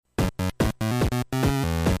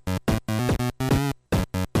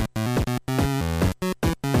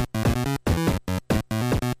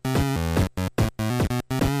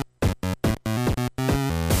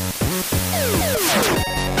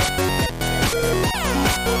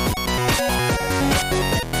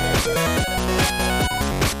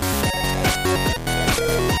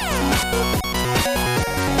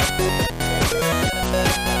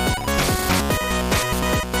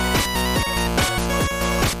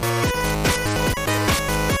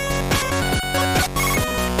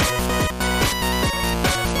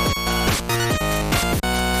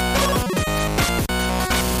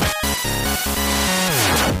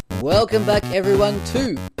Welcome back, everyone,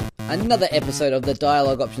 to another episode of the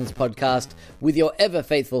Dialogue Options podcast with your ever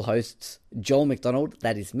faithful hosts, Joel McDonald,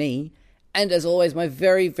 that is me, and as always, my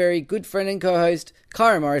very, very good friend and co-host,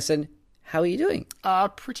 Kyra Morrison. How are you doing?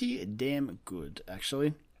 Pretty damn good,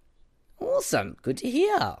 actually. Awesome. Good to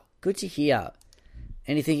hear. Good to hear.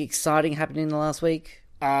 Anything exciting happening in the last week?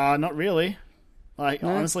 Not really. Like, No?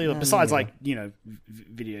 honestly, No, besides, no. like, you know,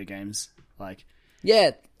 video games. Like,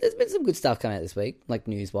 Yeah, there's been some good stuff coming out this week, like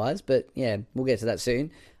news-wise, but yeah, we'll get to that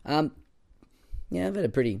soon. Yeah, I've had a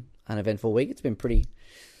pretty uneventful week. It's been pretty...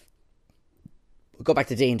 We got back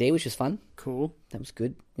to D&D, which was fun. cool. That was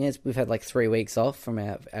good. Yes, we've had like 3 weeks off from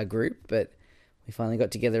our group, but we finally got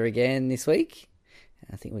together again this week.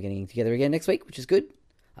 I think we're getting together again next week, which is good.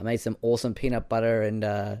 I made some awesome peanut butter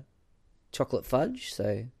and chocolate fudge,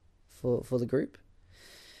 so for the group.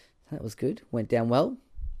 That was good. Went down well.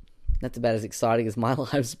 That's about as exciting as my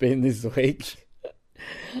life's been this week.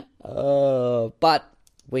 But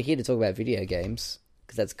we're here to talk about video games,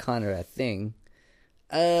 because that's kind of our thing.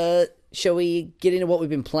 Shall we get into what we've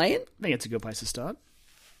been playing? I think it's a good place to start.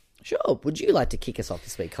 Sure. Would you like to kick us off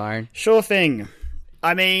this week, Kyron? Sure thing.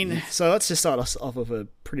 I mean, so let's just start us off with a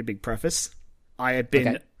pretty big preface. I have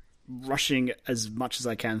been rushing as much as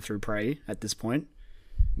I can through Prey at this point,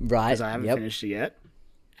 Right. because I haven't finished it yet.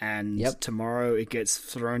 And Yep. tomorrow it gets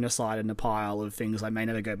thrown aside in a pile of things I may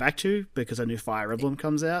never go back to because a new Fire Emblem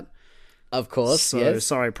comes out. Of course, So yes.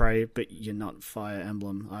 sorry, Prey, but you're not Fire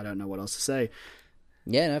Emblem. I don't know what else to say.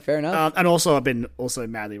 Yeah, no, fair enough. And also, I've been also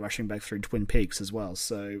madly rushing back through Twin Peaks as well.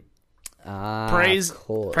 So Prey's of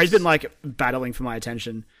course. Prey's been like battling for my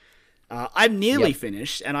attention. I'm nearly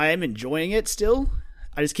finished, and I am enjoying it still.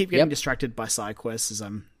 I just keep getting Yep. distracted by side quests as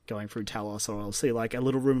I'm going through Talos, or I'll see like a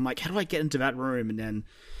little room. I'm like, how do I get into that room? And then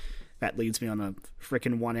that leads me on a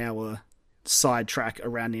freaking 1 hour side track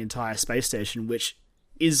around the entire space station, which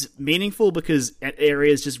is meaningful because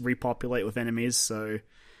areas just repopulate with enemies. So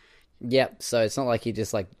Yep, so it's not like you're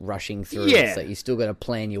just like rushing through. Yeah. It's like you still got to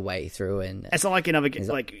plan your way through. And it's not like in other games,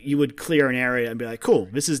 like you would clear an area and be like, cool,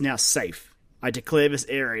 this is now safe. I declare this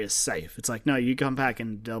area safe. It's like, no, you come back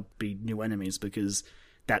and there'll be new enemies because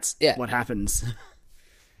that's what happens.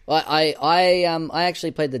 I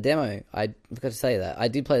actually played the demo. I forgot to say that. I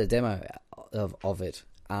did play the demo of it.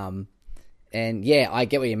 And yeah, I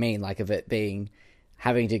get what you mean, like of it being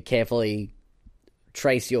having to carefully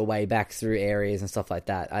trace your way back through areas and stuff like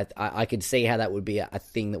that. I could see how that would be a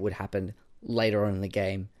thing that would happen later on in the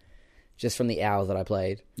game, just from the hours that I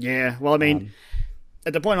played. Yeah, well, I mean,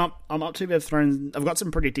 at the point I'm up to, I've got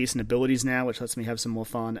some pretty decent abilities now, which lets me have some more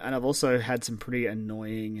fun, and I've also had some pretty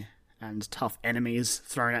annoying and tough enemies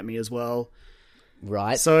thrown at me as well.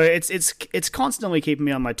 Right. So it's constantly keeping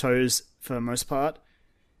me on my toes for the most part.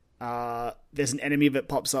 There's an enemy that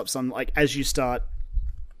pops up, some like as you start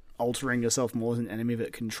altering yourself more, there's an enemy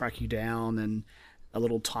that can track you down, and a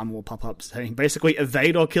little timer will pop up saying basically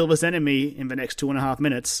evade or kill this enemy in the next 2.5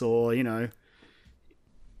 minutes, or you know,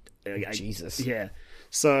 Jesus. yeah.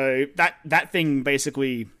 So that thing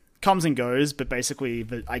basically comes and goes, but basically,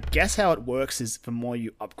 I guess how it works is the more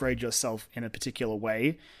you upgrade yourself in a particular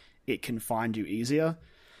way, it can find you easier.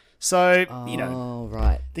 So, you know,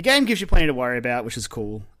 right. the game gives you plenty to worry about, which is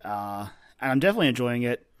cool. And I'm definitely enjoying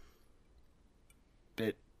it.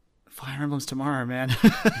 But Fire Emblem's tomorrow, man.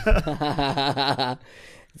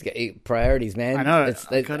 It's got priorities, man. I know.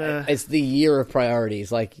 It's the year of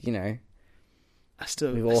priorities. Like, you know,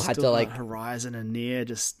 We've all had to, like- Horizon and Nier,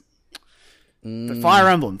 just... But Fire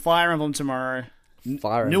Emblem tomorrow.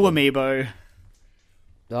 Fire New Emblem. amiibo.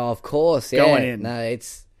 Oh, of course, yeah. Going in. No,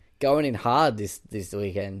 it's going in hard this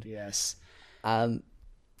weekend. Yes.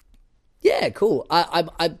 Yeah, cool.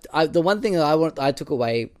 I the one thing that I took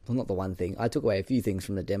away, well, not the one thing, I took away a few things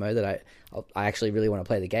from the demo that I actually really want to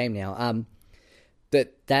play the game now.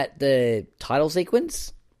 That the title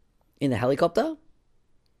sequence in the helicopter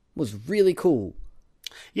was really cool.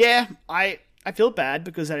 Yeah, I feel bad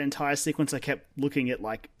because that entire sequence I kept looking at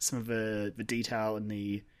like some of the detail in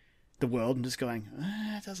the world and just going,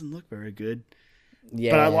 it doesn't look very good.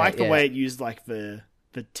 Yeah, But I like the way it used like the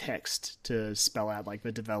text to spell out like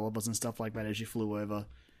the developers and stuff like that as you flew over.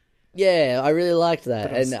 Yeah, I really liked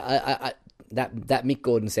that, But and I that Mick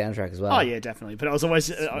Gordon soundtrack as well. Oh yeah, definitely. But I was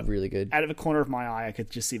always really good. Out of the corner of my eye, I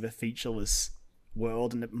could just see the featureless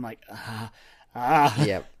world, and I'm like,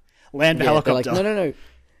 Yeah, land the helicopter. They're like, no.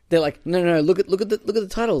 They're like, no. Look at the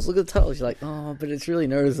titles. Look at the titles. You're like, oh, but it's really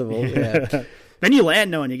noticeable. Yeah. Then you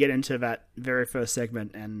land though, and you get into that very first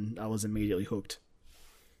segment, and I was immediately hooked.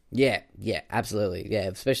 Yeah, absolutely. Yeah,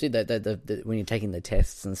 especially the when you're taking the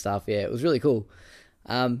tests and stuff. Yeah, it was really cool.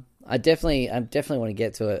 I definitely want to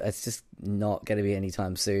get to it. It's just not going to be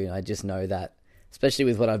anytime soon. I just know that, especially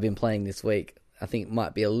with what I've been playing this week. I think it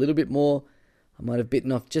might be a little bit more. I might have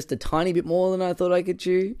bitten off just a tiny bit more than I thought I could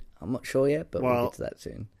chew. I'm not sure yet, but we'll get to that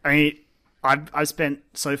soon. I mean, I've spent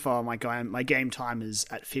so far my game time is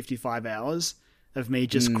at 55 hours of me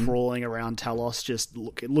just crawling around Talos, just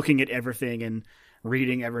looking at everything and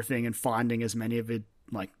reading everything and finding as many of it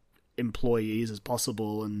like employees as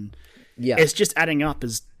possible, and it's just adding up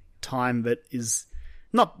as time that is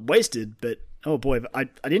not wasted, but oh boy, I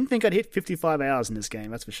didn't think I'd hit 55 hours in this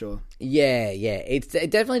game, that's for sure. Yeah, it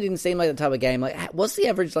definitely didn't seem like the type of game. Like, what's the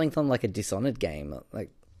average length on like a Dishonored game? Like,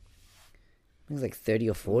 I think it's like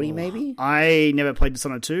 30 or 40 maybe? I never played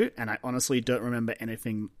Dishonored 2, and I honestly don't remember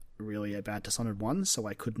anything really about Dishonored 1, so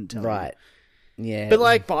I couldn't tell Right. Yeah. But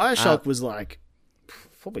like, Bioshock was like,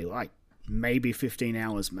 probably like, maybe 15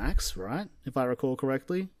 hours max, right? If I recall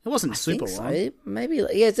correctly. It wasn't super long. So. Maybe,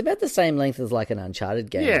 yeah, it's about the same length as like an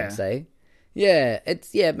Uncharted game, I'd say. Yeah,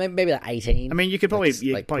 it's maybe like 18. I mean, you could probably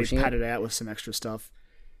pad it out with some extra stuff.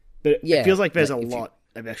 But it feels like there's a lot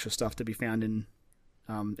of extra stuff to be found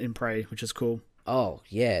in Prey, which is cool. Oh,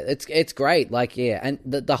 yeah, it's great. Like, yeah, and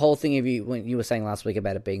the whole thing of when you were saying last week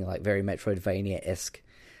about it being like very Metroidvania-esque,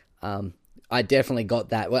 I definitely got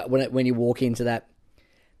that. When you walk into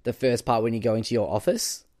the first part when you go into your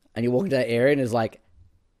office and you walk into that area and there's like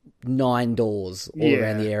 9 doors all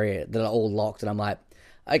around the area that are all locked, and I'm like,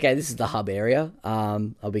 okay, this is the hub area.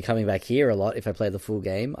 I'll be coming back here a lot if I play the full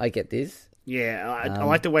game. I get this. Yeah, I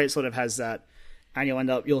like the way it sort of has that, and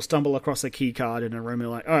you'll stumble across a key card in a room and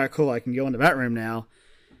you're like, all right, cool, I can go into that room now.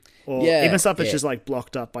 Or even stuff that's just like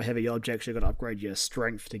blocked up by heavy objects, you've got to upgrade your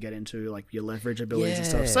strength to get into like your leverage abilities and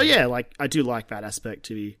stuff. So yeah, like I do like that aspect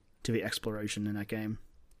to the exploration in that game.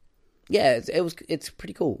 Yeah, it's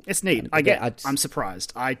pretty cool. It's neat. I'm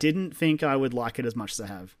surprised. I didn't think I would like it as much as I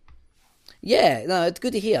have. Yeah, no, it's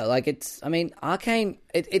good to hear. Like, Arcane,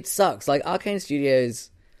 it sucks. Like, Arcane Studios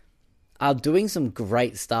are doing some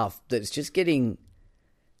great stuff that's just getting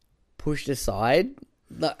pushed aside.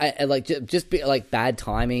 Like, just be like bad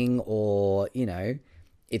timing, or,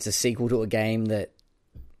 it's a sequel to a game that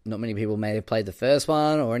not many people may have played the first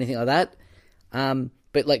one or anything like that.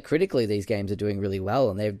 But like critically, these games are doing really well,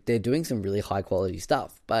 and they're doing some really high quality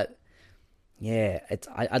stuff. But yeah,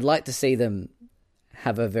 I'd like to see them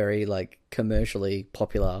have a very like commercially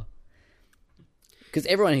popular, because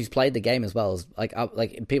everyone who's played the game as well as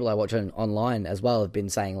like people I watch online as well have been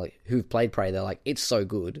saying, like, who've played Prey, they're like, it's so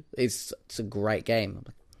good, it's a great game. I'm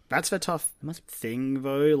like, that's the tough thing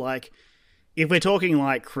though. Like, if we're talking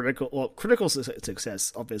like critical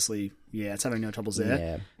success, obviously, yeah, it's having no troubles there.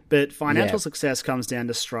 Yeah. But financial success comes down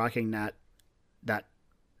to striking that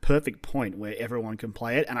perfect point where everyone can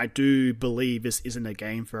play it, and I do believe this isn't a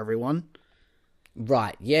game for everyone.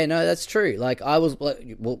 Right. Yeah, no, that's true. Like,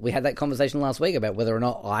 we had that conversation last week about whether or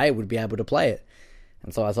not I would be able to play it.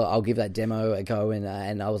 And so I thought I'll give that demo a go,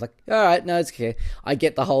 and I was like, all right, no, it's okay. I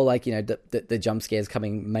get the whole, like, the jump scares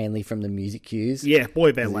coming mainly from the music cues. Yeah,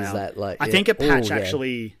 boy, they're loud. That, like, I think a patch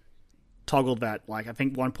actually toggled that. Like, I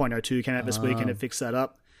think 1.02 came out this week, and it fixed that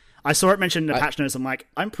up. I saw it mentioned in the patch notes. I'm like,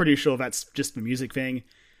 I'm pretty sure that's just the music thing.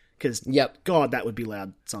 Because, God, that would be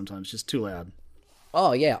loud sometimes. Just too loud.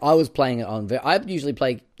 Oh, yeah. I was playing it on... I usually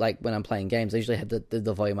play, like, when I'm playing games, I usually have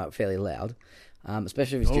the volume up fairly loud.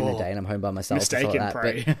 Especially if it's during the day and I'm home by myself. Mistaken,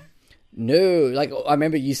 Prey. No, like, I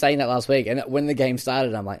remember you saying that last week, and when the game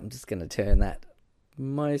started, I'm like, I'm just going to turn that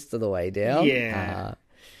most of the way down. Yeah.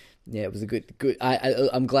 Yeah, it was a good...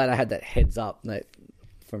 I'm glad I had that heads up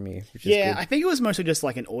from you, which is good. I think it was mostly just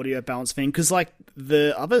like an audio balance thing, because like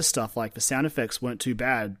the other stuff, like the sound effects weren't too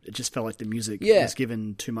bad. It just felt like the music was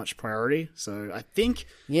given too much priority. So I think,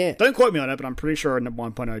 don't quote me on it, but I'm pretty sure in the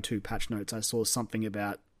 1.02 patch notes I saw something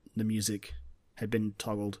about the music had been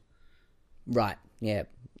toggled. Right, yeah.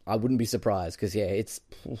 I wouldn't be surprised, because it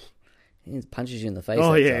punches you in the face.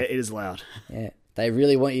 Oh yeah, it is loud. Yeah. They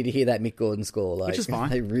really want you to hear that Mick Gordon score. Like, which is fine.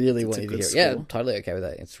 They really want you to hear it. Yeah, I'm totally okay with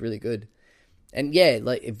that. It's really good. And yeah,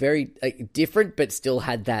 like, very different, but still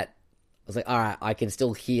had that. I was like, all right, I can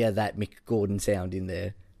still hear that Mick Gordon sound in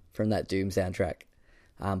there from that Doom soundtrack.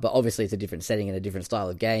 But obviously, it's a different setting and a different style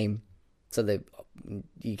of game, so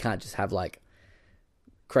you can't just have like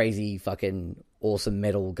crazy fucking awesome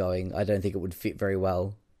metal going. I don't think it would fit very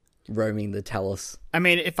well roaming the Talos. I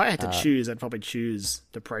mean, if I had to choose, I'd probably choose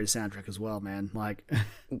the Prey soundtrack as well, man. Like,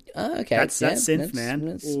 okay, that's synth,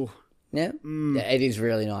 man. Yeah, it is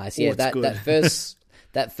really nice. Yeah,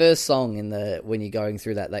 that first song when you're going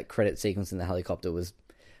through that credit sequence in the helicopter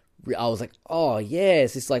I was like, oh yeah,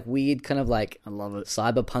 it's this like weird kind of like, I love it,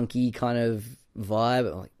 cyberpunky kind of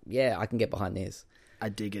vibe. I'm like, yeah, I can get behind this. I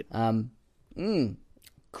dig it.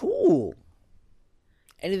 Cool.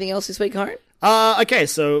 Anything else this week, Karen? Okay,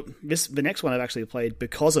 so the next one I've actually played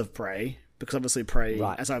because of Prey. Because obviously Prey,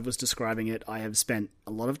 Right. as I was describing it, I have spent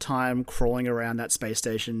a lot of time crawling around that space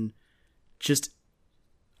station just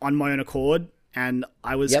on my own accord. And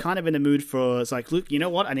I was kind of in the mood for, it's like, look, you know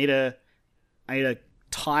what? I need a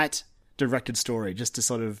tight, directed story just to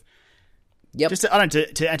sort of, just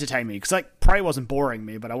to entertain me. Because like Prey wasn't boring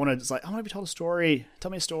me, but I want to be told a story. Tell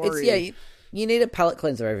me a story. You need a palate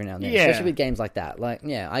cleanser every now and then, especially with games like that. Like,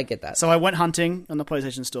 yeah, I get that. So I went hunting on the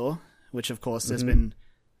PlayStation Store, which of course there's been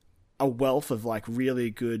a wealth of like really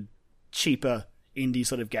good, cheaper indie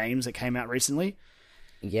sort of games that came out recently.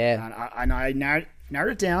 Yeah. And I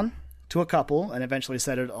narrowed it down to a couple and eventually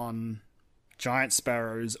settled on Giant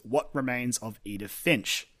Sparrow's What Remains of Edith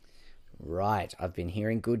Finch. Right. I've been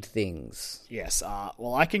hearing good things. Yes.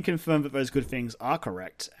 Well, I can confirm that those good things are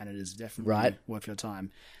correct, and it is definitely worth your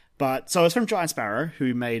time. But so it's from Giant Sparrow,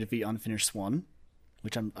 who made The Unfinished Swan,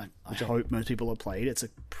 which I hope most people have played. It's a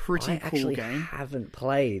pretty cool game. I haven't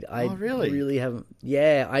played. I really? really haven't.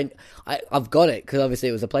 Yeah, I've got it because obviously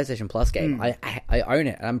it was a PlayStation Plus game. I own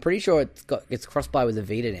it, and I'm pretty sure it's crossed by with the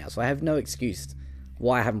Vita now, so I have no excuse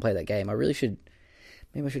why I haven't played that game.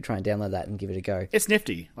 Maybe I should try and download that and give it a go. It's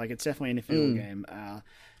nifty. Like it's definitely a nifty little game.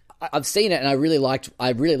 I've seen it and I really liked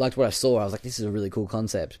what I saw. I was like, this is a really cool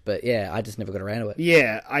concept, but yeah, I just never got around to it.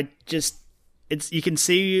 Yeah, you can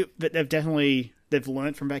see that they've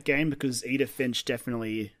learned from that game because Edith Finch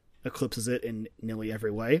definitely eclipses it in nearly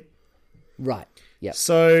every way. Right. Yeah.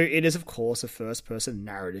 So it is, of course, a first-person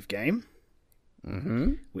narrative game,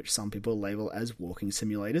 which some people label as walking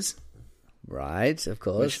simulators. Right. Of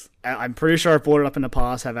course. Which I'm pretty sure I've brought it up in the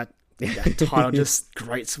past. How that title just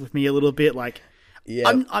grates with me a little bit. Like,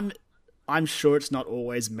 yeah, I'm sure it's not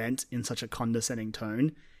always meant in such a condescending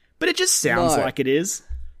tone, but it just sounds like it is.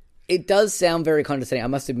 It does sound very condescending, I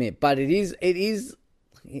must admit, but it is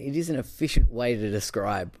an efficient way to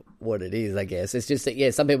describe what it is, I guess. It's just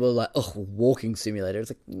that, some people are like, oh, walking simulator.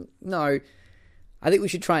 It's like, no, I think we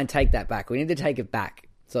should try and take that back. We need to take it back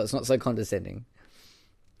so it's not so condescending.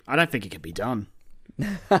 I don't think it can be done.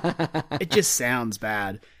 It just sounds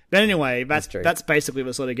bad. But anyway, that's basically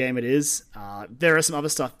the sort of game it is. There are some other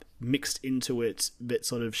stuff mixed into it that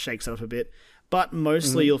sort of shakes it up a bit, but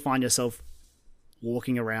mostly you'll find yourself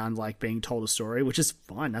walking around like being told a story, which is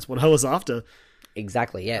fine. That's what I was after.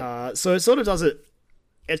 Exactly, yeah. So it sort of does it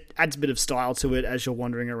adds a bit of style to it as you're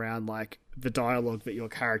wandering around. Like the dialogue that your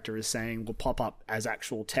character is saying will pop up as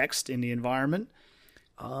actual text in the environment.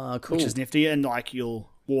 Cool. Which is nifty, and like you'll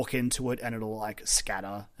walk into it and it'll like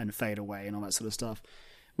scatter and fade away and all that sort of stuff.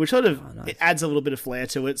 Which sort of it adds a little bit of flair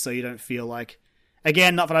to it, so you don't feel like,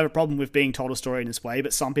 again, not that I have a problem with being told a story in this way,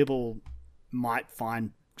 but some people might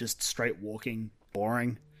find just straight walking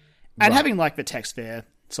boring. And having like the text there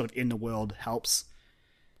sort of in the world helps.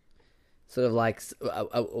 Sort of like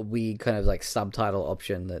a weird kind of like subtitle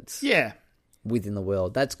option that's within the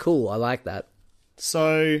world. That's cool. I like that.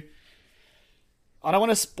 So I don't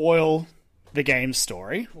want to spoil the game's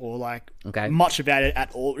story or like much about it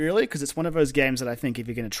at all, really, because it's one of those games that I think if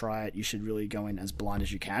you're going to try it, you should really go in as blind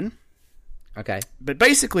as you can. Okay. But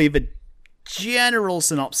basically, the general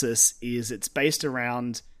synopsis is it's based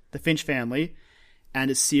around the Finch family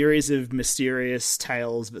and a series of mysterious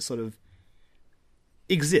tales that sort of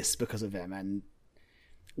exist because of them. And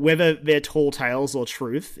whether they're tall tales or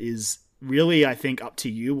truth is really, I think, up to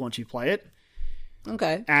you once you play it.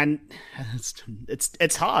 Okay. And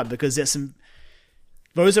it's hard because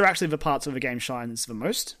those are actually the parts of the game shines the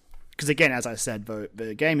most. Because again, as I said,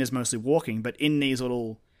 the game is mostly walking, but in these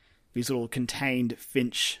little contained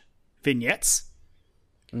Finch vignettes,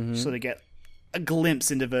 you sort of get a glimpse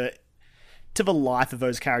into the life of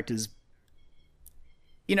those characters.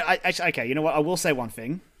 You know, okay, you know what? I will say one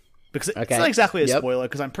thing, because it's not exactly a spoiler,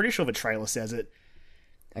 because I'm pretty sure the trailer says it.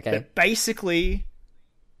 Okay. But basically,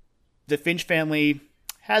 the Finch family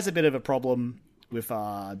has a bit of a problem with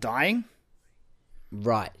dying.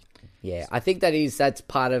 Right. Yeah, I think that's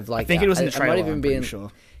part of like. I think it was in the trailer. I'm pretty sure.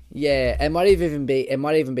 Yeah, it might even be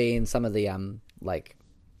in some of the like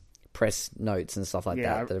press notes and stuff like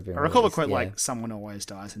that have been. I recall a quote like "someone always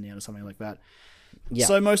dies in the end" or something like that. Yeah.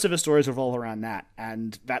 So most of the stories revolve around that,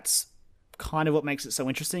 and that's kind of what makes it so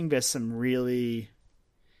interesting. There's some really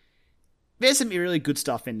good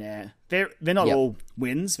stuff in there. They're not all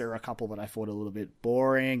wins. There are a couple that I thought a little bit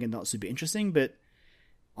boring and not super interesting, but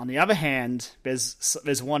on the other hand,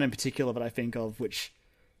 there's one in particular that I think of which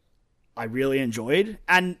I really enjoyed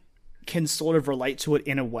and can sort of relate to it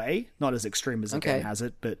in a way, not as extreme as the game has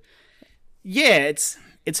it, but yeah, it's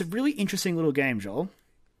a really interesting little game, Joel.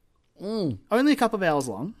 Only a couple of hours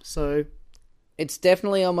long, so it's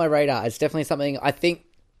definitely on my radar. It's definitely something I think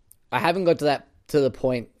I haven't got to the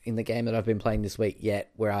point in the game that I've been playing this week yet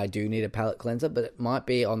where I do need a palate cleanser, but it might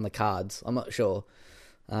be on the cards. I'm not sure.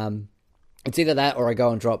 It's either that or I go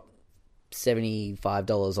and drop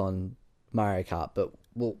 $75 on Mario Kart, but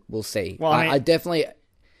we'll see. Well, I definitely,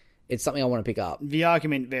 it's something I want to pick up. The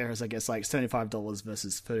argument there is, I guess, like $75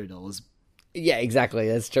 versus $30. Yeah, exactly.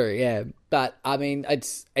 That's true. Yeah, but I mean,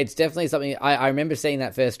 it's definitely something. I remember seeing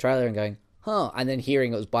that first trailer and going, huh, and then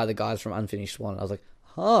hearing it was by the guys from Unfinished Swan. I was like,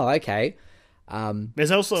 oh, okay.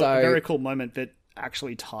 There's also a very cool moment that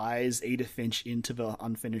actually ties Edith Finch into the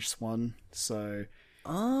Unfinished Swan. So,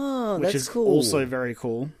 which is cool. Also very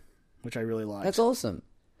cool, which I really like. That's awesome.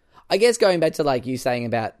 I guess going back to like you saying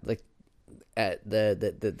about like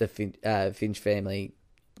the Finch family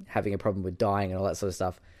having a problem with dying and all that sort of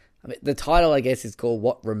stuff. I mean, the title, I guess, is called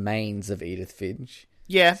 "What Remains of Edith Finch."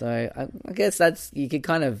 Yeah. So I guess that's you could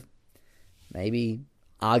kind of maybe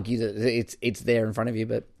argue that it's there in front of you,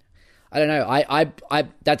 but I don't know. I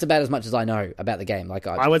that's about as much as I know about the game. Like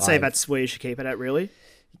I would say that's where you should keep it at, really.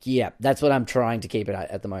 Yeah, that's what I'm trying to keep it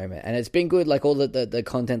at the moment, and it's been good. Like all the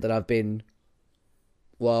content that I've been.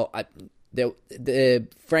 Well, the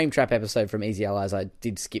Frame Trap episode from Easy Allies, I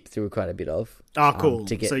did skip through quite a bit of. Oh, cool!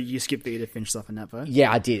 So you skipped the Edith Finch stuff in that, though?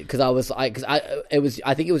 Yeah, I did because I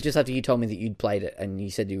think it was just after you told me that you'd played it and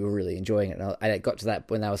you said you were really enjoying it, and I got to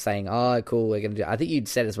that when they were saying, "Oh, cool, we're gonna do." I think you'd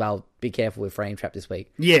said as well, "Be careful with Frame Trap this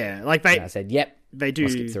week." Yeah, like and I said, "Yep." They do. I'll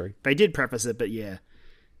skip through. They did preface it, but yeah,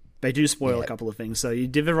 they do spoil a couple of things. So you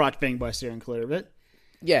did the right thing by steering clear of it.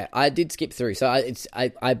 Yeah, I did skip through, so I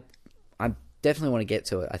definitely want to get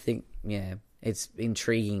to it. I think it's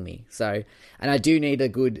intriguing me. So, and I do need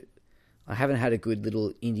I haven't had a good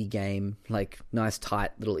little indie game, like nice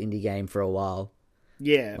tight little indie game for a while.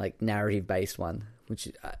 Yeah, like narrative based one. Which,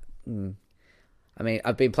 I mean,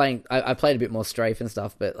 I've been playing. I played a bit more Strafe and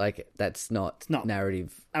stuff, but like that's not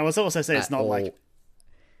narrative. I was also say it's not all. Like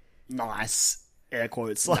nice air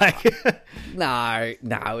quotes. Like no,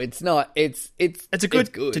 it's not. It's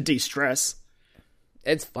good to de-stress.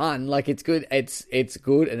 It's fun, like it's good. It's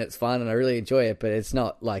good and it's fun, and I really enjoy it. But it's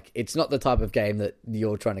not the type of game that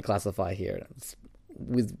you're trying to classify here. It's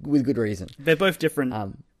with good reason. They're both different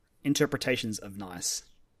interpretations of nice.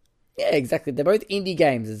 Yeah, exactly. They're both indie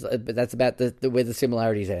games, but that's about where the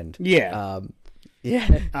similarities end. Yeah,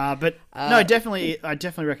 But no, definitely, I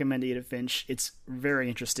definitely recommend Edith Finch. It's very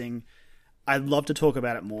interesting. I'd love to talk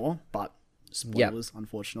about it more, but spoilers,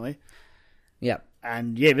 unfortunately. Yeah.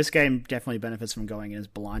 And yeah, this game definitely benefits from going in as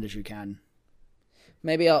blind as you can.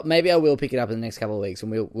 Maybe I will pick it up in the next couple of weeks,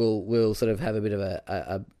 and we'll sort of have a bit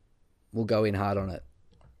of we'll go in hard on it.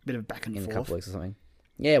 Bit of back and forth in a couple of weeks or something.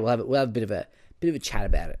 Yeah, we'll have a bit of a chat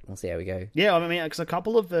about it. We'll see how we go. Yeah, I mean, because a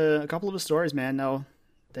couple of the stories, man,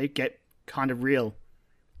 they get kind of real,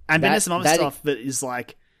 and then there's some other stuff that is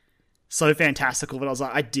like so fantastical that I was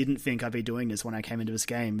like, I didn't think I'd be doing this when I came into this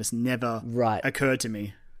game. This never occurred to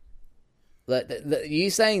me. You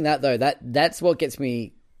saying that though, that's what gets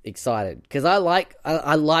me excited, because I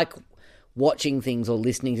like watching things or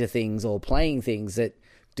listening to things or playing things that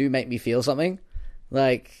do make me feel something.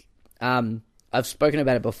 Like I've spoken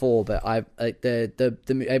about it before, but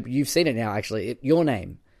you've seen it now actually. Your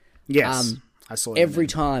Name. Yes, I saw it. Every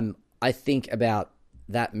time I think about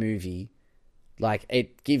that movie, like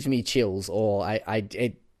it gives me chills, or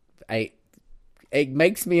it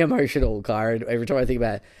makes me emotional, Kyron, every time I think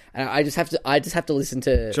about it. And I just have to listen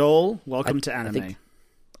to Joel. Welcome to anime.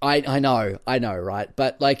 I know, right?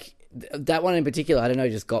 But like that one in particular, I don't know,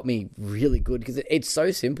 just got me really good because it's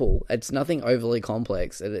so simple. It's nothing overly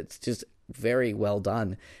complex, and it's just very well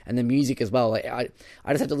done. And the music as well. Like I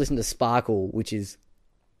just have to listen to Sparkle, which is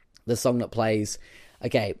the song that plays.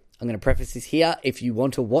 Okay, I'm going to preface this here. If you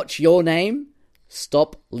want to watch Your Name,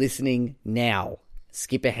 stop listening now.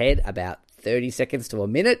 Skip ahead about 30 seconds to a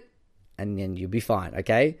minute, and then you'll be fine,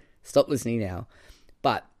 okay? Stop listening now.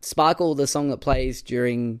 But Sparkle, the song that plays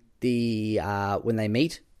during the when they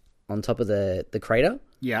meet on top of the crater.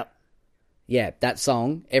 Yeah. Yeah, that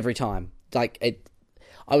song, every time. Like,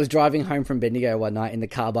 I was driving home from Bendigo one night in the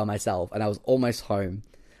car by myself, and I was almost home.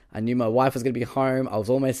 I knew my wife was going to be home. I was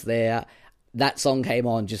almost there. That song came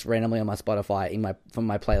on just randomly on my Spotify from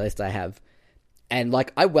my playlist I have. And,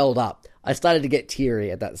 like, I welled up. I started to get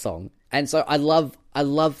teary at that song. And so I love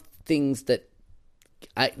things that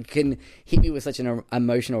can hit me with such an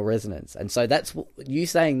emotional resonance. And so that's you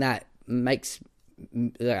saying that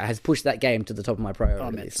has pushed that game to the top of my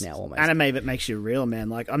priority list now almost. Anime that makes you real, man.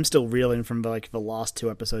 Like I'm still reeling from the last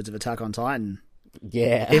 2 episodes of Attack on Titan.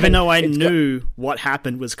 Yeah. Even though I knew what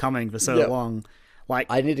happened was coming for so long. Like,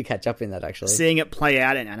 I need to catch up in that, actually. seeing it play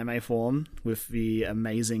out in anime form with the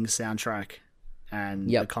amazing soundtrack and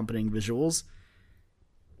accompanying visuals.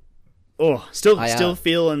 Oh, still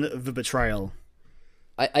feeling the betrayal.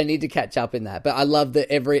 I need to catch up in that, but I love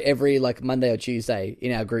that every like Monday or Tuesday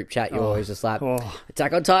in our group chat, you're always just like,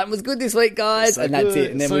 Attack on Titan was good this week, guys, and that's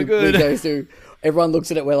it. And then we go through. Everyone looks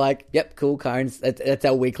at it. We're like, "Yep, cool, Kyron." That's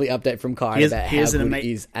our weekly update from Kyron about how good it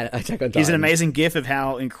is Attack on Titan. Here's an amazing GIF of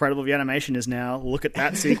how incredible the animation is now. Look at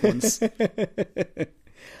that sequence.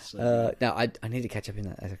 No, I need to catch up in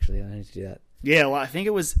that. Actually, I need to do that. Yeah, well, I think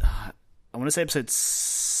it was. I want to say episode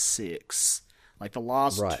 6. Like the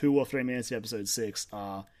last 2 or 3 minutes of episode 6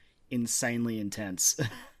 are insanely intense.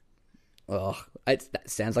 Oh, that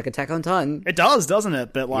sounds like Attack on Titan. It does, doesn't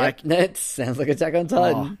it? But like, that sounds like Attack on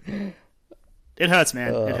Titan. It hurts,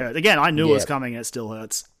 man. It hurts. Again, I knew it was coming, and it still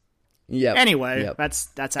hurts. Yeah. Anyway, that's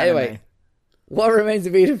anime. Anyway, what remains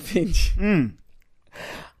of Edith Finch? No,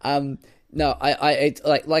 it's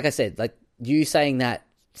like I said, like you saying that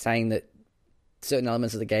certain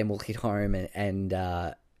elements of the game will hit home and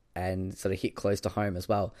sort of hit close to home as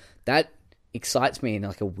well. That excites me in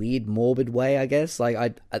like a weird, morbid way, I guess.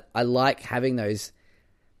 Like I like having those,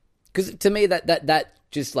 because to me that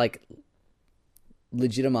just like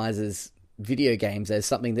legitimizes video games as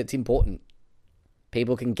something that's important.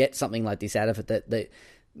 People can get something like this out of it that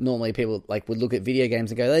normally people like would look at video games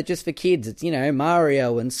and go, they're just for kids. It's,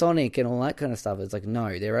 Mario and Sonic and all that kind of stuff. It's like,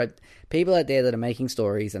 no, there are people out there that are making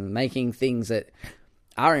stories and making things that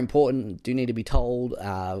are important, do need to be told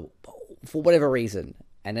for whatever reason,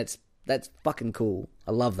 and that's fucking cool.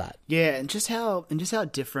 I love that. Yeah, and just how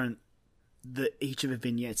different each of the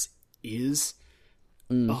vignettes is.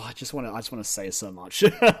 Oh, I just want to say so much.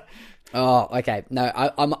 Oh, okay. No,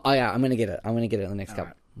 I'm gonna get it. I'm gonna get it in the next couple.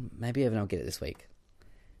 Right. Maybe even I'll get it this week.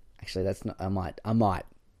 Actually, that's not. I might.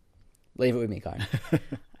 Leave it with me, Kyron.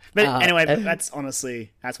 But anyway, that's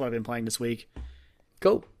what I've been playing this week.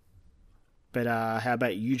 Cool. But how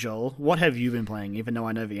about you, Joel? What have you been playing? Even though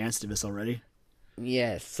I know the answer to this already.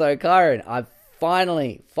 Yes. So, Kyron, I've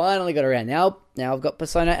finally got around. Now I've got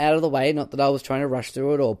Persona out of the way. Not that I was trying to rush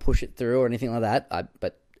through it or push it through or anything like that.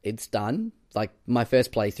 But it's done. Like my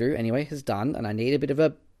first playthrough, anyway, is done, and I need a bit of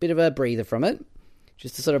a breather from it,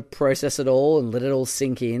 just to sort of process it all and let it all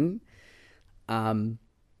sink in. But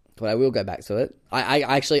I will go back to it.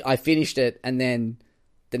 I finished it, and then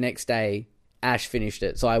the next day Ash finished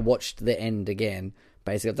it, so I watched the end again.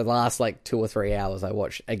 Basically, the last like 2 or 3 hours I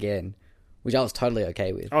watched again, which I was totally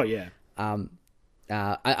okay with. Oh yeah.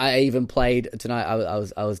 I even played tonight. I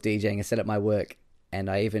was DJing a set at my work, and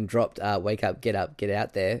I even dropped "Wake Up, Get Up, Get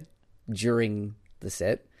Out" there during the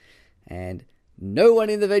set, and no one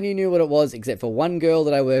in the venue knew what it was except for one girl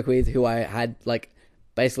that I work with, who I had like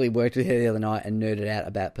basically worked with her the other night and nerded out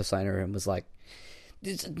about Persona and was like,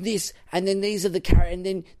 this and then these are the characters, and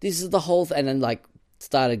then this is the whole and then like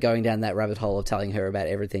started going down that rabbit hole of telling her about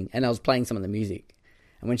everything, and I was playing some of the music,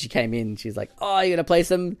 and when she came in, she's like, "Oh, you're gonna play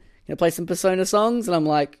some Persona songs?" And I'm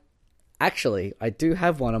like, "Actually, I do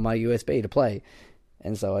have one on my USB to play,"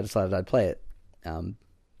 and so I decided I'd play it.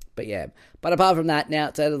 But apart from that, now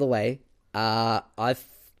it's out of the way. I've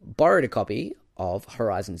borrowed a copy of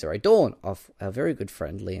Horizon Zero Dawn off our very good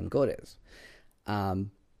friend Liam Gordes,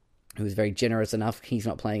 who was very generous enough. He's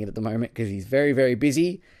not playing it at the moment because he's very, very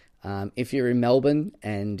busy. If you're in Melbourne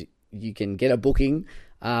and you can get a booking,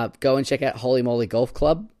 go and check out Holy Moly Golf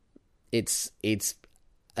Club. It's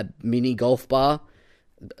a mini golf bar.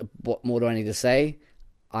 What more do I need to say?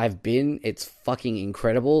 I've been. It's fucking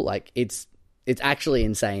incredible. Like it's actually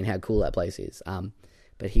insane how cool that place is.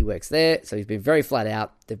 But he works there, so he's been very flat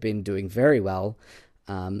out. They've been doing very well.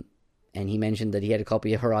 And he mentioned that he had a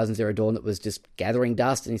copy of Horizon Zero Dawn that was just gathering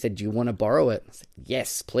dust, and he said, "Do you want to borrow it?" I said,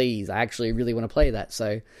 "Yes, please. I actually really want to play that."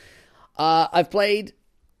 So I've played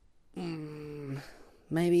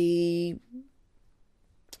maybe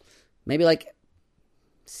like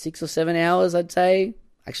 6 or 7 hours, I'd say.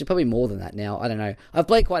 Actually, probably more than that now. I don't know. I've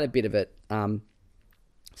played quite a bit of it.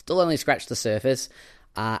 Still only scratched the surface,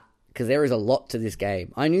 because there is a lot to this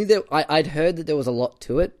game. I knew that I'd heard that there was a lot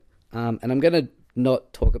to it, and I'm going to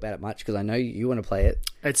not talk about it much because I know you want to play it.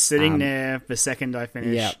 It's sitting there the second I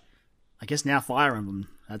finish. Yeah. I guess now Fire Emblem.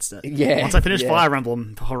 That's it. Yeah. Once I finish Fire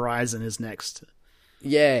Emblem, Horizon is next.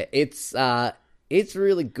 Yeah, it's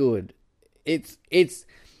really good.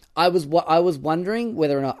 I was wondering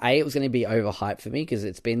whether or not it was going to be overhyped for me, because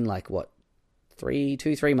it's been like 3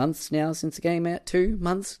 months now since it came out. 2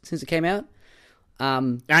 months since it came out.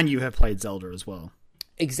 And you have played Zelda as well.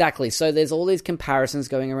 Exactly. So there's all these comparisons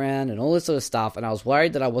going around and all this sort of stuff, and I was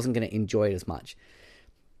worried that I wasn't going to enjoy it as much.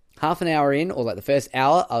 Half an hour in, or like the first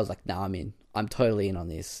hour, I was like, "No, I'm in. I'm totally in on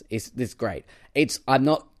this. It's great. I'm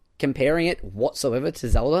not comparing it whatsoever to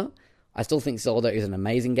Zelda. I still think Zelda is an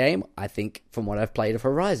amazing game. I think from what I've played of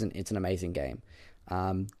Horizon, it's an amazing game.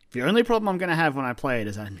 The only problem I'm going to have when I play it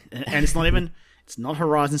is, and it's not even, it's not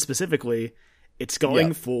Horizon specifically, it's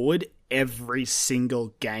going forward every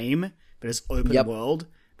single game, but it's open world,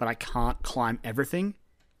 but I can't climb everything.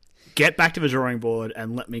 Get back to the drawing board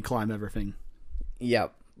and let me climb everything.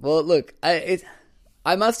 Yep. Well, look, I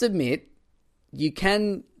must admit, you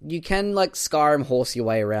can like Skyrim horse your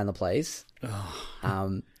way around the place.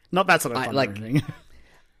 Not that sort of fun. Like,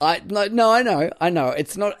 I know.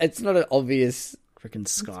 It's not an obvious freaking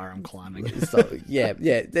Skyrim climbing. So, yeah.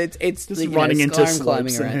 It's just running into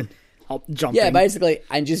slopes around. And jumping. Yeah, basically,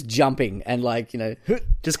 and just jumping and like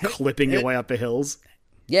just clipping your way up the hills.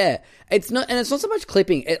 Yeah, it's not so much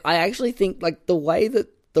clipping. I actually think like the way that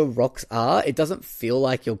the rocks are, it doesn't feel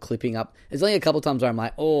like you're clipping up. There's only a couple times where I'm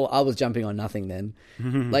like, oh, I was jumping on nothing then.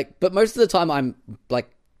 Like, but most of the time I'm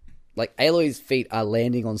like Aloy's feet are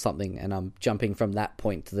landing on something and I'm jumping from that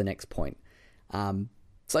point to the next point. So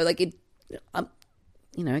like it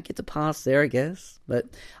gets a pass there, I guess. But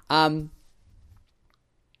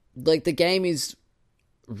like the game is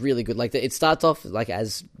really good. Like it starts off like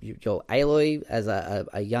as you're Aloy as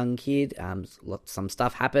a young kid. Some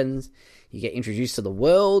stuff happens. You get introduced to the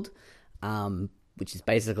world, which is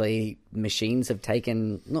basically machines have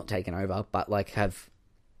not taken over, but like have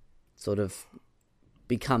sort of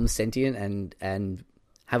become sentient and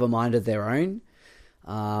have a mind of their own.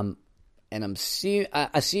 And I'm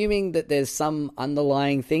assuming that there's some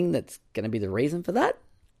underlying thing that's going to be the reason for that.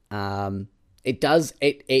 It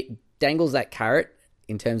dangles that carrot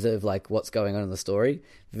in terms of like what's going on in the story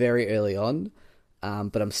very early on.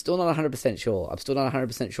 But I'm still not 100% sure. I'm still not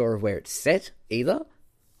 100% sure of where it's set either.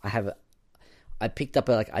 I picked up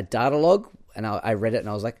a data log and I read it and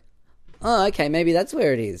I was like, oh, okay, maybe that's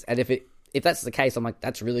where it is. And if that's the case, I'm like,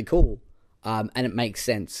 that's really cool. And it makes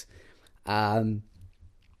sense.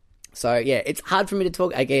 So yeah, it's hard for me to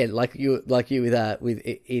talk again, like you with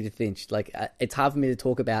Edith Finch. Like it's hard for me to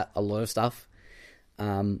talk about a lot of stuff,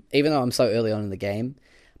 even though I'm so early on in the game.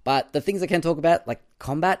 But the things I can talk about, like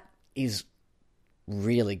combat, is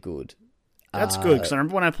really good. That's good because I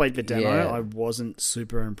remember when I played the demo, I wasn't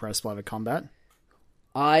super impressed by the combat.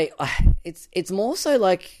 It's more so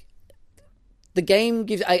like the game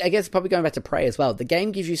gives. I guess probably going back to Prey as well. The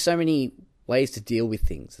game gives you so many ways to deal with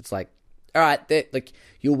things. It's like, all right, like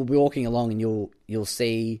you'll be walking along and you'll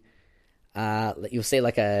see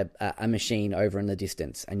like a machine over in the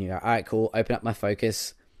distance, and you go, all right, cool. Open up my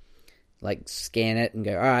focus, like scan it, and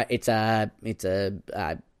go, all right, it's a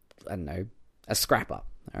I don't know, a scrapper,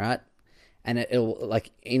 all right, and it'll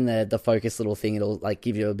like in the focus little thing, it'll like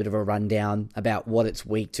give you a bit of a rundown about what it's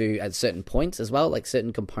weak to at certain points as well, like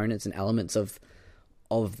certain components and elements of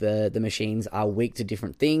the machines are weak to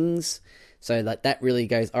different things. So like that really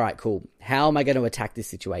goes, all right, cool. How am I going to attack this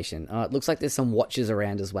situation? It looks like there's some watches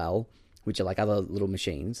around as well, which are like other little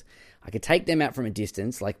machines. I could take them out from a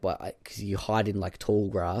distance, like because you hide in like tall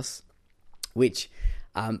grass, which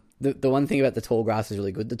the one thing about the tall grass is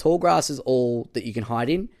really good. The tall grass is all that you can hide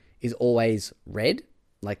in is always red,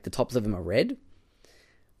 like the tops of them are red,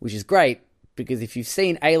 which is great because if you've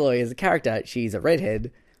seen Aloy as a character, she's a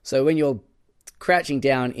redhead. So when you're crouching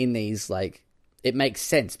down in these, like it makes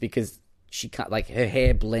sense because she can't, like her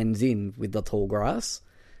hair blends in with the tall grass.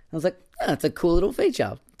 I was like, oh, it's a cool little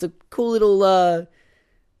feature. It's a cool little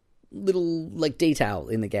like detail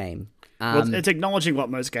in the game. Well, it's acknowledging what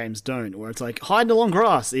most games don't, where it's like hide in the long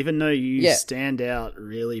grass, even though you stand out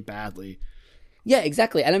really badly. Yeah,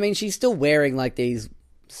 exactly. And I mean, she's still wearing like these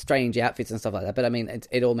strange outfits and stuff like that. But I mean,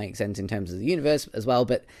 it all makes sense in terms of the universe as well,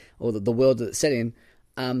 or the world that it's set in.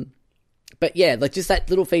 But yeah, like just that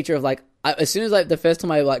little feature of like, as soon as like the first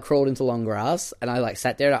time I like crawled into long grass and I like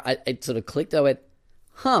sat there, it sort of clicked. I went,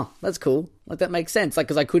 huh, that's cool. Like that makes sense. Like,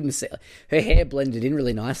 cause I couldn't see her hair blended in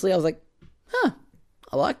really nicely. I was like, huh,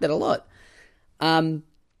 I like that a lot.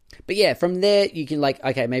 But yeah, from there you can like,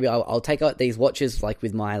 okay, maybe I'll take out these watches like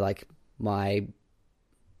with my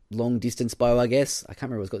long distance bow, I guess. I can't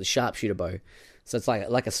remember what it's called, the sharpshooter bow. So it's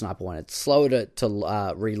like a sniper one. It's slower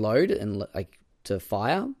to reload and like to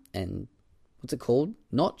fire. And what's it called?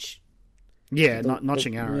 Notch? Yeah,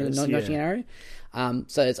 notching arrows. Notching arrow.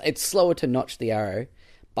 So it's slower to notch the arrow,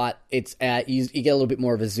 but it's you get a little bit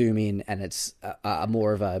more of a zoom in, and it's a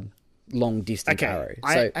more of a long distance arrow. So,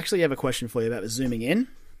 I actually have a question for you about the zooming in.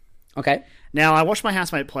 Okay. Now I watched my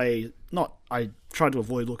housemate play. I tried to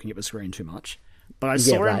avoid looking at the screen too much, but I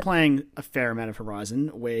saw him playing a fair amount of Horizon,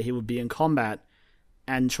 where he would be in combat,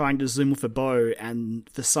 and trying to zoom with a bow, and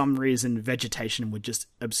for some reason vegetation would just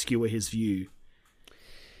obscure his view.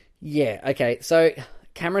 Yeah. Okay. So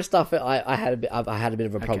camera stuff, I had a bit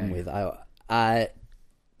of a problem with.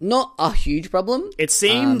 Not a huge problem. It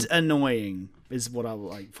seemed annoying, is what I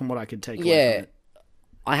like from what I could take away from it.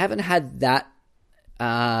 I haven't had that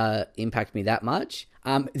impact me that much.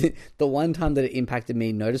 The one time that it impacted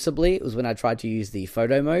me noticeably was when I tried to use the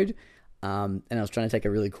photo mode, and I was trying to take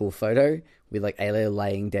a really cool photo with like Ayla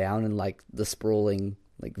laying down and like the sprawling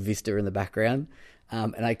like vista in the background,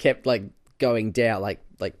 and I kept like going down, like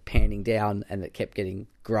panning down, and it kept getting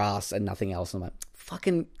grass and nothing else. I'm like,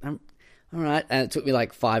 fucking, all right. And it took me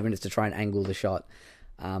like 5 minutes to try and angle the shot.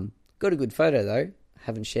 Got a good photo though.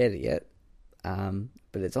 Haven't shared it yet,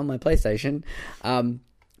 but it's on my PlayStation.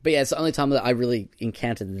 But yeah, it's the only time that I really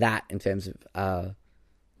encountered that in terms of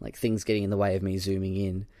like things getting in the way of me zooming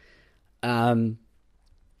in.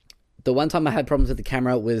 The one time I had problems with the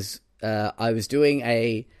camera was I was doing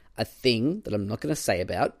a thing that I'm not going to say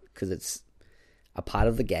about because it's a part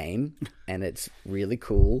of the game and it's really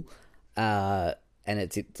cool. And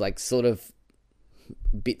it's like sort of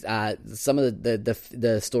bit some of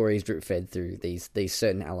the stories drip fed through these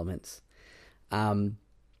certain elements.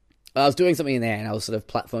 I was doing something in there and I was sort of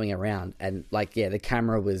platforming around, and like, yeah, the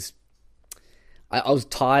camera was, I was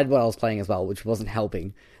tired while I was playing as well, which wasn't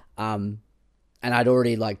helping. And I'd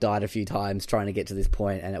already like died a few times trying to get to this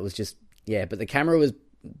point, and it was just, yeah, but the camera was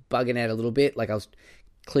bugging out a little bit. Like I was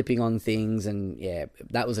clipping on things, and yeah,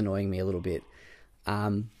 that was annoying me a little bit.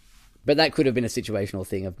 But that could have been a situational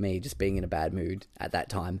thing of me just being in a bad mood at that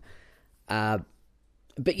time.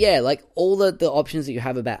 But yeah, like all the options that you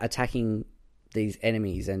have about attacking these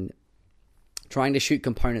enemies and trying to shoot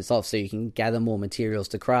components off so you can gather more materials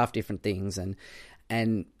to craft different things. And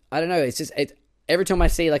I don't know, it's just, every time I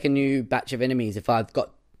see like a new batch of enemies, if I've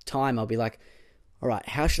got time, I'll be like, all right,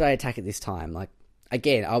 how should I attack it this time? Like,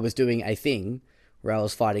 again, I was doing a thing where I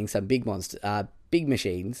was fighting some big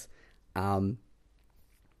machines, and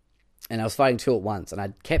I was fighting two at once, and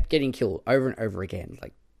I kept getting killed over and over again,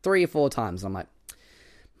 like 3 or 4 times. And I'm like,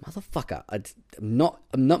 motherfucker, I'm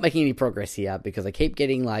not making any progress here because I keep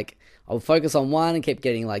getting like, I'll focus on one and keep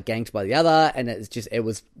getting like ganked by the other, and it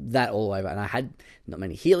was that all over, and I had not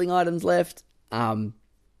many healing items left.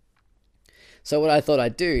 So what I thought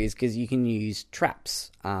I'd do is, because you can use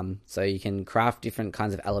traps, so you can craft different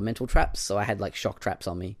kinds of elemental traps. So I had like shock traps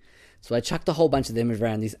on me, so I chucked a whole bunch of them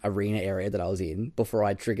around this arena area that I was in before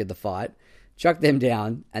I triggered the fight. Chuck them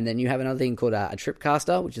down, and then you have another thing called a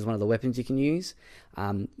tripcaster, which is one of the weapons you can use,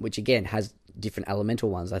 which again has different elemental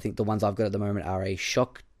ones. I think the ones I've got at the moment are a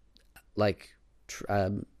shock, like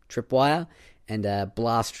tripwire, and a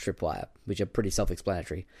blast tripwire, which are pretty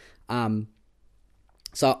self-explanatory.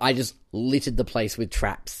 So I just littered the place with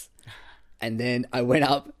traps, and then I went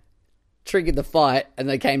up, triggered the fight, and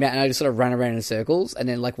they came out, and I just sort of ran around in circles, and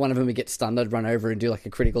then like one of them would get stunned, I'd run over and do like a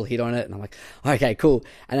critical hit on it, and I'm like, okay, cool.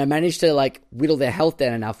 And I managed to like whittle their health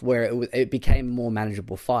down enough where it became a more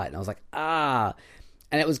manageable fight, and I was like, and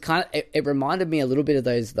it was kind of, it reminded me a little bit of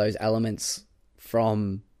those elements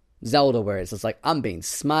from Zelda, where it's just like, I'm being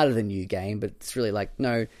smarter than you, game, but it's really like,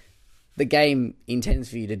 no, the game intends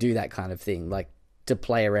for you to do that kind of thing, like to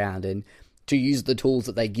play around and to use the tools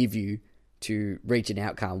that they give you to reach an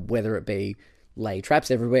outcome, whether it be lay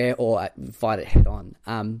traps everywhere or fight it head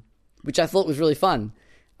on, which I thought was really fun.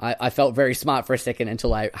 I felt very smart for a second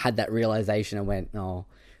until I had that realization and went, oh,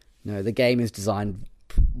 no, the game is designed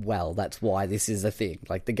well. That's why this is a thing.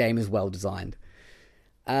 Like, the game is well designed.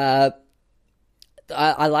 I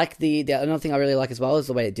like another thing I really like as well is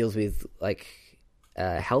the way it deals with, like,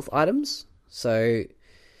 health items. So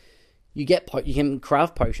you can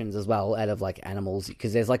craft potions as well out of like animals,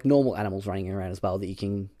 because there's like normal animals running around as well that you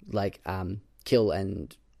can like kill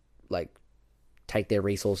and like take their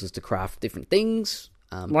resources to craft different things.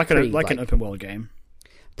 Like an open world game.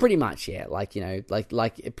 Pretty much, yeah. Like, you know,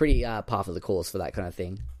 like pretty par for the course for that kind of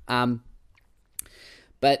thing.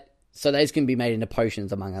 But so those can be made into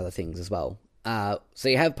potions among other things as well. So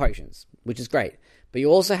you have potions, which is great. But you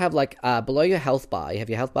also have, like, below your health bar, you have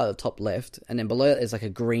your health bar at the top left, and then below it is, like, a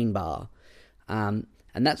green bar. And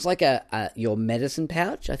that's, like, your medicine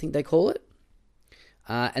pouch, I think they call it.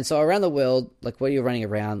 And so around the world, like, where you're running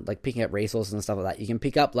around, like, picking up resources and stuff like that, you can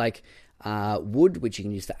pick up, like, wood, which you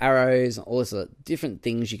can use for arrows, and all this sort of different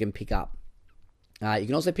things you can pick up. You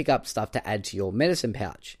can also pick up stuff to add to your medicine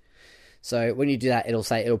pouch. So when you do that,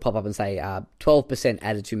 it'll pop up and say 12%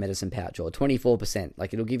 added to medicine pouch, or 24%.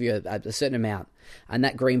 Like, it'll give you a certain amount, and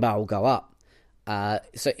that green bar will go up.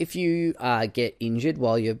 So if you get injured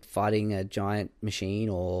while you're fighting a giant machine,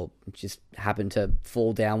 or just happen to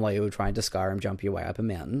fall down while you were trying to Skyrim jump your way up a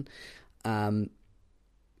mountain,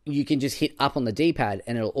 you can just hit up on the D-pad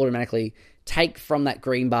and it'll automatically take from that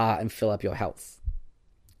green bar and fill up your health.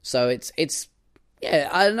 So it's yeah,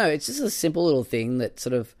 I don't know, it's just a simple little thing that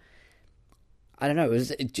sort of, I don't know, it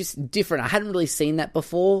was just different. I hadn't really seen that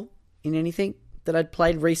before in anything that I'd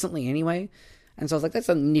played recently anyway. And so I was like, that's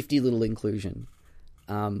a nifty little inclusion.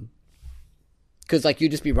 Because like,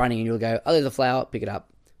 you'll just be running and you'll go, oh, there's a flower, pick it up.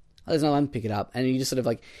 Oh, there's another one, pick it up. And you just sort of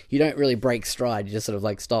like, you don't really break stride. You just sort of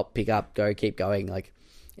like stop, pick up, go, keep going. Like,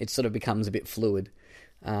 it sort of becomes a bit fluid.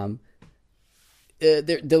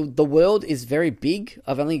 The world is very big.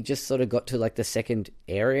 I've only just sort of got to like the second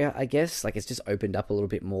area, I guess. Like, it's just opened up a little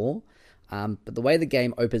bit more. But the way the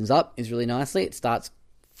game opens up is really nicely. It starts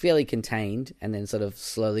fairly contained and then sort of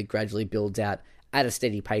slowly, gradually builds out at a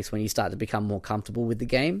steady pace when you start to become more comfortable with the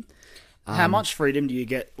game. How much freedom do you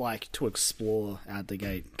get, like, to explore out the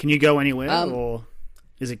gate? Can you go anywhere, or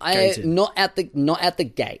is it gated? Not at the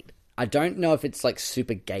gate. I don't know if it's like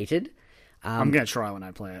super gated. I'm gonna try when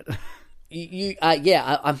I play it.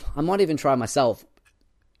 I might even try myself.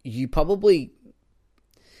 You probably,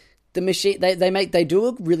 the machine, they do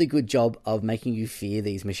a really good job of making you fear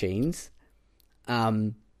these machines.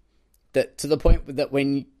 That to the point that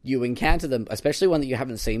when you encounter them, especially one that you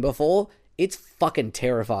haven't seen before, it's fucking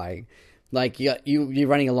terrifying. Like, you're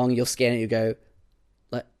running along, you'll scan it, you go,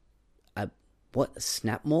 like, what,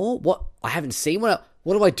 Snapmaw? What? I haven't seen one.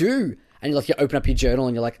 What do I do? And you open up your journal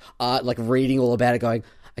and you're like reading all about it, going,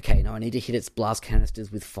 okay, now I need to hit its blast canisters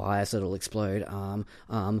with fire so it'll explode.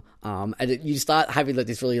 And you start having like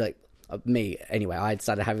this really me anyway. I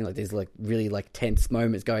started having like these like really like tense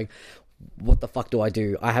moments, going, what the fuck do I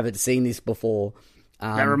do? I haven't seen this before.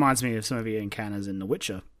 That reminds me of some of your encounters in The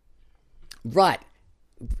Witcher. Right.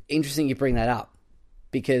 Interesting you bring that up,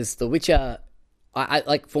 because The Witcher, I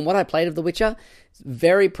like, from what I played of The Witcher, it's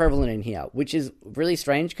very prevalent in here, which is really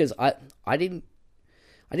strange because I didn't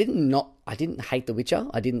hate The Witcher.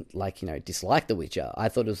 I didn't dislike The Witcher. I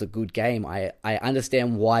thought it was a good game. I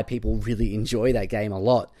understand why people really enjoy that game a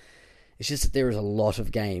lot. It's just that there is a lot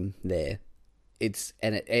of game there.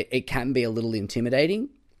 It can be a little intimidating.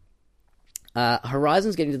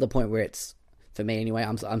 Horizon's getting to the point where it's, for me anyway,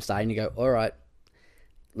 I'm starting to go, all right,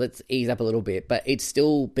 let's ease up a little bit, but it's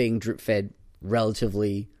still being drip fed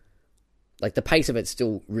relatively, like the pace of it's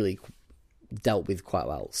still really dealt with quite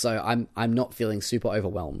well. So I'm not feeling super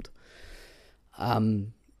overwhelmed.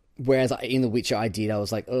 Whereas in The Witcher I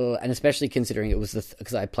was like, oh, and especially considering it was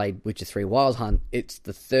because I played Witcher 3 Wild Hunt, it's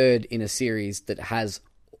the third in a series that has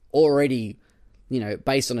already,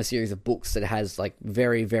 based on a series of books that has like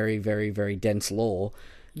very, very, very, very dense lore.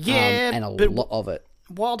 Yeah, and a lot of it.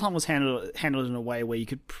 Wild Hunt was handled in a way where you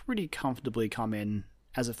could pretty comfortably come in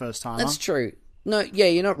as a first timer. That's true. No, yeah,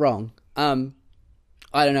 you're not wrong. I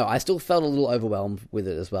don't know. I still felt a little overwhelmed with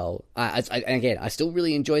it as well. And again, I still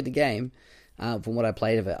really enjoyed the game. From what I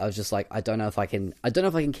played of it, I was just like, I don't know if I can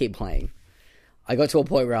keep playing. I got to a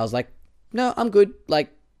point where I was like, no, I'm good.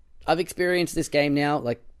 Like, I've experienced this game now.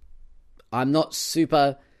 Like, I'm not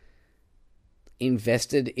super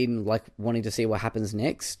invested in like wanting to see what happens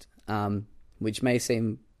next. Which may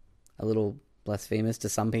seem a little blasphemous to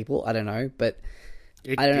some people. I don't know, but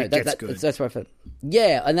I don't know. That's what I felt.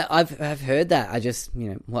 Yeah, and I've heard that. I just,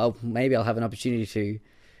 well, maybe I'll have an opportunity to.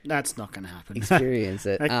 That's not going to happen. Experience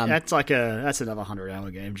it. That's another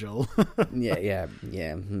 100-hour game, Joel. yeah.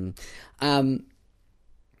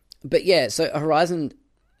 But yeah, so Horizon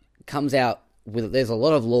comes out with, there's a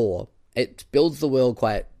lot of lore. It builds the world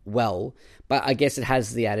quite well, but I guess it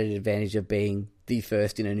has the added advantage of being the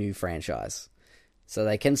first in a new franchise. So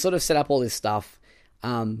they can sort of set up all this stuff.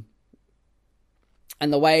 And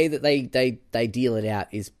the way that they deal it out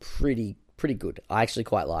is pretty good. I actually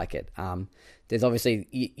quite like it. There's obviously,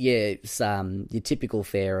 your typical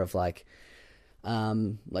fare of like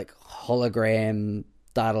hologram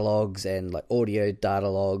data logs and like audio data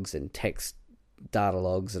logs and text data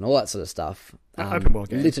logs and all that sort of stuff. Open world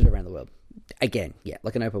game. Littered around the world. Again, yeah,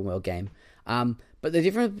 like an open world game. But the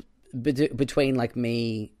difference between like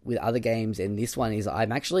me with other games and this one is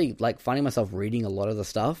I'm actually like finding myself reading a lot of the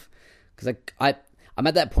stuff, because I'm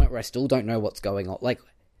at that point where I still don't know what's going on. Like,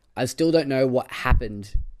 I still don't know what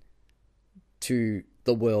happened to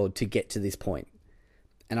the world to get to this point,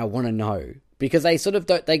 and I want to know, because they sort of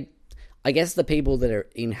don't. I guess the people that are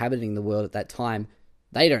inhabiting the world at that time,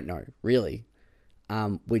 they don't know really,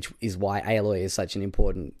 which is why Aloy is such an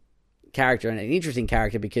important character and an interesting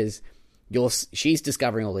character, because she's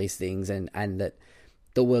discovering all these things, and that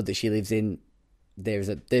the world that she lives in, there's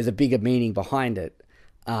a bigger meaning behind it.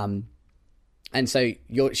 And so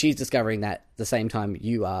she's discovering that the same time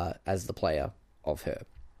you are as the player of her,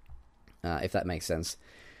 if that makes sense.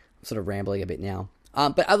 I'm sort of rambling a bit now.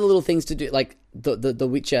 But other little things to do, like the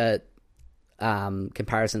Witcher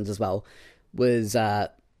comparisons as well, was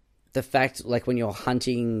the fact, like, when you're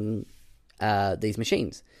hunting these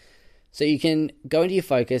machines. So you can go into your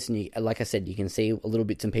focus, and like I said, you can see a little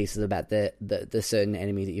bits and pieces about the certain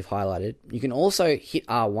enemy that you've highlighted. You can also hit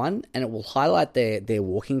R1, and it will highlight their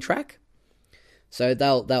walking track. So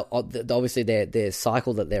they'll obviously their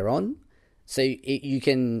cycle that they're on. So you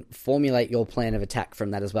can formulate your plan of attack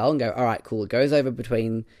from that as well, and go, all right, cool. It goes over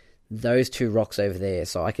between those two rocks over there.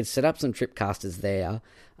 So I could set up some trip casters there.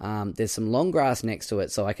 There's some long grass next to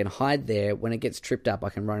it, so I can hide there. When it gets tripped up, I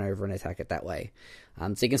can run over and attack it that way.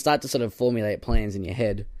 So you can start to sort of formulate plans in your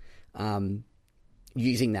head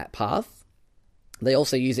using that path. They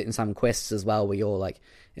also use it in some quests as well, where you're like,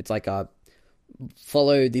 it's like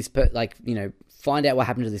follow this, find out what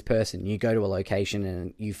happened to this person. You go to a location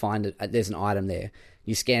and you find it. There's an item there.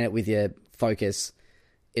 You scan it with your focus.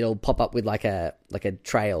 It'll pop up with like a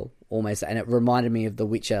trail almost, and it reminded me of The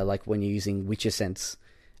Witcher, like when you're using Witcher Sense,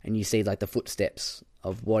 and you see like the footsteps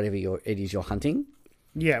of whatever it is you're hunting.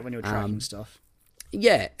 Yeah, when you're tracking stuff.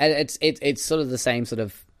 Yeah, and it's sort of the same sort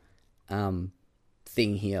of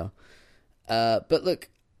thing here. But look,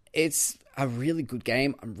 it's a really good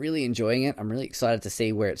game. I'm really enjoying it. I'm really excited to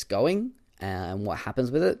see where it's going and what happens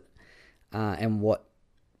with it, and what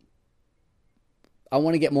I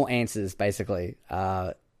want to get more answers, basically,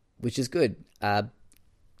 which is good.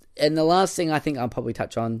 And the last thing I think I'll probably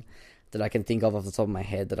touch on that I can think of off the top of my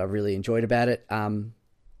head that I really enjoyed about it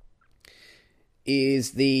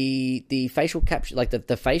is the facial capture, like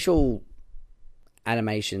the facial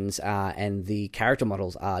animations and the character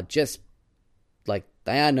models are just, like,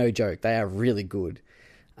 they are no joke. They are really good.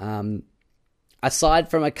 Aside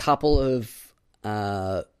from a couple of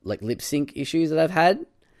like lip sync issues that I've had,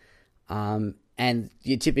 and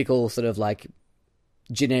your typical sort of like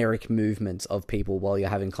generic movements of people while you're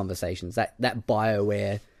having conversations, that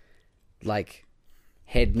BioWare, like,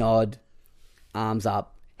 head nod, arms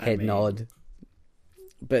up, head nod.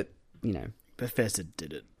 But, Bethesda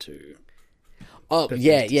did it too. Oh,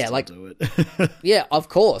 Bethesda yeah, still like, do it. yeah, of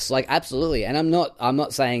course, like, absolutely. And I'm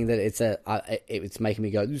not saying that it's making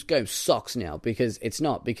me go, this game sucks now, because it's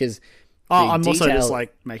not, because I'm also just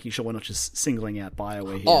like making sure we're not just singling out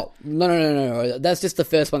BioWare here. Oh, no. That's just the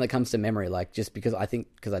first one that comes to memory, like, just because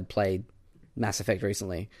I'd played Mass Effect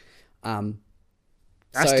recently. I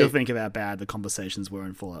still think about bad the conversations were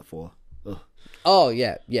in Fallout 4. Ugh. Oh,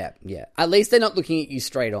 yeah. At least they're not looking at you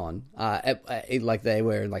straight on, like they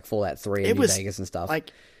were in like Fallout 3 and New Vegas and stuff.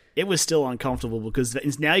 Like, it was still uncomfortable because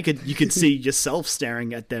now you could see yourself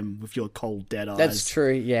staring at them with your cold, dead eyes. That's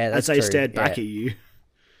true, yeah. That's as they true. stared back at you.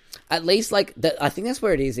 At least, like, I think that's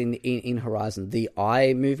where it is in Horizon, the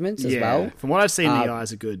eye movements as well. From what I've seen, the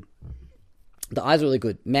eyes are good. The eyes are really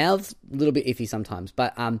good. Mouth's a little bit iffy sometimes,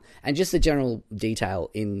 but and just the general detail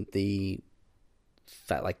in the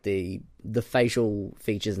facial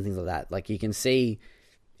features and things like that. Like, you can see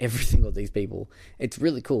everything of these people. It's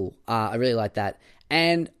really cool. I really like that.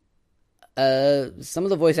 And some of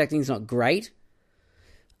the voice acting is not great.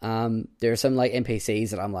 There are some like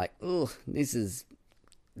NPCs that I'm like, oh, this is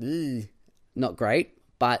not great,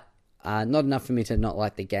 but not enough for me to not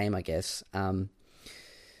like the game, I guess. But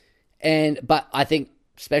I think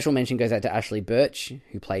special mention goes out to Ashley Birch,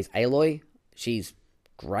 who plays Aloy. She's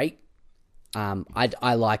great.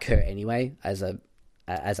 I like her anyway as a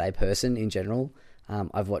person in general.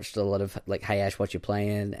 I've watched a lot of like Hey Ash, What You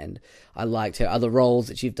Playing, and I liked her other roles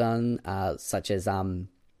that she's done, such as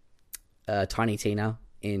Tiny Tina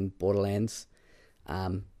in Borderlands.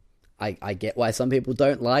 I get why some people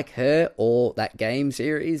don't like her or that game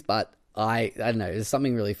series, but I don't know. There's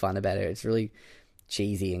something really fun about her. It's really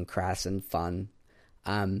cheesy and crass and fun.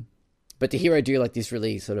 But to hear her do like this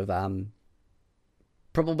really sort of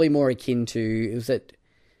probably more akin to, is it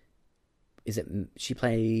she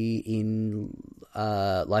play in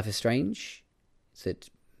Life is Strange? Is it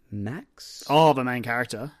Max? Oh, the main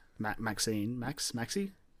character,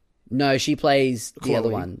 Maxie? No, she plays Chloe. The other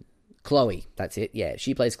one, Chloe. That's it. Yeah,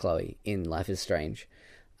 she plays Chloe in Life is Strange.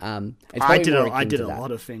 I did a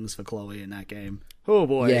lot of things for Chloe in that game. Oh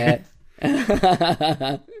boy, yeah.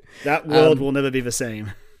 That world will never be the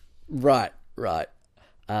same. Right.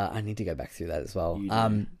 I need to go back through that as well.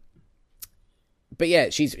 But yeah,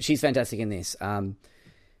 she's fantastic in this. And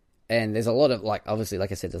there's a lot of, like, obviously,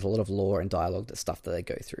 like I said, there's a lot of lore and dialogue, the stuff that they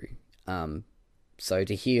go through. So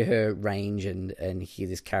to hear her range and hear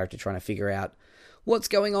this character trying to figure out what's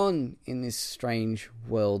going on in this strange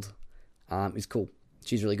world is cool.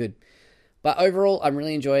 She's really good. But overall, I'm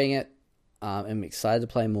really enjoying it. I'm excited to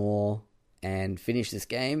play more and finish this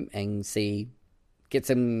game and get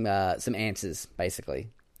some answers, basically.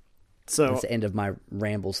 So that's the end of my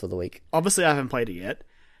rambles for the week. Obviously, I haven't played it yet.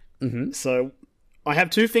 Mm-hmm. So I have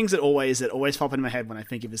two things that always pop into my head when I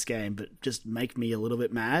think of this game, but just make me a little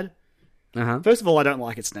bit mad. Uh-huh. First of all, I don't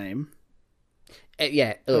like its name.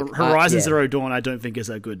 Look, Horizon Zero Dawn, I don't think is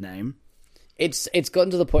a good name. It's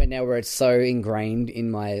gotten to the point now where it's so ingrained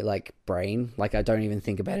in my brain, I don't even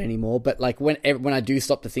think about it anymore. But when I do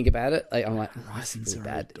stop to think about it, I'm like, Horizon it's really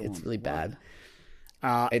Zero bad. Dawn. It's really bad.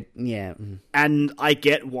 Yeah. And I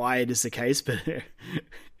get why it is the case, but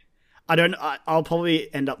I'll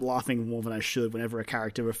probably end up laughing more than I should whenever a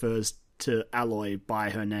character refers to Aloy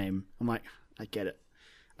by her name. I'm like, I get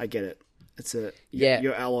it. It's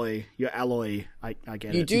you're Aloy. I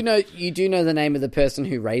get it. You do know the name of the person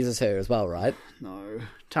who raises her as well, right? No.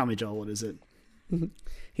 Tell me, Joel, what is it?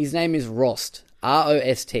 His name is Rost.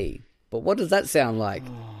 Rost. But what does that sound like?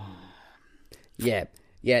 Yeah,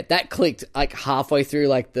 that clicked halfway through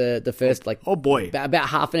the first oh boy, about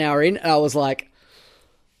half an hour in, and I was like,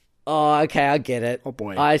 oh, okay, I get it. Oh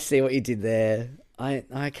boy, I see what you did there.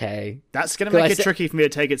 Okay. That's gonna make it tricky for me to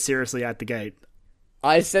take it seriously at the gate.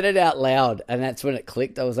 I said it out loud, and that's when it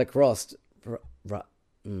clicked. I was like, Rost.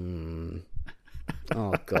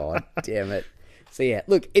 Oh, God damn it. So, yeah,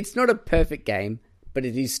 look, it's not a perfect game, but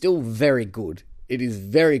it is still very good. It is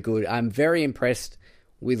very good. I'm very impressed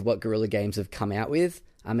with what Guerrilla Games have come out with.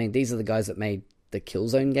 I mean, these are the guys that made the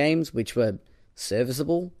Killzone games, which were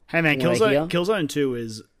serviceable. Hey, man, Killzone 2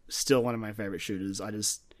 is still one of my favorite shooters. I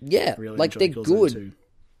just really enjoy they're Killzone good. 2.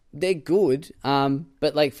 They're good,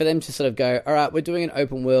 but for them to sort of go, all right, we're doing an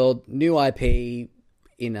open world, new IP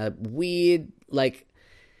in a weird,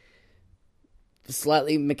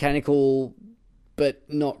 slightly mechanical, but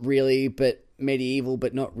not really, but medieval,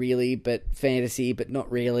 but not really, but fantasy, but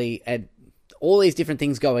not really, and all these different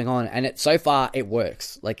things going on, and so far it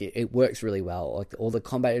works. It works really well. All the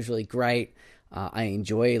combat is really great. I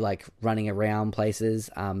enjoy running around places.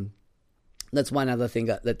 That's one other thing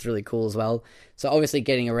that's really cool as well. So obviously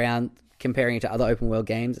getting around, comparing it to other open world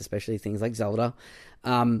games, especially things like Zelda,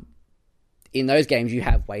 in those games you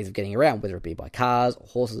have ways of getting around, whether it be by cars or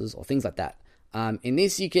horses or things like that. In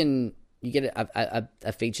this you get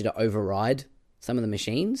a feature to override some of the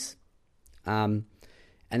machines. And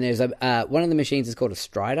there's one of the machines is called a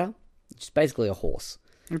strider, which is basically a horse.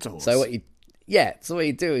 It's a horse. So what you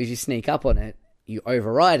do is you sneak up on it, you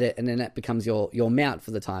override it, and then that becomes your mount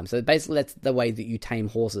for the time. So basically that's the way that you tame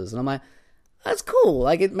horses. And I'm like, that's cool.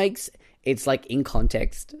 It's in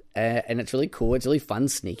context, and it's really cool. It's really fun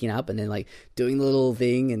sneaking up and then doing the little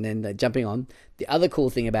thing and then jumping on. The other cool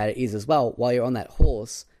thing about it is as well, while you're on that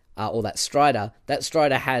horse or that strider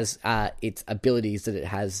has its abilities that it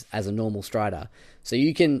has as a normal strider. So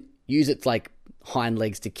you can use its hind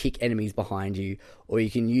legs to kick enemies behind you, or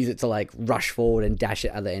you can use it to rush forward and dash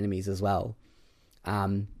at other enemies as well.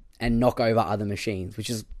 And knock over other machines,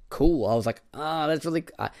 which is cool. I was like, that's really...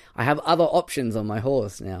 I have other options on my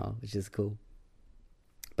horse now, which is cool.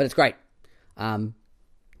 But it's great. I'm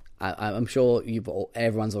sure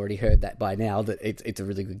everyone's already heard that by now, that it's a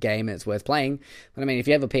really good game and it's worth playing. But I mean, if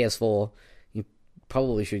you have a PS4, you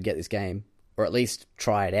probably should get this game, or at least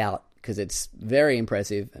try it out, because it's very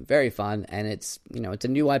impressive and very fun, and it's a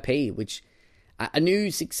new IP, a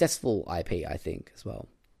new successful IP, I think, as well.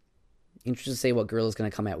 Interested to see what Guerrilla's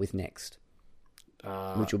going to come out with next,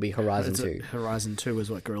 which will be Horizon 2. Horizon 2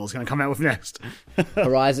 is what Guerrilla's going to come out with next.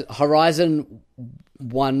 Horizon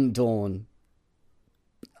 1 Dawn.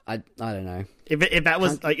 I don't know. If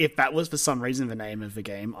that was for some reason the name of the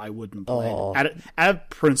game, I wouldn't play it. Out of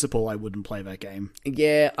principle, I wouldn't play that game.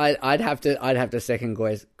 Yeah, I'd have to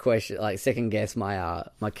second guess my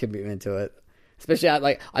my commitment to it. Especially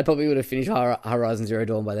I probably would have finished Horizon Zero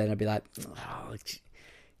Dawn by then. I'd be like, oh,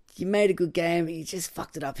 you made a good game, but you just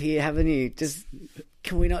fucked it up here, haven't you?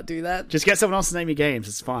 Can we not do that? Just get someone else to name your games.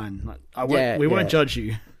 It's fine. We won't judge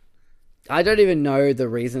you. I don't even know the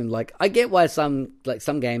reason. I get why some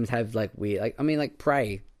games have weird.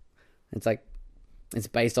 Prey. It's it's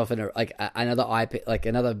based off another IP,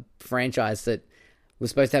 another franchise that was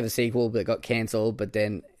supposed to have a sequel but got cancelled. But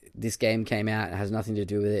then this game came out and has nothing to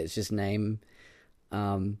do with it. It's just name.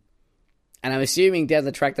 And I'm assuming down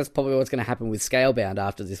the track that's probably what's going to happen with Scalebound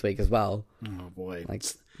after this week as well. Oh boy, we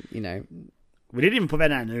didn't even put that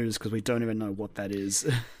in our news because we don't even know what that is.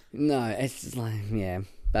 No, it's just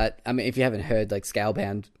But I mean, if you haven't heard,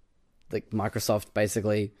 Scalebound, Microsoft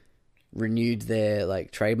basically renewed their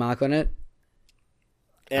trademark on it.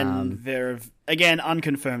 And there have, again,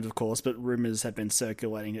 unconfirmed, of course, but rumors have been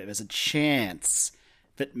circulating that there's a chance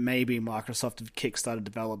that maybe Microsoft have kickstarted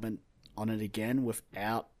development on it again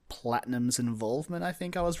without Platinum's involvement, I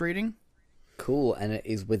think I was reading. Cool, and it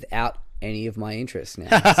is without any of my interest now,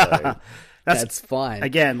 so that's fine.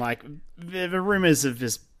 Again, like, the rumors of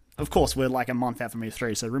just... Of course, we're like a month out from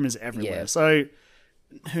E3, so rumors everywhere. Yeah. So,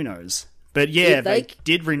 who knows? But yeah, If they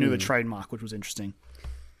did renew the trademark, which was interesting.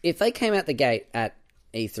 If they came out the gate at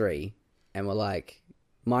E3 and were like,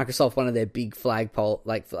 Microsoft, one of their big flagpole,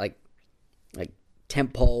 like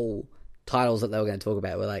tentpole titles that they were going to talk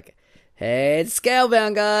about, were like, hey, it's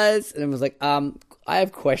Scalebound, guys! And it was like, I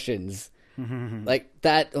have questions. Like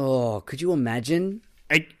that, could you imagine?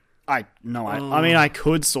 I mean, I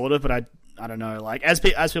could sort of, but I don't know. Like, as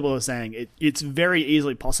people are saying, it's very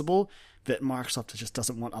easily possible that Microsoft just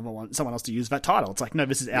doesn't want someone else to use that title. It's like, no,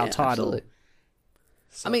 this is our title.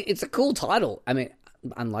 So. I mean, it's a cool title. I mean,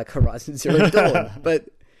 unlike Horizon Zero Dawn, but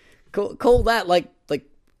call that like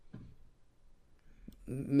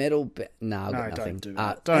Metal. No, I've got nothing. Don't do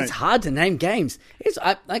that. Don't. It's hard to name games.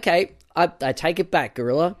 I take it back,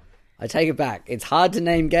 Gorilla. I take it back. It's hard to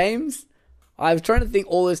name games. I was trying to think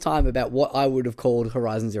all this time about what I would have called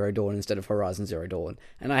Horizon Zero Dawn instead of Horizon Zero Dawn,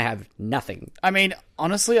 and I have nothing. I mean,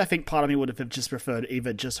 honestly, I think part of me would have just preferred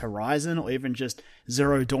either just Horizon or even just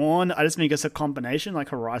Zero Dawn. I just think it's a combination, like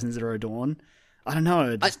Horizon Zero Dawn. I don't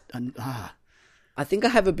know. I think I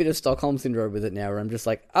have a bit of Stockholm Syndrome with it now, where I'm just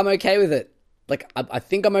like, I'm okay with it. Like, I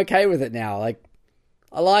think I'm okay with it now. Like,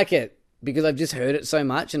 I like it, because I've just heard it so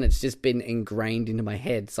much, and it's just been ingrained into my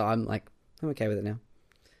head, so I'm like, I'm okay with it now.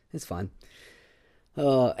 It's fine.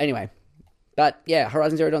 Anyway, but yeah,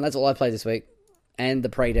 Horizon Zero Dawn, that's all I played this week, and the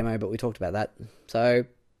pre-demo, but we talked about that. So,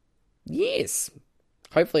 yes,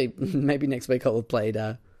 hopefully, maybe next week I'll have played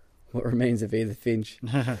What Remains of Edith Finch,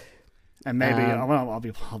 and maybe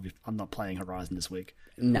I'm not playing Horizon this week.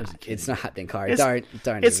 No, it's not happening, Kyrie. Don't.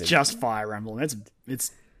 It's just Fire Emblem.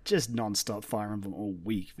 It's just non-stop Fire Emblem all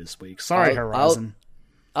week this week. Sorry, Horizon.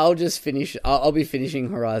 I'll just finish. I'll be finishing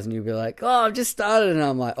Horizon. You'll be like, "Oh, I've just started," and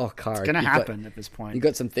I'm like, "Oh, Kyrie, it's gonna happen at this point. You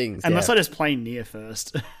got some things." Unless I just play Nier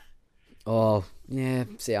first. Oh yeah.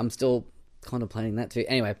 See, I'm still contemplating that too.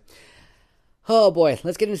 Anyway, oh boy,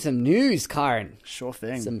 let's get into some news, Kyron. Sure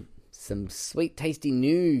thing. Some sweet, tasty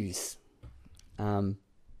news.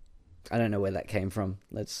 I don't know where that came from.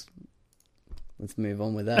 Let's move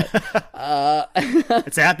on with that.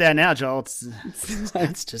 It's out there now, Joel.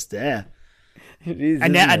 It's just there. It is,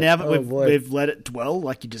 and now that we've let it dwell,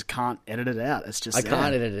 like, you just can't edit it out. It's just I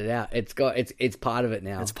can't edit it out. It's part of it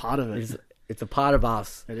now. It's part of it. It's a part of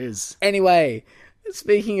us. It is. Anyway,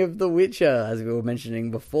 speaking of The Witcher, as we were mentioning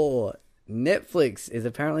before, Netflix is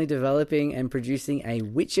apparently developing and producing a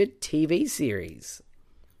Witcher TV series.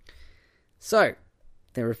 So,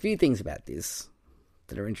 there are a few things about this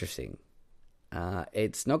that are interesting.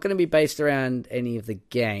 It's not going to be based around any of the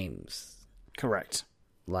games. Correct.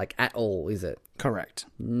 Like, at all, is it? Correct.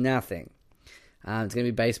 Nothing. It's going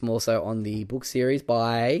to be based more so on the book series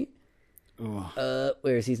by... where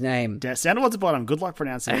is his name? Sound of what's bottom. Good luck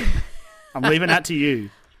pronouncing it. I'm leaving that to you.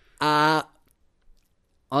 Andrzej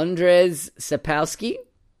Sapkowski?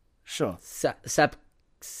 Sure.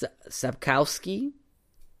 Sapkowski?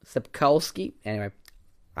 Anyway,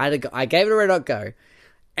 I gave it a red hot go.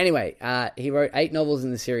 Anyway, he wrote 8 novels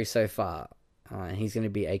in the series so far. He's going to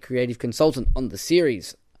be a creative consultant on the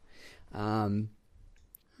series.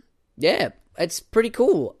 Yeah, it's pretty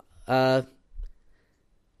cool.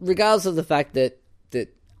 Regardless of the fact that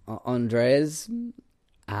Andreas,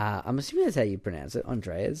 I'm assuming that's how you pronounce it,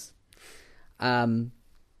 Andreas.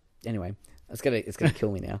 Anyway, it's gonna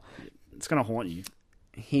kill me now. It's gonna haunt you.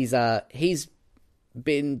 He's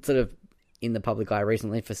been sort of in the public eye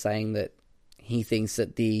recently for saying that he thinks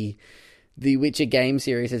that the Witcher game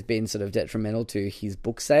series has been sort of detrimental to his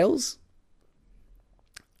book sales.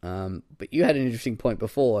 But you had an interesting point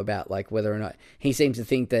before about like whether or not he seemed to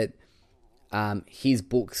think that his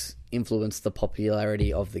books influenced the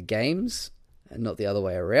popularity of the games and not the other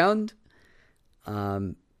way around.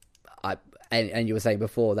 And you were saying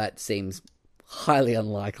before that seems highly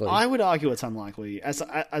unlikely. I would argue it's unlikely. As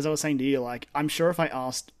I was saying to you, like, I'm sure if I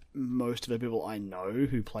asked most of the people I know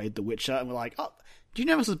who played The Witcher and were like, "Oh, do you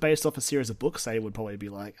know this was based off a series of books?" They would probably be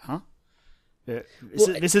like, "Huh? Yeah,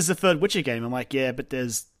 this is the third Witcher game." I'm like, "Yeah, but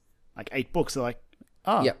there's like 8 books." They're like,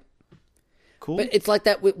 "Oh, yep, cool." But it's like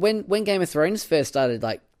that when Game of Thrones first started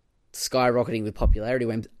like skyrocketing with popularity,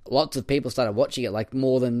 when lots of people started watching it, like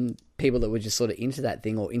more than people that were just sort of into that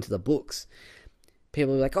thing or into the books.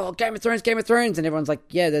 People were like, "Oh, Game of Thrones," and everyone's like,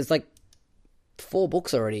 "Yeah, there's like 4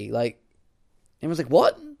 books already." Like, everyone's like,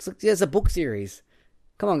 "What?" It's like, "Yeah, it's a book series."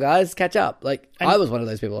 come on, guys, catch up. Like, I was one of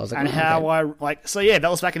those people. I was like, And oh, how okay.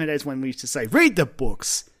 that was back in the days when we used to say, read the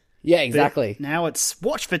books. Yeah, exactly. But now it's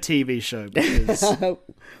watch for TV show, because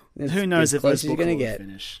who knows if those books will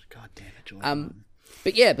finish. God damn it, Jordan.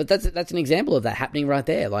 But yeah, but that's an example of that happening right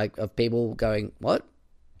there, like, of people going, what?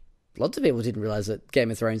 Lots of people didn't realize that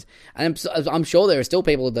Game of Thrones, and I'm sure there are still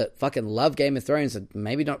people that fucking love Game of Thrones that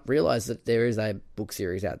maybe not realize that there is a book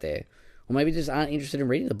series out there, or maybe just aren't interested in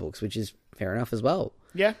reading the books, which is fair enough as well.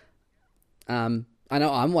 Yeah. I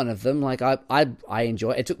know I'm one of them. Like, I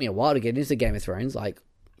enjoy it. It took me a while to get into Game of Thrones. Like,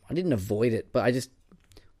 I didn't avoid it, but I just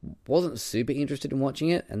wasn't super interested in watching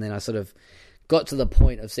it. And then I sort of got to the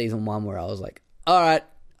point of season 1 where I was like, all right,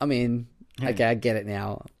 I'm in. Okay, I get it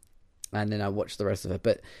now. And then I watched the rest of it.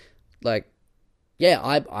 But, like, yeah,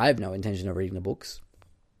 I have no intention of reading the books.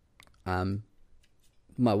 My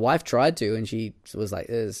wife tried to, and she was like,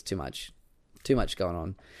 there's too much going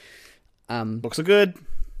on. Books are good.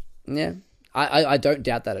 Yeah, I don't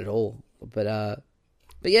doubt that at all. But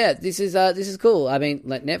yeah, this is cool. I mean,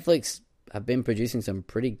 like, Netflix have been producing some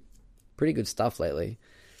pretty good stuff lately,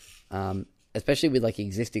 especially with, like,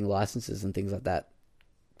 existing licenses and things like that.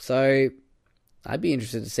 So I'd be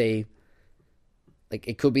interested to see. Like,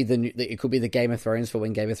 it could be the Game of Thrones for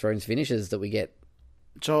when Game of Thrones finishes that we get.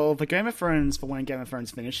 Joel, the Game of Thrones for when Game of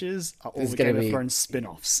Thrones finishes are all the Game of Thrones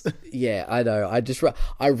spin-offs. Yeah, I know.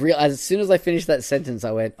 I realized as soon as I finished that sentence,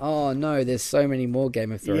 I went, "Oh no, there's so many more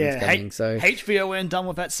Game of Thrones coming." So HBO ain't done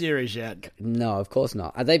with that series yet. No, of course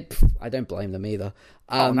not. I don't blame them either.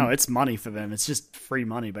 No, it's money for them. It's just free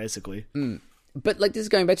money, basically. But, like, this is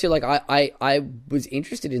going back to, like, I was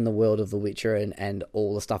interested in the world of The Witcher and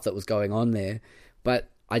all the stuff that was going on there, but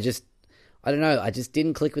I don't know, I just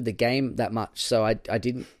didn't click with the game that much, so I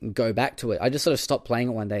didn't go back to it. I just sort of stopped playing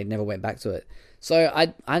it one day and never went back to it. So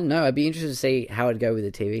I don't know, I'd be interested to see how it'd go with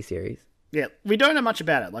the TV series. Yeah, we don't know much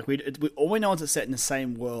about it. Like, all we know is it's set in the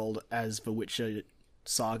same world as The Witcher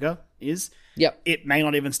saga is. Yep. It may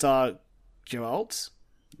not even star Geralt.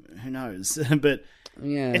 Who knows? But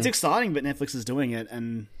yeah, it's exciting, but Netflix is doing it,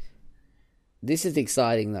 and... This is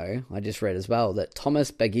exciting, though. I just read as well that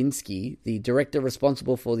Thomas Baginski, the director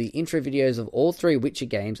responsible for the intro videos of all 3 Witcher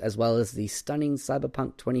games, as well as the stunning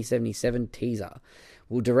Cyberpunk 2077 teaser,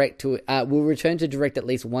 will return to direct at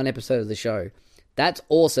least one episode of the show. That's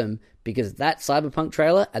awesome, because that Cyberpunk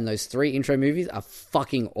trailer and those 3 intro movies are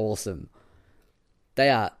fucking awesome.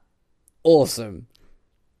 They are awesome.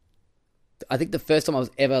 I think the first time I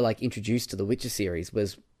was ever, like, introduced to the Witcher series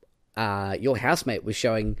was your housemate was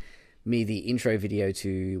showing me the intro video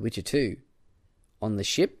to Witcher 2 on the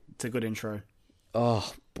ship. It's a good intro.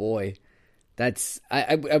 Oh boy, that's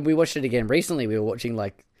we watched it again recently. We were watching,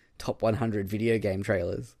 like, top 100 video game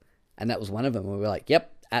trailers, and that was one of them. We were like,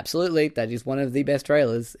 "Yep, absolutely, that is one of the best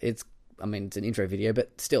trailers." It's an intro video,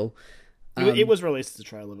 but still, it was released as a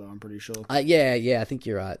trailer, though. I'm pretty sure. Yeah, I think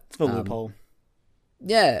you're right. It's the loophole.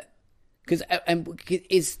 Yeah, because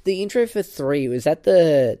is the intro for 3? Was that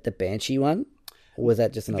the Banshee one? Or was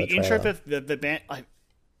that just another trailer? The intro for the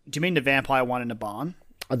do you mean the vampire one in the barn?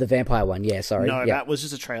 Oh, the vampire one, yeah, sorry. No, that was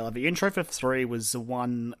just a trailer. The intro for 3 was the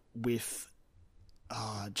one with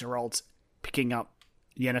Geralt picking up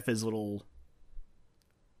Yennefer's little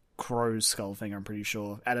crow skull thing, I'm pretty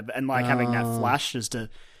sure. And having that flash as to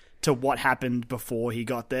what happened before he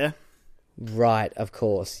got there. Right, of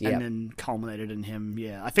course, yeah. And then culminated in him,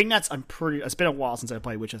 yeah. I think it's been a while since I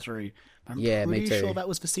played Witcher 3. I'm pretty sure that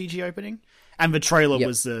was the CG opening. And the trailer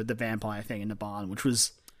was the vampire thing in the barn, which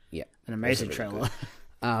was an amazing trailer.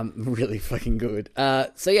 Really fucking good.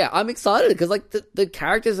 So yeah, I'm excited because, like, the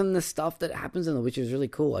characters and the stuff that happens in The Witcher is really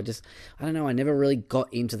cool. I don't know, I never really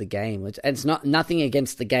got into the game. It's nothing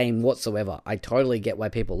against the game whatsoever. I totally get why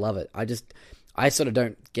people love it. I sort of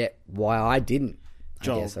don't get why I didn't.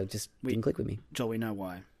 Joel, I guess I just didn't click with me. Joel, we know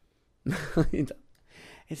why.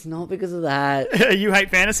 It's not because of that. You hate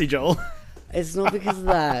fantasy, Joel. It's not because of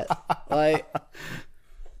that. Like,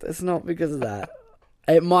 it's not because of that.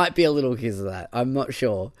 It might be a little because of that. I'm not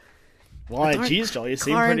sure. Why? Jeez, Joel, you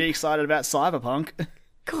seem pretty excited about Cyberpunk.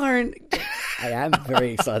 Karen, I am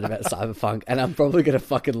very excited about Cyberpunk, and I'm probably going to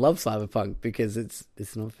fucking love Cyberpunk because it's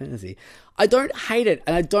not fantasy. I don't hate it,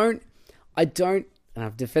 and I don't, and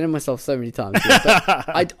I've defended myself so many times here,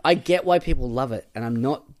 but I get why people love it, and I'm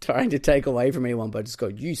not trying to take away from anyone, but I just go,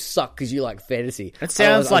 you suck because you like fantasy. It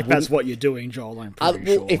sounds like that's what you're doing, Joel, I'm pretty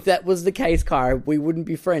sure. If that was the case, Kyra, we wouldn't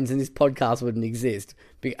be friends and this podcast wouldn't exist.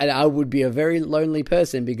 And I would be a very lonely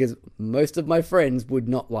person because most of my friends would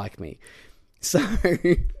not like me. So,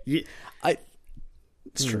 yeah,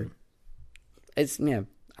 it's true. It's, yeah,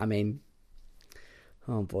 I mean,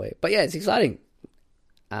 oh boy. But yeah, it's exciting.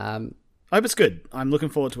 I hope it's good. I'm looking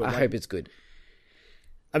forward to it. I hope it's good.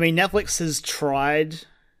 I mean, Netflix has tried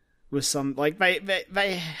with some, like,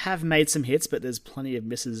 they have made some hits, but there's plenty of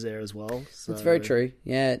misses there as well. So. That's very true.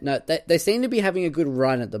 Yeah, no, they seem to be having a good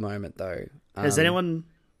run at the moment, though. Has anyone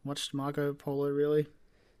watched Marco Polo, really?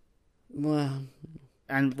 Well...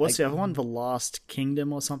 And what's the other one? The Last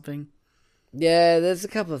Kingdom or something? Yeah, there's a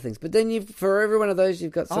couple of things. But then for every one of those,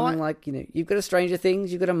 you've got something like, you've got a Stranger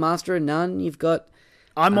Things, you've got a Master of None, you've got...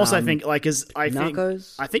 I'm also thinking, like,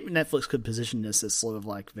 Narcos. I think Netflix could position this as sort of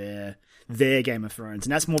like their Game of Thrones,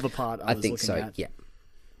 and that's more the part I was think looking so, at. Yeah.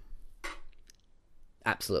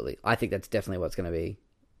 Absolutely. I think that's definitely what's going to be...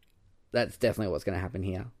 That's definitely what's going to happen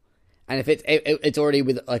here. And if it's already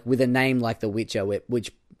with a name like The Witcher,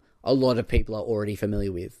 which a lot of people are already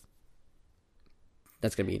familiar with.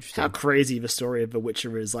 That's going to be interesting. How crazy the story of The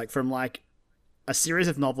Witcher is, like, from like a series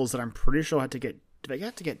of novels that I'm pretty sure had to get... Did they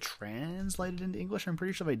have to get translated into English? I'm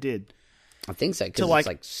pretty sure they did. I think so. To like,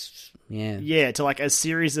 yeah, to like a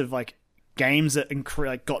series of like games that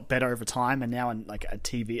like got better over time, and now in like a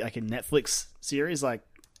TV, like a Netflix series, like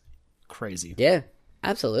crazy. Yeah,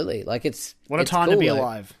 absolutely. Like it's what a time cool, to be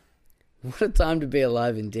alive. What a time to be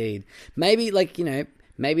alive, indeed. Maybe like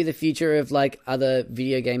maybe the future of like other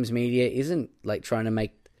video games media isn't like trying to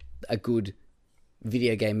make a good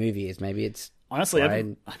video game movie. Maybe it's honestly,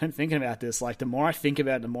 I've been thinking about this. Like, the more I think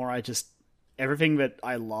about it, the more I just everything that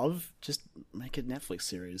I love, just make a Netflix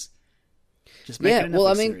series. Just make it a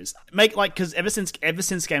Netflix series. Make like because ever since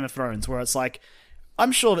Game of Thrones, where it's like,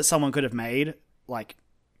 I'm sure that someone could have made like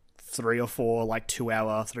 3 or 4 like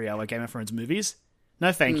 2-hour, 3-hour Game of Thrones movies.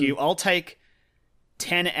 No, thank you. I'll take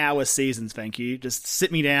 10-hour seasons. Thank you. Just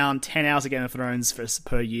sit me down. 10 hours of Game of Thrones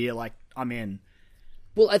per year. Like, I'm in.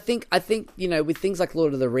 Well, I think with things like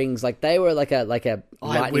Lord of the Rings, like they were like a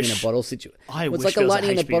lightning in a bottle situation. It's like a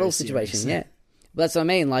lightning in a bottle situation, yeah. But that's what I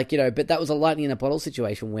mean, like, but that was a lightning in a bottle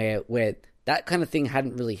situation where that kind of thing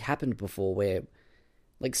hadn't really happened before, where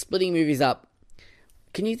like splitting movies up.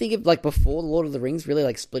 Can you think of like before Lord of the Rings, really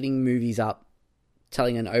like splitting movies up,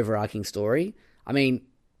 telling an overarching story? I mean,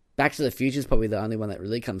 Back to the Future is probably the only one that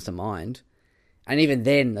really comes to mind, and even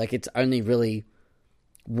then, like it's only really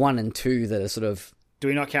 1 and 2 that are sort of. Do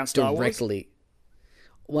we not count Star directly?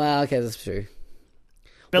 Well, okay, that's true.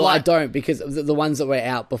 But I don't, because the ones that were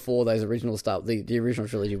out before those original stuff, the original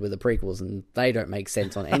trilogy were the prequels, and they don't make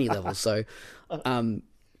sense on any level. So,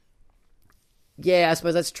 yeah, I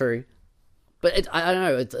suppose that's true. But I don't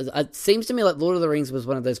know. It seems to me like Lord of the Rings was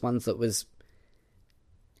one of those ones that was.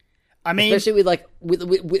 I mean, especially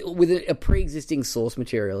with a pre-existing source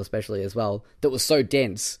material, especially as well, that was so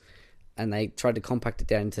dense, and they tried to compact it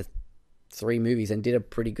down into 3 movies and did a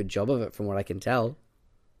pretty good job of it, from what I can tell.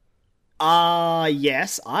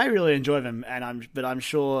 Yes, I really enjoy them, but I'm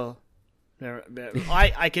sure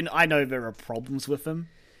I know there are problems with them.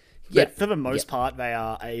 But for the most part, they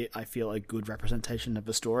are I feel a good representation of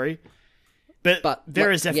the story. But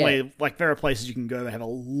there is definitely like there are places you can go that have a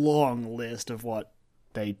long list of what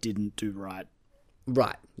they didn't do right.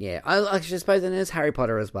 Right. Yeah. I suppose then there's Harry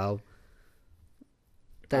Potter as well.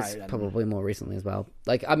 That's probably more recently as well.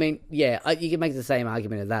 Like, I mean, yeah, you can make the same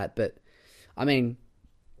argument of that, but I mean,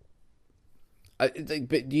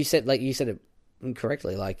 but you said it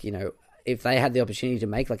incorrectly. Like, if they had the opportunity to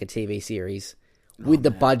make like a TV series with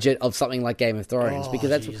the budget of something like Game of Thrones, because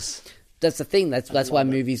that's the thing. That's why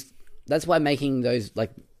movies. That's why making those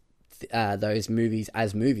like those movies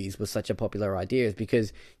as movies was such a popular idea, is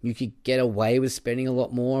because you could get away with spending a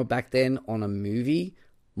lot more back then on a movie.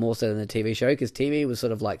 More so than a TV show, because TV was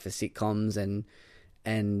sort of like for sitcoms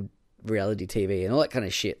and reality TV and all that kind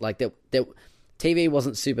of shit. Like that TV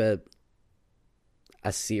wasn't super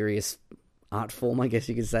a serious art form, I guess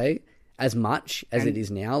you could say, as much as it is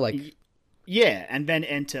now. Like, yeah, and then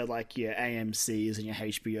enter like your AMCs and your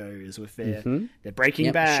HBOs with their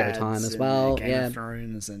Breaking Bad, Showtime as well, Game of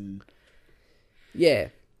Thrones, and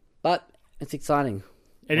but it's exciting.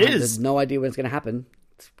 It is. There's no idea when it's going to happen.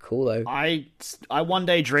 It's cool though. I one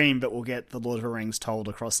day dream that we'll get the Lord of the Rings told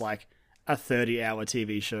across like a 30-hour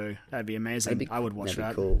TV show. That'd be amazing. I would watch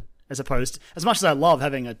that. Cool. As much as I love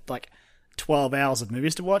having 12 hours of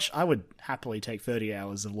movies to watch, I would happily take 30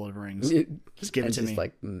 hours of Lord of the Rings. Just give it to me.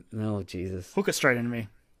 Like, oh Jesus, hook it straight into me.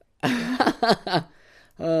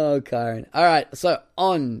 Oh, Karen. All right, so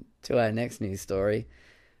on to our next news story.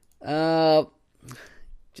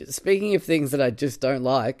 Speaking of things that I just don't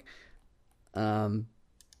like,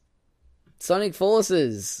 Sonic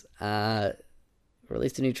Forces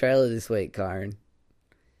released a new trailer this week, Kyron.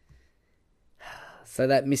 So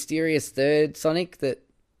that mysterious third Sonic that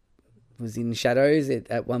was in shadows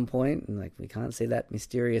at one point, and like we can't see that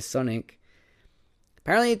mysterious Sonic.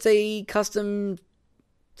 Apparently, it's a custom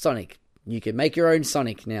Sonic. You can make your own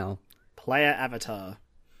Sonic now. Player avatar.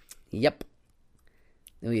 Yep.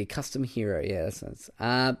 It'll be a custom hero. Yeah, that's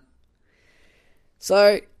nice.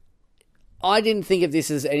 So, I didn't think of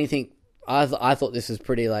this as anything. I thought this was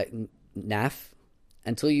pretty like naff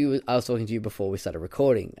until I was talking to you before we started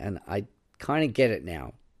recording, and I kind of get it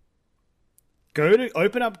now.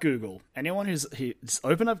 Open up Google. Anyone who's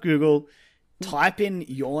open up Google, type in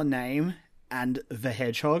your name and the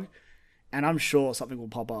hedgehog, and I'm sure something will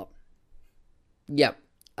pop up. Yep.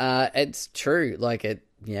 It's true. Like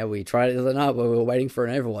we tried it the other night while we were waiting for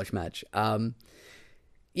an Overwatch match.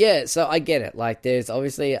 Yeah, so I get it. Like, there's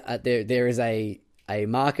obviously there is a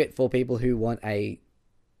market for people who want a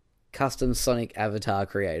custom Sonic avatar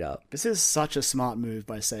creator. This is such a smart move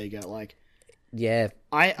by Sega. Like, yeah,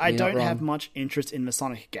 I don't have much interest in the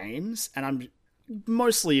Sonic games, and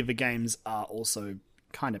mostly the games are also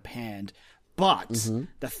kind of panned. But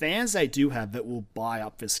the fans they do have that will buy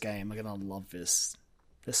up this game are gonna love this.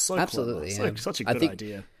 They're so absolutely clever. Such a good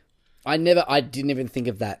idea. I didn't even think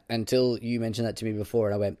of that until you mentioned that to me before,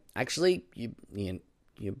 and I went, actually, you're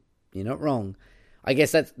not wrong. I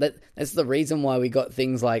guess that's the reason why we got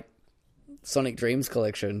things like Sonic Dreams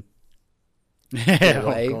Collection. Yeah,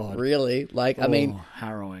 way, oh God. Really? Like, I mean,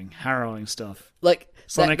 harrowing stuff. Like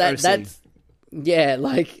Sonic OC. that's yeah,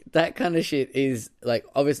 like that kind of shit is like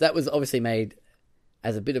that was obviously made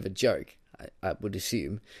as a bit of a joke, I would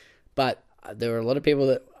assume, but there were a lot of people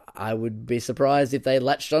that I would be surprised if they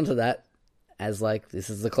latched onto that as like, this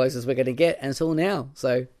is the closest we're going to get until now.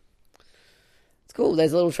 So it's cool.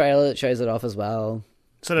 There's a little trailer that shows it off as well.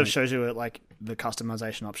 Sort of shows you like the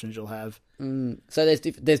customization options you'll have. So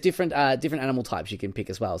there's different animal types you can pick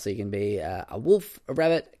as well. So you can be a wolf, a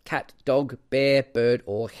rabbit, cat, dog, bear, bird,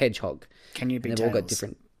 or hedgehog. Can you be and Tails? They've all got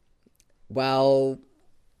different. Well,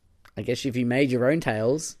 I guess if you made your own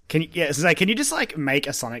Tails, can you? Yeah, so can you just like make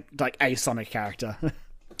a Sonic character?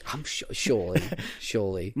 I'm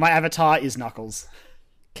surely. My avatar is Knuckles.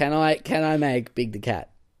 Can I make Big the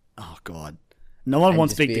Cat? Oh God, no one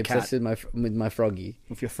wants Big the Cat. With my Froggy.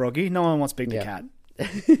 With your Froggy, no one wants Big the Cat.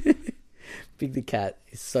 Big the Cat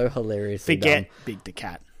is so hilarious. Forget Big the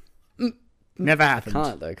Cat. Never happened.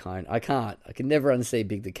 I can't. I can never unsee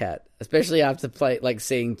Big the Cat, especially after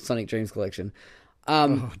seeing Sonic Dreams Collection.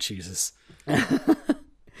 Oh Jesus.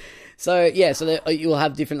 So yeah, you'll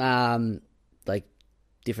have different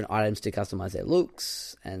different items to customize their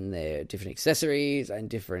looks and their different accessories and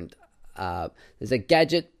different. There's a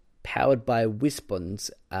gadget powered by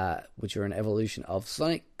Wispons, which are an evolution of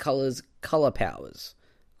Sonic Color's color powers,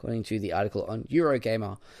 according to the article on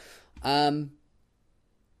Eurogamer.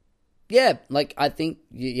 Yeah, like I think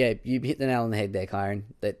you hit the nail on the head there, Kyron.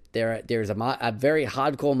 That there is a very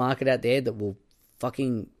hardcore market out there that will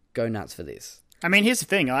fucking go nuts for this. I mean, here's the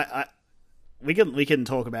thing. We can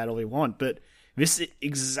talk about all we want, but this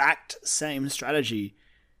exact same strategy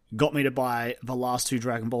got me to buy the last two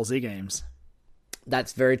Dragon Ball Z games.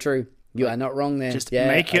 That's very true. You are not wrong there. Just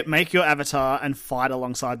make your avatar and fight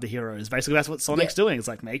alongside the heroes. Basically, that's what Sonic's doing. It's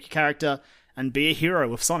like, make your character and be a hero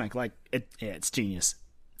with Sonic. Like, it's genius.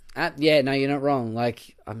 Yeah, no, you're not wrong.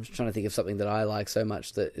 Like, I'm just trying to think of something that I like so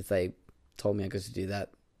much that if they told me I got to do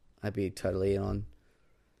that, I'd be totally in on.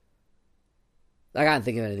 I can't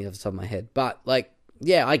think of anything off the top of my head, but like,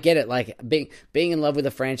 yeah, I get it. Like being in love with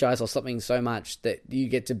a franchise or something so much that you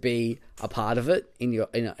get to be a part of it in your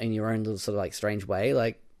own little sort of like strange way,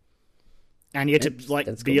 like, and you get to like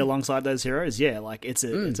be cool alongside those heroes. Yeah, like it's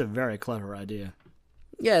a very clever idea.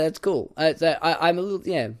 Yeah, that's cool. I'm a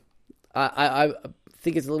little I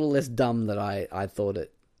think it's a little less dumb than I thought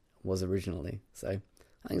it was originally. So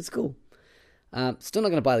I think it's cool. Still not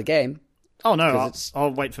going to buy the game. Oh no,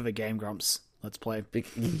 I'll wait for the Game Grumps. Let's play.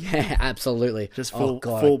 Yeah, absolutely. Just full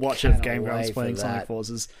watch of Game Grumps playing Sonic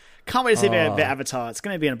Forces. Can't wait to see their avatar. It's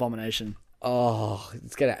going to be an abomination. Oh,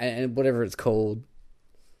 it's gonna, and whatever it's called.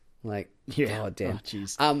 Like, yeah. God damn. Oh,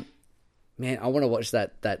 jeez. Man, I want to watch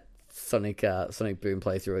that Sonic Boom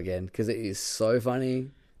playthrough again because it is so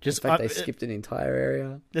funny. Just the fact they skipped an entire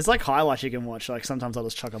area. There's like highlights you can watch. Like sometimes I'll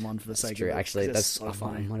just chuck them on for the sake of it. Actually, that's so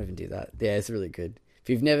funny. I might even do that. Yeah, it's really good.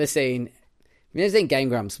 If you've never seen Game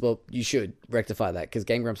Grumps, well, you should rectify that because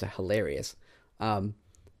Game Grumps are hilarious.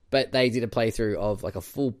 But they did a playthrough of like a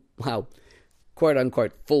full, well, quote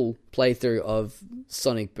unquote, full playthrough of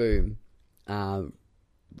Sonic Boom,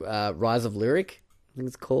 Rise of Lyric, I think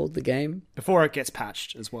it's called, the game. Before it gets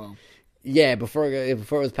patched as well. Yeah, before it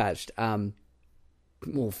was patched.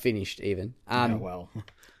 Well, finished even. Well.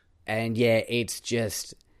 And yeah, it's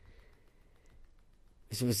just,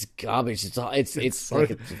 it was garbage. It's like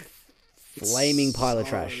a flaming pile of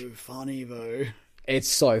trash. So funny though. It's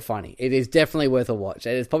so funny. It is definitely worth a watch.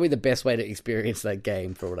 It is probably the best way to experience that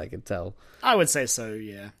game, for what I can tell. I would say so,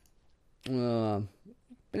 yeah.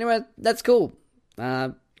 Anyway, that's cool.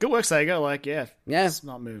 Good work, Sega. Like, Yeah.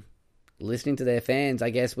 Smart move. Listening to their fans,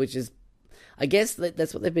 I guess,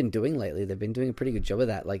 that's what they've been doing lately. They've been doing a pretty good job of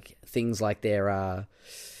that. Like, things like their,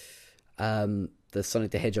 the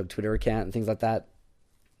Sonic the Hedgehog Twitter account and things like that.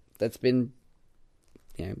 That's been,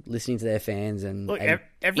 listening to their fans and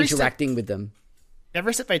interacting with them.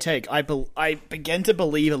 Every step they take, I began to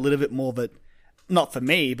believe a little bit more that, not for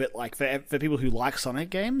me, but like for people who like Sonic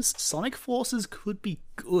games, Sonic Forces could be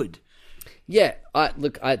good. Yeah,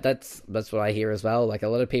 that's what I hear as well. Like, a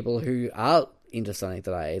lot of people who are into Sonic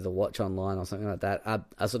that I either watch online or something like that are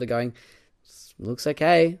sort of going, looks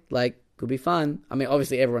okay, like, could be fun. I mean,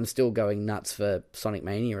 obviously everyone's still going nuts for Sonic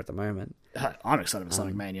Mania at the moment. I'm excited for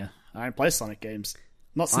Sonic Mania. I don't play Sonic games.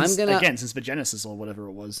 Not since the Genesis or whatever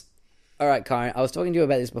it was. All right, Kyron, I was talking to you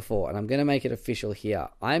about this before, and I'm going to make it official here.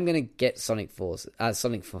 I'm going to get Sonic Forces.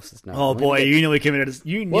 No. Oh boy, you nearly committed.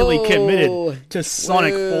 Committed to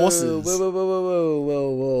Sonic Forces.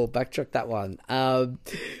 Whoa! Backtrack that one. I'm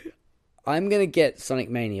going to get Sonic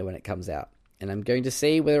Mania when it comes out, and I'm going to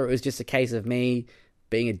see whether it was just a case of me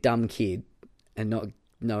being a dumb kid and not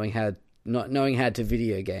knowing how to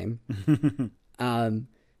video game, and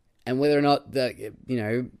whether or not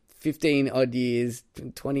 15 odd years,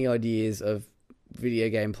 20 odd years of video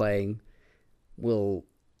game playing will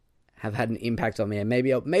have had an impact on me, and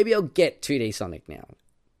maybe I'll get 2D Sonic now.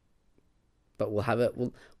 But I'll have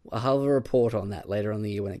a report on that later on in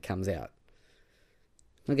the year when it comes out.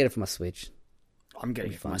 I'll get it for my Switch. I'm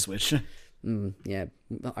getting it for my Switch. Yeah,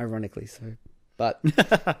 ironically so. But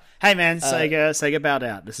hey man, Sega bowed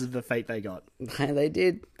out. This is the fate they got. They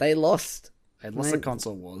did. They lost. They lost the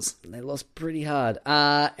console wars. They lost pretty hard.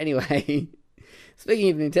 Anyway,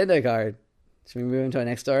 speaking of Nintendo card, should we move on to our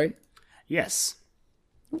next story? Yes.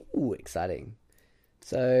 Ooh, exciting.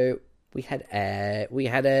 So we had a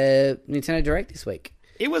Nintendo Direct this week.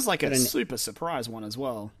 It was like a super surprise one as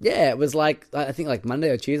well. Yeah, it was like, I think like Monday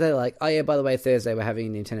or Tuesday, like, oh yeah, by the way, Thursday we're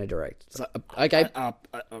having a Nintendo Direct. So, okay.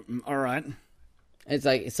 All right. It's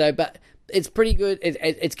like, so, but it's pretty good.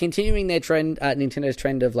 It's continuing their trend, Nintendo's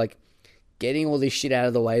trend of like getting all this shit out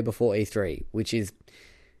of the way before E3, which is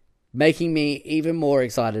making me even more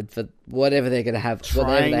excited for whatever they're going to have,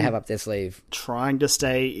 whatever they have up their sleeve. Trying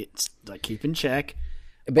to keep in check.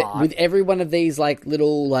 But with every one of these, like,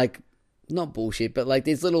 little, like, not bullshit, but like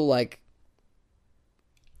these little, like,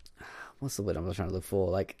 what's the word I'm trying to look for?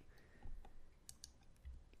 Like,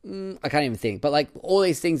 I can't even think, but like all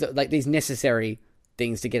these things that, like, these necessary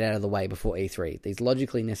things to get out of the way before E3, these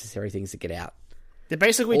logically necessary things to get out. They're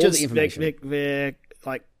basically all just they're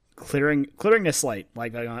like clearing their slate.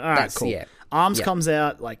 Like, they're going, all right, cool. Yeah. ARMS comes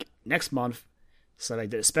out like next month, so they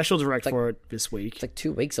did a special direct for it this week. It's like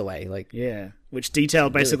 2 weeks away. Like, yeah, which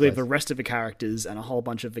detailed basically the rest of the characters and a whole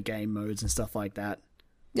bunch of the game modes and stuff like that.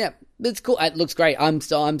 Yeah, it's cool. It looks great. I'm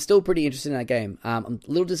still pretty interested in that game. I'm a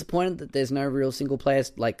little disappointed that there's no real single player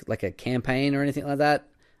like a campaign or anything like that.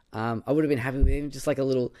 I would have been happy with even just like a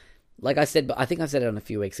little, like I said, but I think I said it on a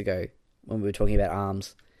few weeks ago when we were talking about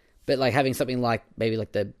ARMS, but like having something like maybe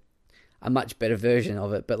like a much better version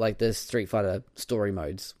of it, but like the Street Fighter story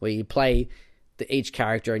modes where you play each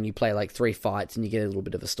character and you play like 3 fights and you get a little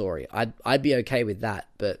bit of a story. I'd be okay with that,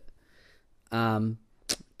 but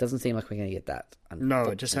doesn't seem like we're going to get that. No,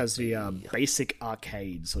 it just has the basic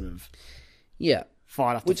arcade sort of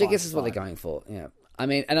fight after which I guess is what they're going for. Yeah, I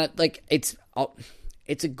mean, and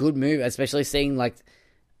it's a good move, especially seeing like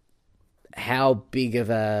how big of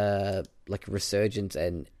a like resurgence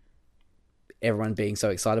and everyone being so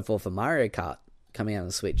excited for Mario Kart coming out on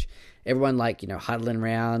the Switch. Everyone like, huddling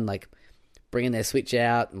around, like bringing their Switch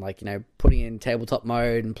out and like, putting in tabletop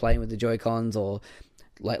mode and playing with the Joy-Cons or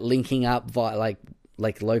like linking up via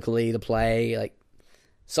like locally to play. Like,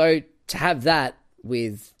 so to have that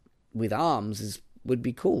with ARMS would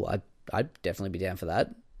be cool. I'd definitely be down for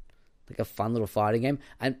that. Like a fun little fighting game.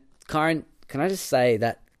 And Karen, can I just say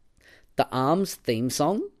that the ARMS theme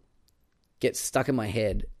song gets stuck in my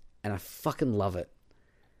head and I fucking love it.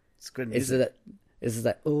 It's good music. Is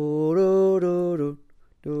that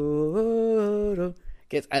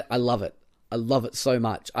I love it. I love it so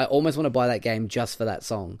much. I almost want to buy that game just for that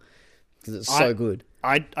song because it's so good.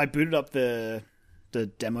 I booted up the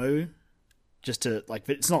demo just to like,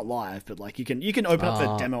 it's not live, but like you can open up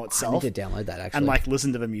the demo itself. I need to download that actually and like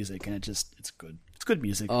listen to the music, and it's good. It's good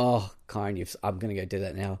music. Oh, Karen, I'm gonna go do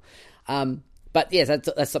that now. But yes,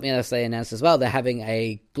 that's something else they announced as well. They're having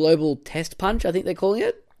a global test punch, I think they're calling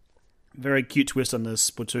it. Very cute twist on the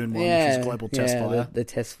Splatoon one, which is global test fire. The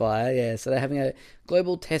test fire, yeah. So they're having a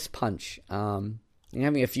global test punch. You're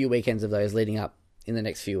having a few weekends of those leading up in the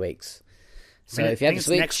next few weeks. So if you have the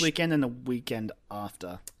Switch, next weekend and the weekend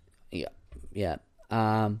after. Yeah.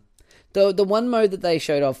 The one mode that they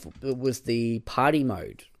showed off was the party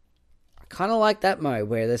mode. I kind of like that mode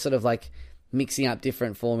where they're sort of like mixing up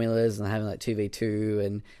different formulas and having like 2v2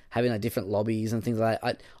 and having like different lobbies and things like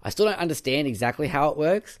that. I still don't understand exactly how it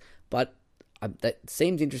works, but that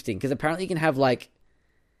seems interesting because apparently you can have like,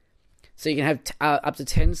 so you can have up to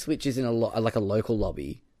 10 switches in like a local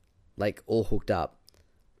lobby, like all hooked up.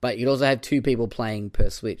 But you'd also have 2 people playing per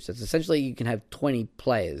switch. So it's essentially you can have 20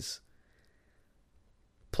 players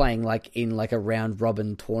playing like in like a round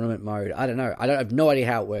robin tournament mode. I don't know. I have no idea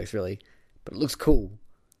how it works really, but it looks cool.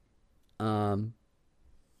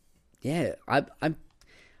 Yeah,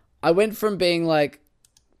 I went from being like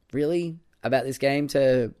really about this game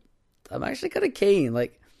to I'm actually kind of keen.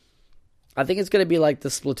 Like, I think it's going to be like the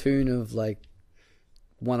Splatoon of like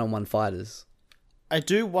one-on-one fighters. I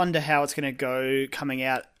do wonder how it's going to go coming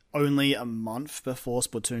out only a month before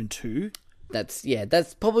Splatoon 2.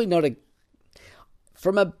 That's probably not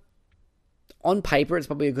on paper, it's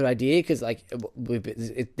probably a good idea because like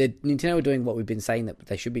Nintendo are doing what we've been saying that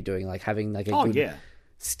they should be doing, like having like a good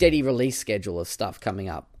steady release schedule of stuff coming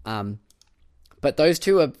up. But those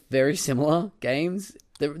two are very similar games.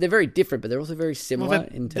 They're very different, but they're also very similar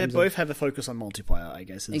in terms. They both have a focus on multiplayer, I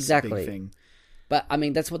guess. Is exactly. A big thing. But I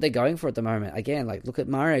mean, that's what they're going for at the moment. Again, like look at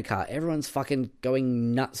Mario Kart. Everyone's fucking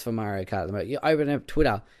going nuts for Mario Kart at the moment. You open up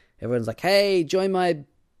Twitter, everyone's like, "Hey, join my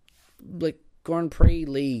like Grand Prix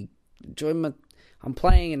league. I'm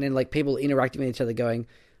playing," and then like people interacting with each other, going,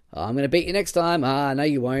 "Oh, I'm going to beat you next time." No,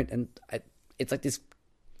 you won't. And it's like this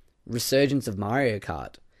resurgence of Mario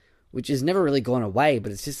Kart, which has never really gone away,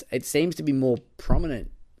 but it seems to be more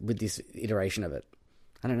prominent with this iteration of it.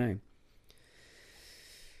 I don't know.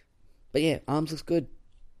 But yeah, ARMS looks good.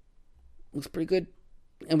 Looks pretty good.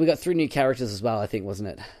 And we got 3 new characters as well, I think, wasn't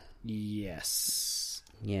it? Yes.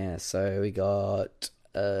 Yeah, so we got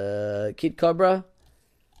Kid Cobra.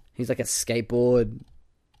 He's like a skateboard,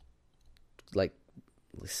 like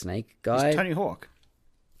snake guy. He's Tony Hawk.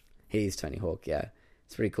 He's Tony Hawk, yeah.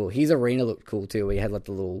 It's pretty cool. His arena looked cool too, where you had like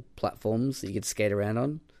the little platforms that you could skate around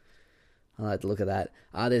on. I like the look of that.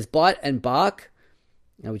 There's Bite and Bark,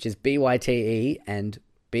 which is BYTE and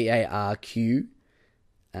BARQ,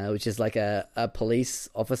 which is like a police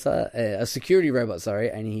officer, a security robot,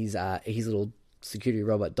 sorry, and he's a little security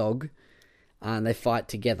robot dog, and they fight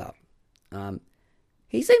together.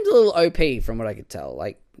 He seems a little OP from what I could tell.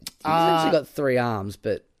 Like, he's actually got 3 arms,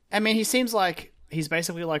 but... I mean, he seems like... He's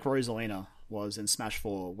basically like Rosalina was in Smash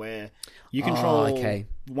 4, where you control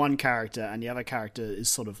one character and the other character is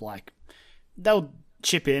sort of like... They'll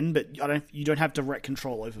chip in, but you don't have direct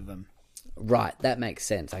control over them. Right, that makes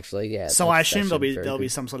sense, actually, yeah. So I assume there'll be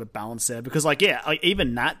some sort of balance there. Because, like, yeah, like,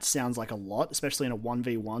 even that sounds like a lot, especially in a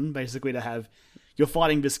 1v1, basically, to have... You're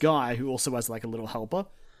fighting this guy who also has, like, a little helper.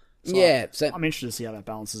 So yeah, so I'm interested to see how that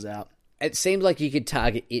balances out. It seems like you could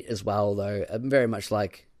target it as well, though. Very much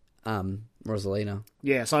like Rosalina.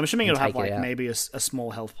 Yeah, so I'm assuming it'll have like maybe a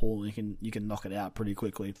small health pool, and you can knock it out pretty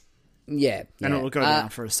quickly. Yeah, and it'll go down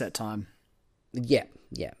for a set time. Yeah.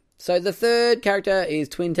 So the third character is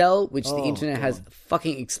Twintel, which the internet has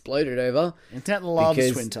fucking exploded over. Internet loves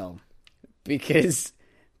Twintel because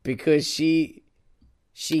she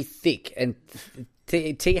thick and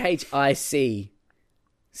THIC.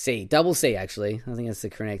 Double C, actually. I think that's the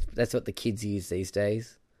correct... That's what the kids use these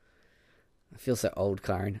days. I feel so old,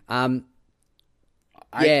 Karen. I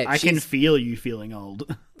can feel you feeling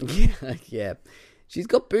old. Yeah. She's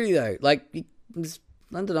got booty, though. Like, it's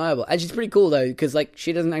undeniable. And she's pretty cool, though, because, like,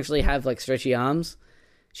 she doesn't actually have, like, stretchy arms.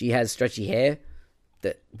 She has stretchy hair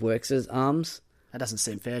that works as arms. That doesn't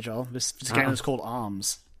seem fair, Joel. This game is called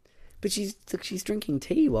Arms. But she's drinking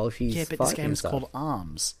tea while she's Yeah, but this game is called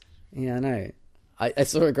Arms. Yeah, I know. I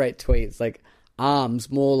saw a great tweet. It's like,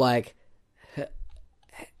 arms, more like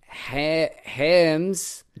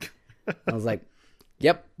hams. I was like,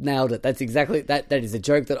 yep, nailed it. That's exactly, that is a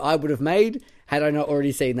joke that I would have made had I not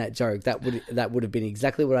already seen that joke. That would have been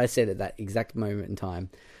exactly what I said at that exact moment in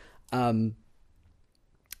time.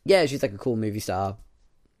 Yeah, she's like a cool movie star.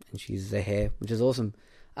 And she's a hair, which is awesome.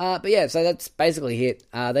 But yeah, so that's basically it.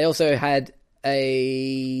 They also had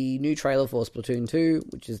a new trailer for Splatoon 2,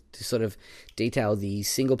 which is to sort of detail the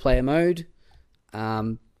single-player mode,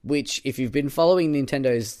 which, if you've been following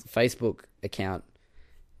Nintendo's Facebook account,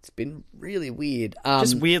 it's been really weird.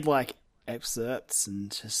 Just weird, like, excerpts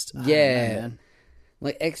and just... Yeah.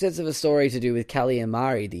 Like, excerpts of a story to do with Callie and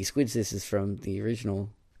Mari, the Squid Sisters from the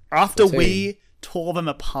original After Splatoon. we tore them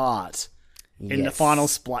apart in the Yes. final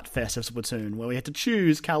Splatfest of Splatoon, where we had to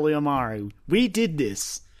choose Callie or Mari, we did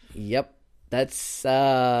this. Yep. That's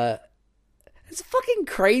fucking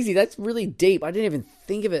crazy. That's really deep. I didn't even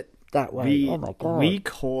think of it that way. Oh my god. We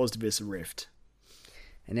caused this rift.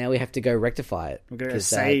 And now we have to go rectify it. We're going to 'Cause,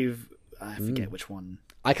 save... I forget which one.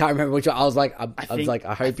 I can't remember which one. I was like, I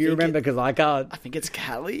hope you remember because I can't. I think it's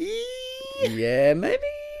Callie. Yeah, maybe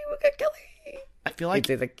we'll get Kelly. I feel like...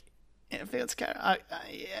 It's either, I think it's Callie.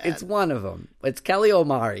 Yeah. it's one of them. It's Kelly or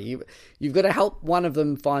Mari. You've got to help one of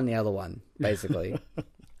them find the other one, basically.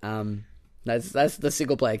 That's the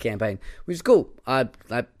single player campaign, which is cool.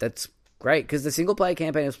 That's great because the single player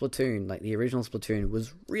campaign of Splatoon, like the original Splatoon,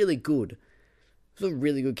 was really good. It was a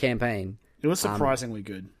really good campaign. It was surprisingly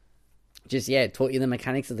good. Just it taught you the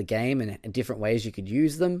mechanics of the game and different ways you could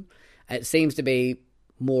use them. It seems to be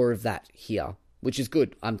more of that here, which is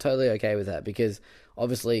good. I'm totally okay with that because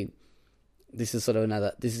obviously this is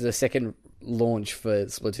this is a second launch for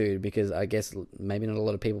Splatoon because I guess maybe not a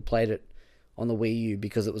lot of people played it on the Wii U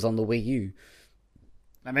because it was on the Wii U.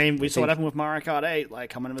 I mean, we saw what happened with Mario Kart 8,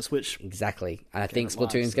 like coming to the Switch. Exactly. And I think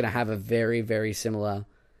Splatoon's going to have a very, very similar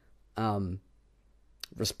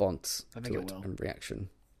response to it and reaction.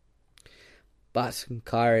 But,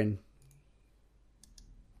 Kyron,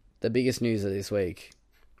 the biggest news of this week,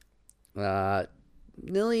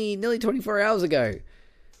 nearly 24 hours ago,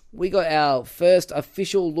 we got our first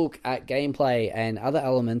official look at gameplay and other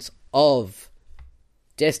elements of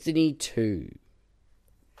Destiny 2.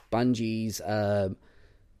 Bungie's MMO,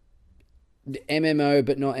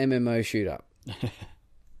 but not MMO shooter.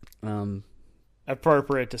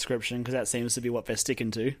 Appropriate description, because that seems to be what they're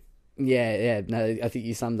sticking to. Yeah. No, I think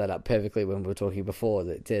you summed that up perfectly when we were talking before.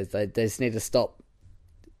 That they just need to stop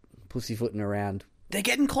pussyfooting around. They're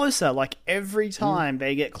getting closer. Like, every time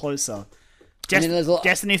they get closer. There's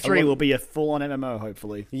Destiny 3 will be a full-on MMO,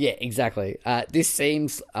 hopefully. Yeah, exactly. This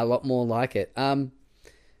seems a lot more like it.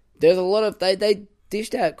 There's a lot of... They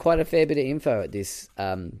dished out quite a fair bit of info at this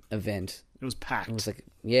event. It was packed. It was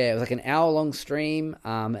like an hour-long stream,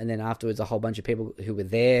 and then afterwards a whole bunch of people who were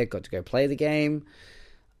there got to go play the game,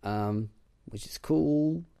 which is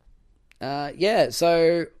cool.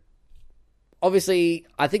 So obviously,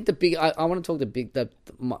 I think the big... I want to talk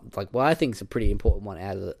what I think is a pretty important one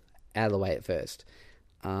out of the way at first,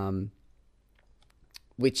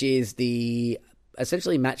 which is the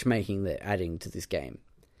essentially matchmaking they're adding to this game.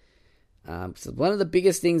 So one of the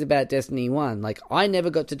biggest things about Destiny 1, like I never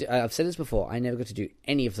got to do, I've said this before, I never got to do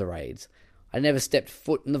any of the raids. I never stepped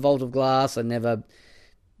foot in the Vault of Glass. I never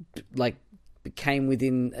came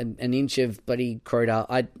within an inch of bloody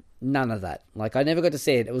Crota. None of that. Like I never got to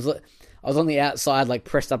see it. I was on the outside, like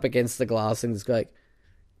pressed up against the glass and just like,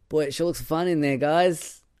 boy, it sure looks fun in there,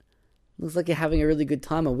 guys. Looks like you're having a really good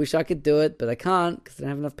time. I wish I could do it, but I can't because I don't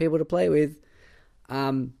have enough people to play with.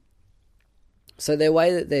 So their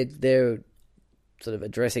way that they're sort of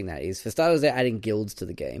addressing that is, for starters, they're adding guilds to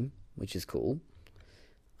the game, which is cool.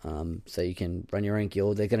 So you can run your own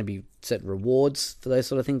guild. There are going to be certain rewards for those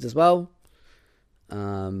sort of things as well.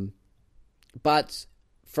 But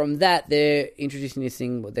from that, they're introducing this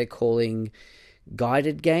thing, what they're calling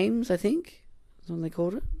guided games, I think. That's what they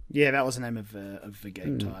called it. Yeah, that was the name of the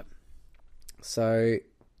game type. So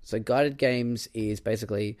guided games is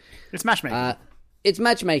basically... It's matchmaking. It's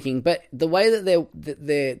matchmaking, but the way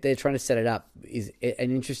that they're trying to set it up is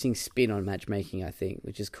an interesting spin on matchmaking, I think,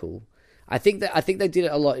 which is cool. I think they did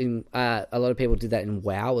it a lot in a lot of people did that in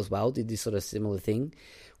WoW as well. Did this sort of similar thing,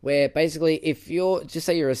 where basically if you're just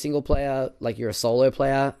say you're a single player, like you're a solo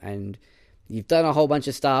player, and you've done a whole bunch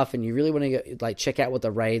of stuff, and you really want to check out what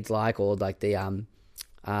the raid's like, or like the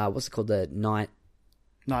what's it called, the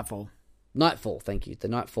Nightfall. Thank you, the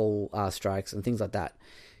Nightfall strikes and things like that.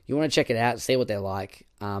 You want to check it out, see what they're like.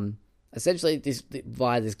 Essentially,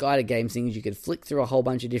 via this guided game things, you could flick through a whole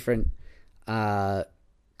bunch of different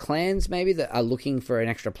clans, maybe, that are looking for an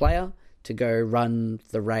extra player to go run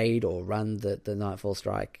the raid or run the Nightfall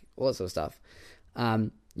strike, all that sort of stuff.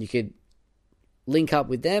 You could link up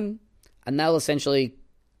with them, and they'll essentially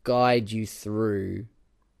guide you through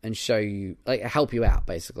and show you, help you out,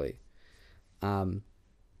 basically.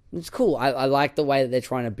 It's cool. I like the way that they're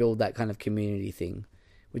trying to build that kind of community thing.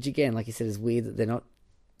 Which, again, like you said, is weird that they're not...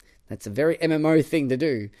 That's a very MMO thing to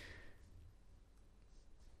do.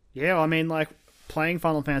 Yeah, I mean, playing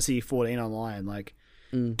Final Fantasy XIV online,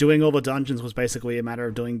 doing all the dungeons was basically a matter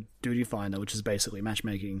of doing Duty Finder, which is basically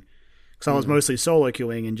matchmaking. Because I was mostly solo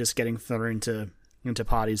queuing and just getting thrown into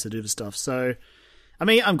parties to do the stuff. So, I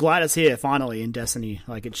mean, I'm glad it's here, finally, in Destiny.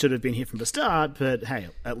 It should have been here from the start, but hey,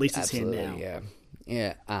 at least it's here now.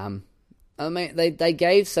 Yeah. I mean, they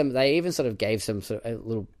gave some. They even sort of gave some sort of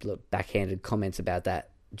little backhanded comments about that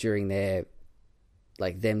during their,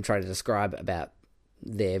 like, them trying to describe about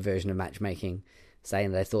their version of matchmaking,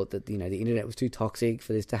 saying they thought that, you know, the internet was too toxic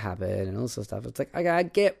for this to happen and all sorts of stuff. It's like, okay, I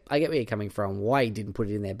get where you're coming from, why you didn't put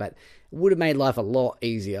it in there, but it would have made life a lot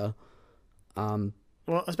easier.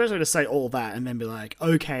 Well, especially to say all that and then be like,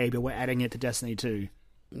 okay, but we're adding it to Destiny 2.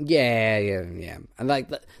 Yeah. And like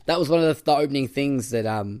that was one of the opening things that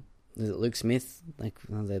was it Luke Smith, like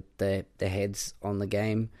one of the heads on the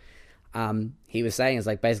game, he was saying is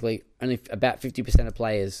like basically only about 50% of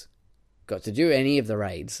players got to do any of the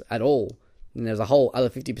raids at all. And there's a whole other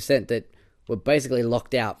 50% that were basically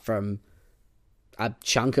locked out from a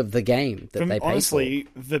chunk of the game that they paid honestly,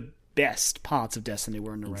 for. The best parts of Destiny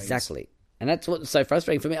were in the raids. Exactly. And that's what's so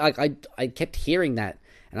frustrating for me. Like I kept hearing that,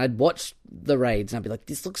 and I'd watch the raids, and I'd be like,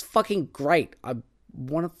 this looks fucking great. I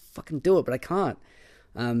want to fucking do it, but I can't.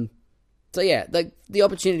 So yeah, like the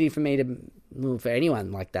opportunity for me to move for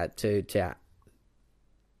anyone like that to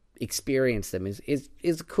experience them is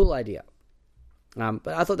a cool idea. But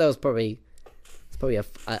I thought that was probably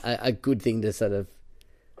a good thing to sort of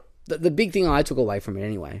the big thing I took away from it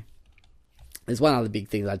anyway. There's one other big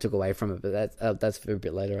thing that I took away from it, but that's for a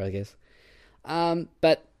bit later, I guess.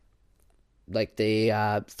 But like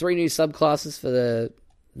the 3 new subclasses for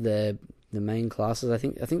the main classes, I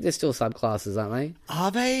think they're still subclasses, aren't they?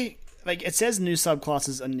 Are they? Like, it says new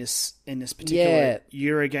subclasses in this particular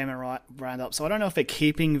Eurogamer roundup, so I don't know if they're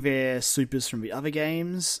keeping their supers from the other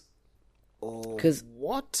games or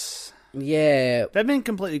what. Yeah, they've been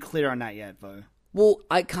completely clear on that yet, though. Well,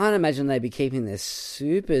 I can't imagine they'd be keeping their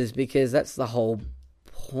supers because that's the whole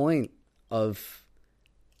point of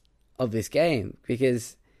this game.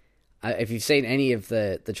 Because if you've seen any of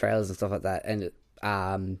the trailers and stuff like that,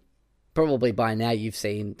 and probably by now you've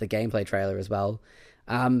seen the gameplay trailer as well.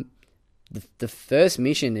 The first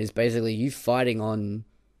mission is basically you fighting on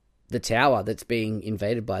the tower that's being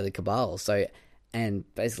invaded by the Cabal. So, and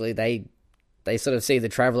basically they sort of see the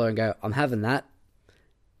Traveler and go, I'm having that.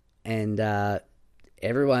 And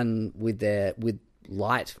everyone with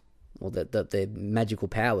light or their magical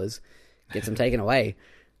powers gets them taken away.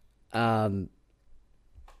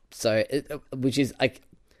 Which is like,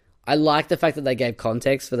 I like the fact that they gave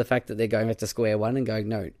context for the fact that they're going back to square one and going,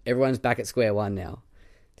 no, everyone's back at square one now.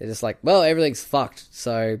 They're just like, well, everything's fucked.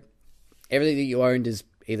 So everything that you owned is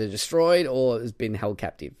either destroyed or has been held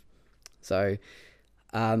captive. So,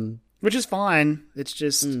 which is fine. It's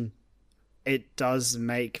just, it does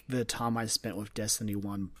make the time I spent with Destiny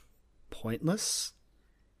 1 pointless.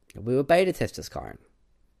 We were beta testers, Karen.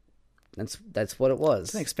 That's what it was.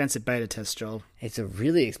 It's an expensive beta test job. It's a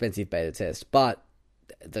really expensive beta test, but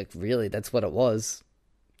really, that's what it was.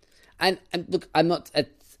 And look, I'm not.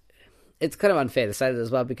 It's kind of unfair to say that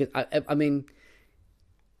as well because I mean,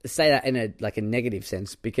 say that in a negative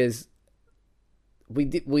sense because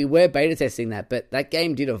we were beta testing that, but that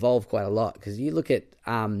game did evolve quite a lot because you look at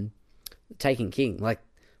Taken King, like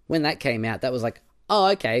when that came out, that was like, oh,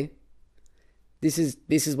 okay. This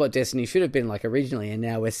is what Destiny should have been like originally, and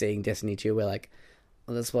now we're seeing Destiny 2. We're like,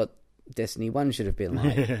 well, that's what Destiny 1 should have been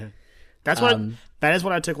like. That is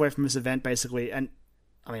what I took away from this event, basically. And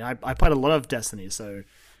I mean, I played a lot of Destiny, so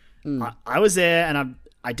I was there, and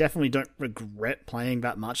I definitely don't regret playing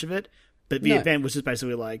that much of it. But the event was just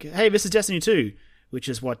basically like, hey, this is Destiny 2, which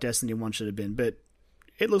is what Destiny 1 should have been. But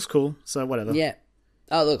it looks cool, so whatever. Yeah.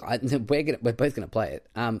 Oh, look, we're both gonna play it.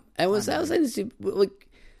 And I was saying this, like,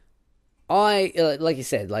 like you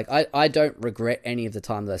said, like I don't regret any of the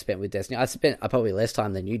time that I spent with Destiny. I probably less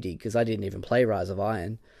time than you did because I didn't even play Rise of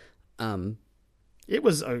Iron. It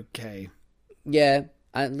was okay. Yeah,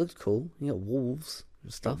 it looked cool. You got wolves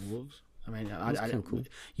and stuff. Wolves. I mean, cool.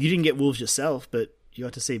 You didn't get wolves yourself, but you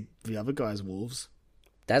got to see the other guy's wolves.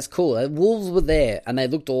 That's cool. Wolves were there, and they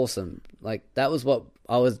looked awesome. Like, that was what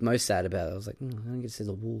I was most sad about. I was like, I don't get to see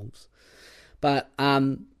the wolves. But,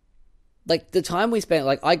 like, the time we spent,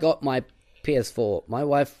 like, I got my PS4. My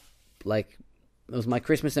wife, like, it was my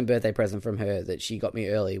Christmas and birthday present from her that she got me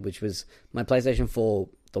early, which was my PlayStation 4,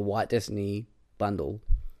 the White Destiny bundle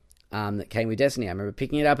that came with Destiny. I remember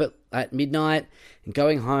picking it up at midnight and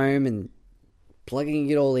going home and plugging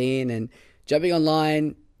it all in and jumping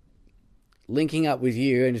online, linking up with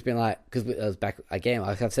you and just being like, because I was back again,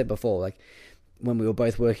 like I've said before, like when we were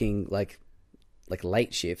both working like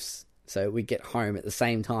late shifts, so we'd get home at the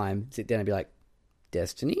same time, sit down and be like,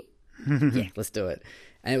 Destiny? Yeah, let's do it.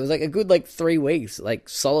 And it was like a good 3 weeks, like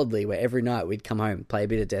solidly, where every night we'd come home, play a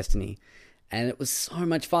bit of Destiny. And it was so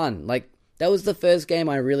much fun. Like, that was the first game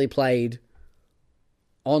I really played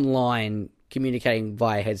online, communicating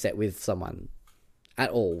via headset with someone at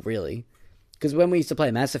all, really. Because when we used to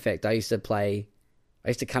play Mass Effect, I used to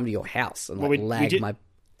come to your house and like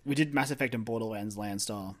We did Mass Effect and Borderlands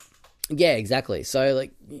Landstar. Yeah, exactly. So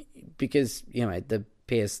like, because the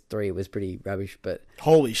PS3 was pretty rubbish, but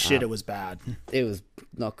holy shit, it was bad. It was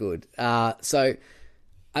not good. So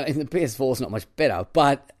I mean, the PS4 is not much better,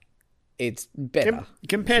 but it's better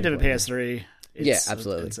compared to the PS3. Yeah,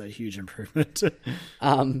 absolutely, it's a huge improvement.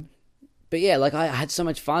 But yeah, like I had so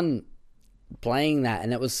much fun playing that,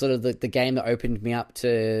 and it was sort of the game that opened me up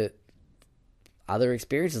to other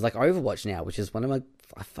experiences like Overwatch now, which is one of my...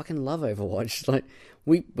 I fucking love Overwatch. Like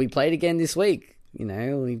we played again this week.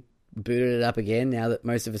 We booted it up again now that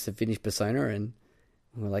most of us have finished Persona, and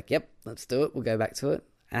we're like, yep, let's do it. We'll go back to it.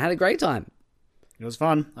 And I had a great time. It was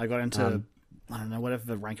fun. I got into I don't know, whatever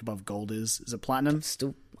the rank above gold is. Is it platinum?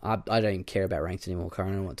 Still, I don't even care about ranks anymore,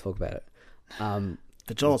 Karen. I don't want to talk about it.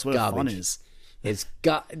 But Joel, it's where the fun is. It's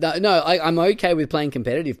I'm okay with playing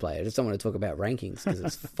competitive play. I just don't want to talk about rankings because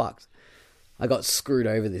it's fucked. I got screwed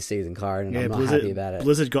over this season, Karen, and I'm not happy about it.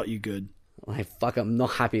 Blizzard got you good. I'm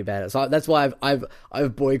not happy about it. So that's why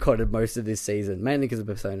I've boycotted most of this season, mainly because of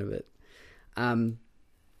Persona bit.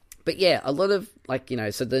 But yeah, a lot of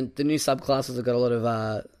so the new subclasses have got a lot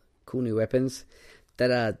of cool new weapons.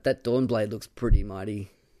 That Dawnblade looks pretty mighty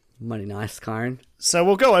nice, Karen. So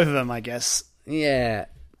we'll go over them, I guess. Yeah.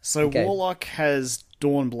 So okay. Warlock has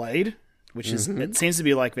Dawnblade, which is it seems to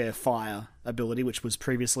be like their fire ability, which was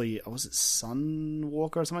previously was it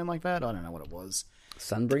Sunwalker or something like that? I don't know what it was.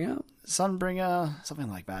 Sunbringer, something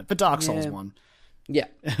like that. The Dark Souls one. Yeah.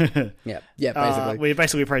 yeah. Basically, we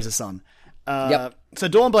basically praise the sun. Yep. So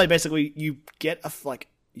Dawnblade, basically, you get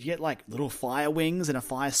little fire wings and a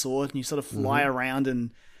fire sword, and you sort of fly around and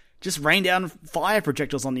just rain down fire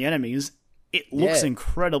projectiles on the enemies. It looks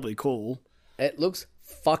incredibly cool. It looks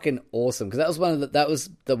fucking awesome because that was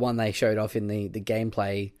the one they showed off in the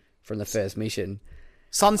gameplay from the first mission.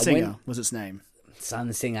 Sunsinger was its name.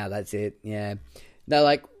 Sunsinger, that's it. Yeah. No,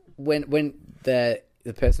 like when the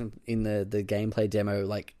person in the gameplay demo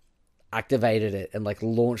like activated it and like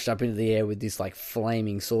launched up into the air with this like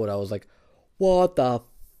flaming sword, I was like, what the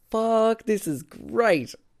fuck? This is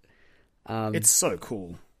great. It's so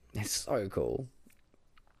cool. It's so cool.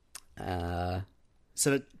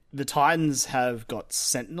 So the Titans have got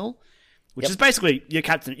Sentinel, which is basically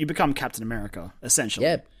you become Captain America, essentially.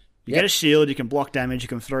 Yep. You get a shield, you can block damage, you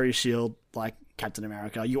can throw your shield like Captain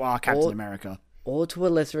America. You are Captain America. Or to a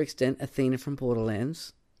lesser extent, Athena from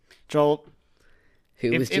Borderlands. Joel.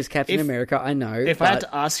 Who was just Captain America, I know. If I had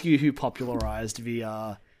to ask you who popularized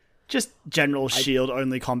the just general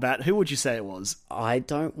shield-only combat, who would you say it was? I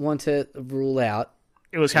don't want to rule out...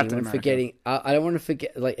 It was Captain America. I don't want to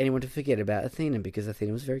forget anyone to forget about Athena because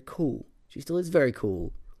Athena was very cool. She still is very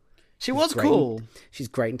cool. She was cool. She's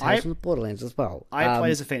great in Tales from the Borderlands as well. I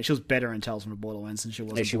played as Athena. She was better in Tales from the Borderlands than she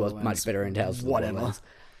was in She was much better in Tales from the Borderlands.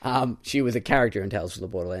 She was a character in Tales from the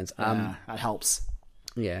Borderlands. That helps.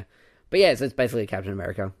 Yeah. But yeah, so it's basically Captain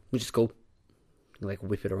America, which is cool. You like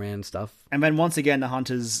whip it around and stuff. And then once again, the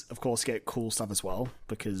Hunters, of course, get cool stuff as well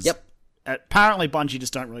because apparently Bungie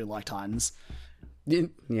just don't really like Titans.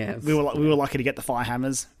 Yeah, we were lucky to get the fire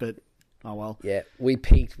hammers, but oh well. Yeah, we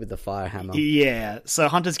peaked with the fire hammer. Yeah, so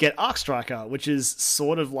Hunters get Arc Striker, which is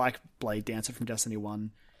sort of like Blade Dancer from Destiny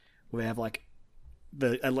 1, where they have like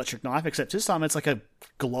the electric knife, except this time it's like a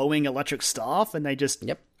glowing electric staff, and they just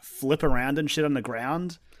flip around and shit on the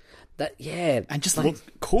ground. And just look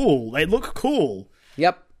cool. They look cool.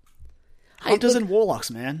 Yep. Hunters and Warlocks,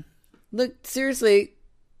 man. Look, seriously,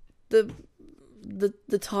 the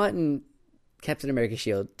Titan Captain America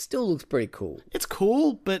shield still looks pretty cool. It's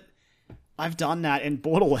cool, but I've done that in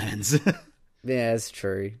Borderlands. Yeah, that's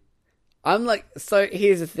true. I'm like, so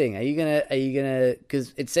here's the thing: are you gonna?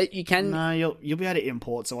 Because it said you can. No, you'll be able to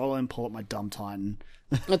import. So I'll import my dumb Titan.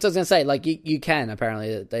 That's what I was gonna say. Like you can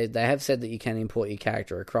apparently they have said that you can import your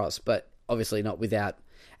character across, but obviously not without.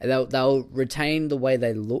 And they'll retain the way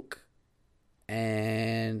they look.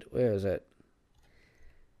 And where is it?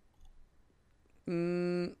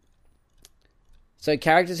 So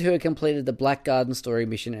characters who have completed the Black Garden story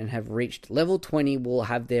mission and have reached level 20 will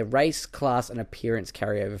have their race, class, and appearance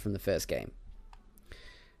carry over from the first game.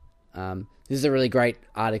 This is a really great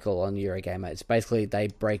article on Eurogamer. It's basically they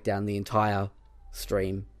break down the entire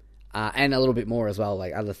stream and a little bit more as well,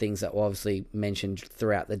 like other things that were obviously mentioned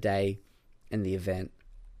throughout the day and the event,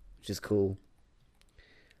 which is cool.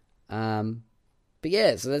 But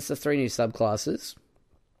yeah, so that's the 3 new subclasses.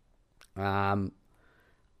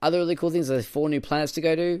 Other really cool things, there's 4 new planets to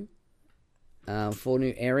go to, 4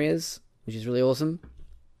 new areas, which is really awesome.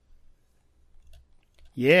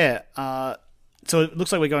 Yeah, so it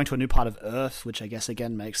looks like we're going to a new part of Earth, which I guess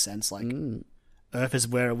again makes sense. Like Earth is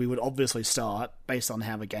where we would obviously start based on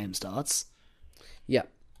how the game starts. Yeah.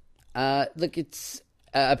 Look, it's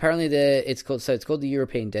apparently it's called the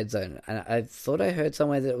European Dead Zone, and I thought I heard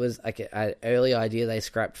somewhere that it was like an early idea they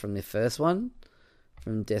scrapped from the first one,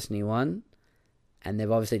 from Destiny 1, and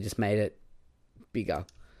they've obviously just made it bigger.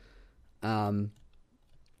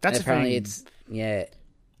 That's apparently thing.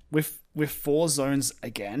 With 4 zones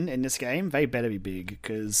again in this game, they better be big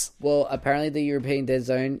because... Well, apparently the European Dead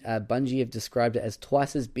Zone, Bungie have described it as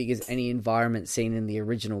twice as big as any environment seen in the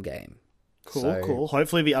original game. Cool.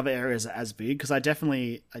 Hopefully the other areas are as big, because I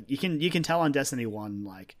definitely... You can tell on Destiny 1,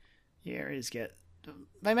 like, the areas get...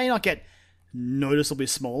 They may not get noticeably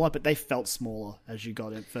smaller, but they felt smaller as you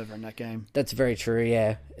got further in that game. That's very true,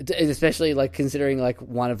 yeah. Especially, like, considering, like,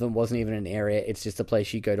 one of them wasn't even an area, it's just a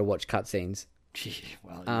place you go to watch cutscenes.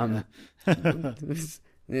 Well,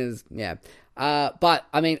 yeah. Yeah. But,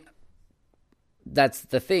 I mean, that's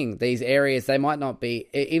the thing. These areas, they might not be...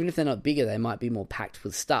 Even if they're not bigger, they might be more packed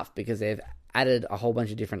with stuff, because they've added a whole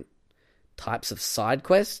bunch of different types of side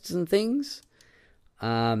quests and things.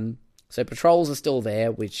 So patrols are still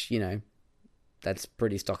there, which, you know, that's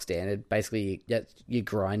pretty stock standard. Basically, that's your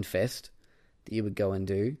grind fest that you would go and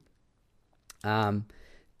do.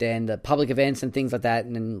 Then the public events and things like that,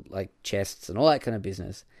 and then like chests and all that kind of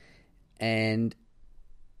business. But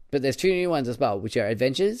there's 2 new ones as well, which are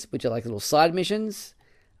adventures, which are like little side missions,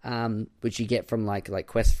 which you get from like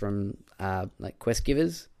quests from like quest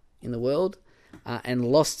givers in the world, and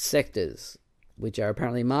lost sectors, which are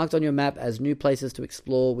apparently marked on your map as new places to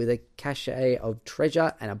explore with a cache of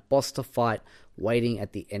treasure and a boss to fight waiting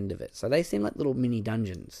at the end of it. So they seem like little mini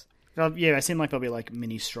dungeons. Yeah, they seem like they'll be like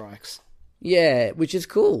mini strikes. Yeah, which is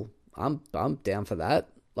cool. I'm down for that.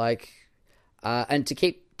 Like, and to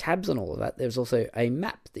keep tabs on all of that, there's also a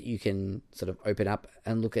map that you can sort of open up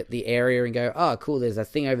and look at the area and go, oh, cool, there's a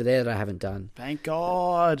thing over there that I haven't done. Thank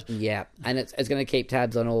God. Yeah, and it's going to keep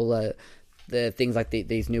tabs on all the things like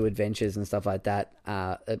these new adventures and stuff like that,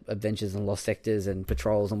 adventures and lost sectors and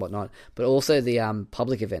patrols and whatnot, but also the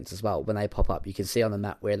public events as well. When they pop up, you can see on the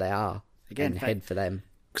map where they are and head for them.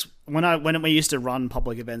 When we used to run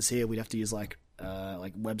public events here, we'd have to use like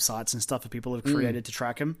websites and stuff that people have created to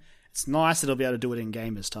track them. It's nice that they'll be able to do it in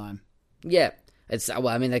game this time. Yeah,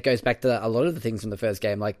 I mean, that goes back to a lot of the things from the first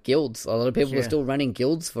game, like guilds. A lot of people were still running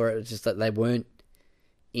guilds for it. It's just that they weren't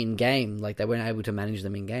in game, like they weren't able to manage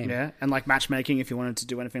them in game. Yeah, and like matchmaking, if you wanted to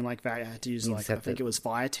do anything like that, you had to use I think it was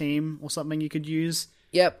Fireteam or something you could use.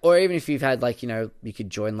 Yep, or even if you've had like, you know, you could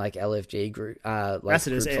join like LFG group, like groups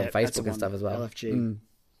on Facebook and stuff as well. LFG.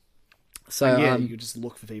 So you could just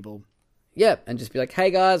look for people. Yeah, and just be like, hey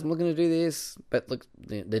guys, I'm looking to do this. But look,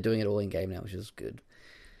 they're doing it all in game now, which is good.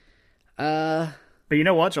 But you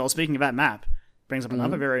know what, Joel? Speaking of that map, brings up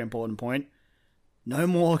another very important point. No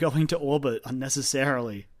more going to orbit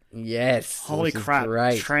unnecessarily. Yes. Holy crap.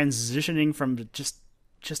 Transitioning from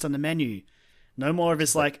just on the menu. No more of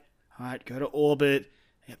this like, all right, go to orbit,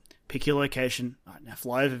 pick your location, all right, now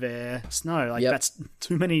fly over there. No, like that's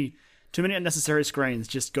too many unnecessary screens.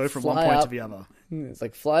 Just go from one point to the other. It's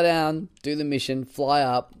like fly down, do the mission, fly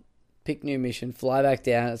up, pick new mission, fly back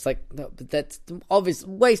down. It's like, no, but that's obvious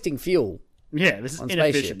wasting fuel. Yeah, this is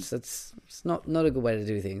inefficient. It's not a good way to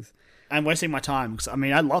do things. I'm wasting my time because I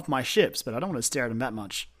mean I love my ships, but I don't want to stare at them that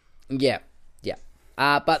much. Yeah.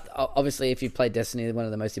 But obviously, if you've played Destiny, one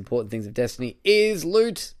of the most important things of Destiny is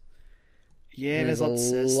loot. Yeah, there's a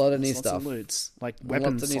lot of new stuff. Of loots. Like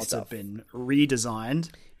weapon slots have been redesigned.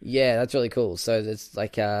 Yeah, that's really cool. So it's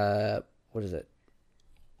like, what is it?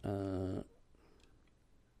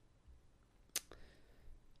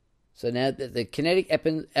 So now the kinetic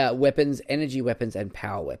weapons, energy weapons, and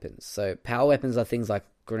power weapons. So power weapons are things like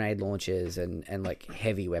grenade launchers and like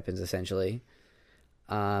heavy weapons, essentially.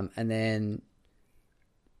 And then...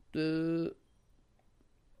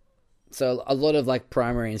 So a lot of like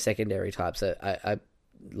primary and secondary types are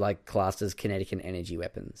like classed as kinetic and energy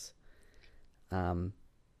weapons.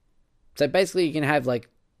 So basically you can have like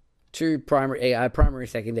two primary,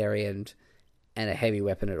 secondary, and a heavy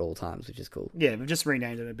weapon at all times, which is cool. Yeah, we've just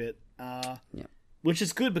renamed it a bit. Which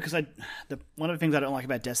is good because one of the things I don't like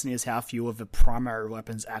about Destiny is how few of the primary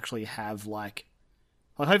weapons actually have like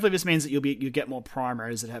hopefully this means that you get more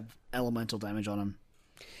primaries that have elemental damage on them.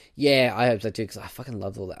 Yeah, I hope so too, because I fucking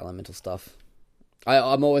love all the elemental stuff.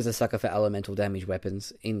 I'm always a sucker for elemental damage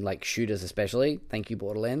weapons, in like shooters especially. Thank you,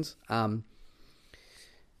 Borderlands. But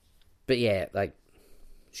yeah, like,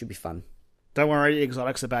 should be fun. Don't worry,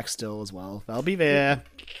 exotics are back still as well. They'll be there,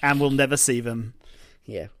 and we'll never see them.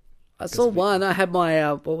 Yeah. I saw one. I had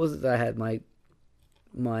my, what was it? I had my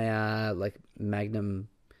like, Magnum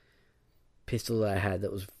pistol that I had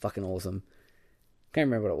that was fucking awesome. Can't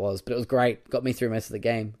remember what it was, but it was great. Got me through most of the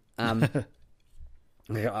game. Honestly,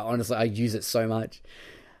 I use it so much.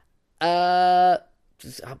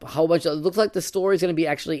 Just a whole bunch. It looks like the story is going to be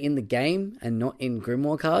actually in the game and not in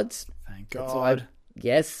Grimoire cards. Thank God.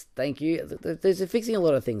 Yes, thank you. They're fixing a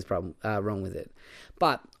lot of things wrong with it.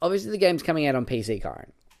 But obviously the game's coming out on PC,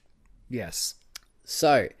 Karen. Yes.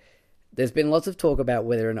 So there's been lots of talk about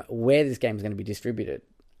whether or not where this game is going to be distributed.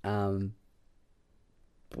 Whether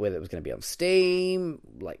it was going to be on Steam,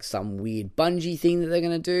 like some weird Bungie thing that they're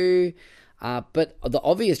going to do. But the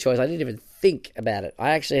obvious choice, I didn't even think about it.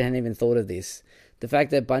 I actually hadn't even thought of this. The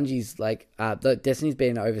fact that Bungie's Destiny's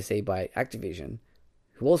been overseen by Activision,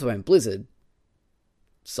 who also own Blizzard.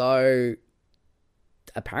 So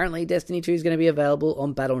apparently Destiny 2 is going to be available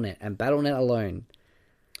on Battle.net and Battle.net alone.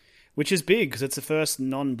 Which is big because it's the first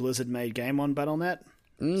non-Blizzard made game on Battle.net.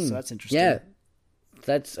 So that's interesting. Yeah,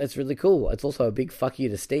 that's really cool. It's also a big fuck you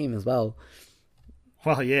to Steam as well.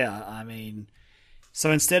 Well, yeah, I mean,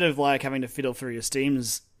 so instead of like having to fiddle through your Steam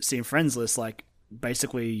friends list, like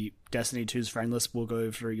basically Destiny 2's friend list will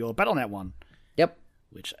go through your Battle.net one. Yep,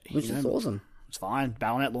 which is awesome. It's fine.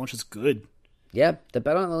 Battle.net launch is good. Yeah, the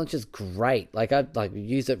Battle.net launch is great. Like I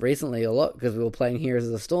used it recently a lot because we were playing Heroes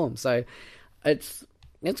of the Storm. So it's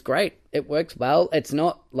great. It works well. It's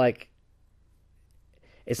not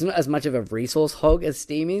as much of a resource hog as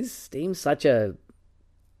Steam is. Steam's sucks the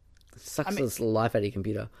life out of your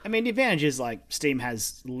computer. I mean, the advantage is like Steam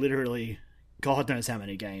has literally God knows how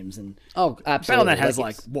many games, and absolutely. Battle.net has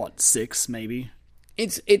like what, 6 maybe.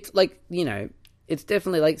 It's like, you know, it's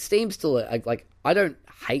definitely like Steam's still like I don't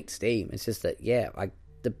hate Steam. It's just that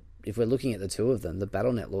if we're looking at the two of them, the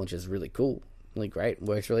Battle.net launch is really cool, really great,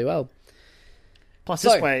 works really well. Plus,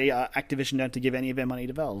 this way, Activision don't have to give any of their money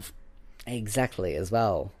to Valve. Exactly, as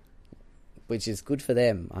well, which is good for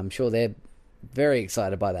them. I'm sure they're very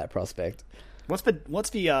excited by that prospect. What's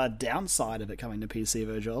the downside of it coming to PC,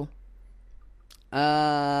 Virgil?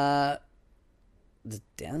 The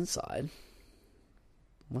downside?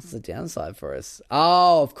 What's the downside for us?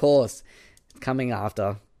 Oh, of course, coming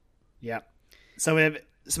after. Yeah. So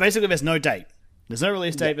basically, there's no date. There's no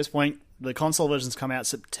release date at this point. The console versions come out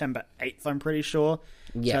September 8th, I'm pretty sure.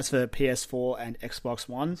 Yeah. So that's for PS4 and Xbox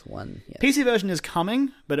One. Yes. PC version is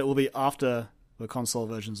coming, but it will be after the console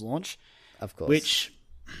version's launch. Of course. Which,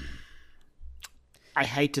 I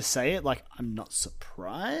hate to say it, like, I'm not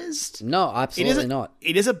surprised. No, absolutely not.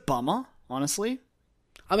 It is a bummer, honestly.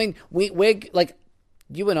 I mean, we're like,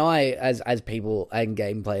 you and I, as people and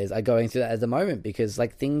game players, are going through that at the moment because,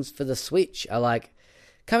 like, things for the Switch are, like,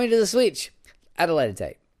 coming to the Switch at a later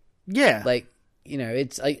date. Yeah. Like, you know,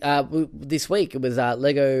 it's like this week it was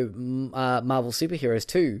Lego Marvel Superheroes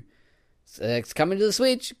 2. So it's coming to the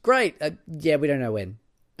Switch. Great. Yeah, we don't know when.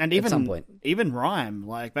 And at some point. Even Rime,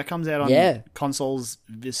 like, that comes out on consoles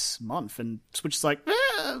this month, and Switch is like,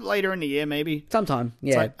 later in the year, maybe. Sometime,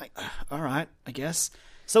 yeah. It's like, all right, I guess.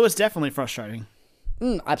 So it's definitely frustrating.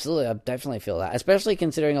 Absolutely, I definitely feel that. Especially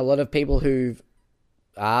considering a lot of people who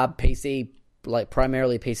are PC, like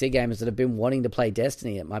primarily PC gamers that have been wanting to play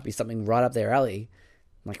Destiny. It might be something right up their alley.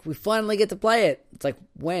 Like, we finally get to play it. It's like,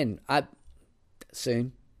 when?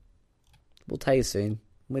 Soon. We'll tell you soon.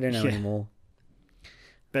 We don't know anymore.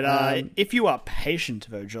 But if you are patient,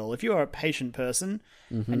 Virgil, if you are a patient person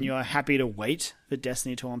and you are happy to wait for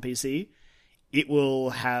Destiny 2 on PC, it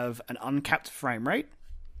will have an uncapped frame rate.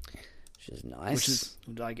 Which is nice. Which is,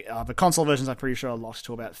 like, the console versions, I'm pretty sure, are locked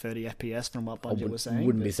to about 30 FPS from what Bungie was saying.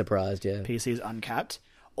 Wouldn't be surprised, yeah. PC is uncapped.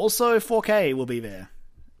 Also, 4K will be there.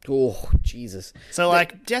 Oh, Jesus. So,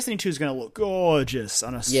 like, Destiny 2 is going to look gorgeous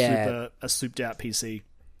on a souped-out PC.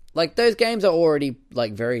 Like, those games are already,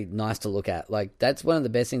 like, very nice to look at. Like, that's one of the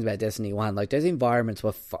best things about Destiny 1. Like, those environments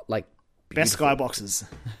were, like, best skyboxes.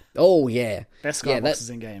 Oh, yeah. Best skyboxes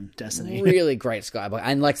in game, Destiny. Really great skybox.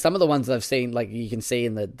 And, like, some of the ones I've seen, like, you can see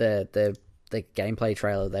in the gameplay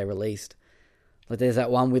trailer they released. Like, there's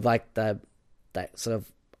that one with, like, that sort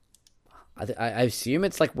of... I assume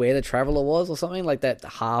it's, like, where the Traveler was or something. Like, that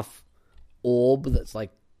half orb that's,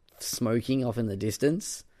 like, smoking off in the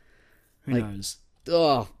distance. Who knows?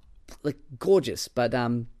 Oh, like, gorgeous. But,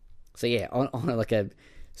 so, yeah, on like, a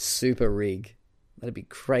super rig. That'd be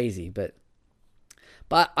crazy, but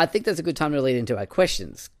I think that's a good time to lead into our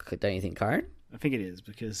questions, don't you think, Karen? I think it is,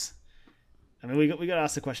 because, I mean, we got to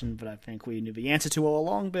ask the question, but I think we knew the answer to all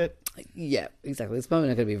along, but... Yeah, exactly. It's probably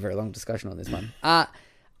not going to be a very long discussion on this one.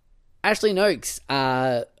 Ashley Noakes,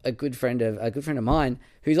 a good friend of mine,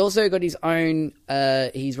 who's also got his own,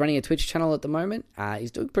 he's running a Twitch channel at the moment.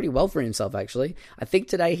 He's doing pretty well for himself, actually. I think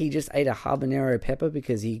today he just ate a habanero pepper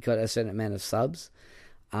because he got a certain amount of subs.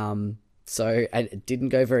 So, and it didn't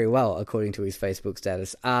go very well, according to his Facebook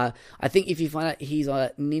status. I think if you find out he's on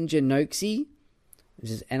Ninja Noxy,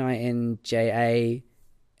 which is NINJANOSKEY,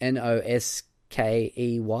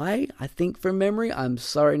 I think from memory. I'm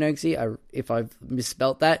sorry, Noxy, if I've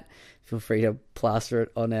misspelt that. Feel free to plaster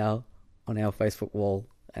it on our Facebook wall,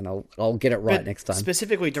 and I'll get it right next time.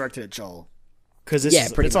 Specifically directed at Joel, because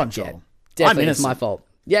it's on Joel. Yeah. Definitely, it's my fault.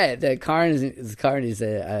 Yeah, the Karen is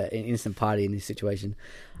an innocent party in this situation.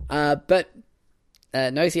 But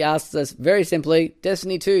Noxy asks us very simply,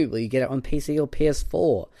 Destiny 2, will you get it on PC or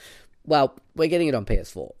PS4? Well, we're getting it on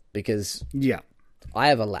PS4 because I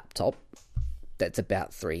have a laptop that's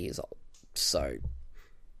about 3 years old. So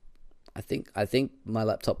I think my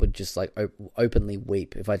laptop would just like openly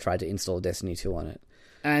weep if I tried to install Destiny 2 on it.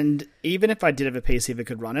 And even if I did have a PC that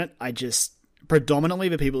could run it, predominantly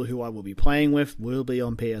the people who I will be playing with will be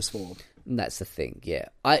on PS4. And that's the thing, yeah.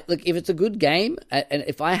 If it's a good game, and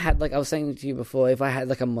if I had, like I was saying to you before, if I had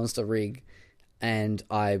like a monster rig and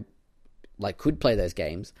I like could play those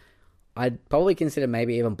games, I'd probably consider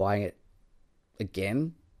maybe even buying it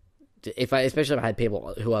again. Especially if I had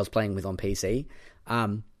people who I was playing with on PC.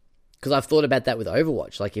 Because I've thought about that with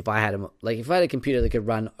Overwatch. Like if I had a computer that could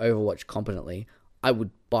run Overwatch competently, I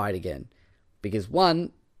would buy it again. Because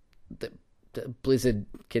one, the Blizzard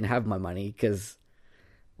can have my money because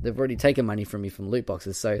they've already taken money from me from loot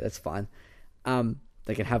boxes, so that's fine.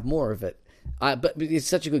 They can have more of it. But it's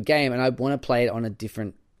such a good game, and I want to play it on a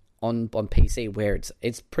different on PC where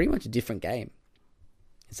it's pretty much a different game.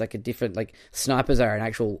 It's like a different, like snipers are an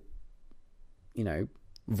actual,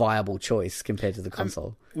 viable choice compared to the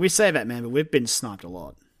console. We say that, man, but we've been sniped a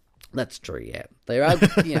lot. That's true, yeah. They are,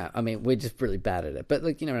 I mean, we're just really bad at it. But,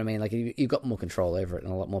 like, you know what I mean? Like, you've got more control over it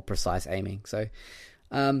and a lot more precise aiming. So,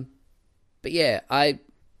 but yeah, I'm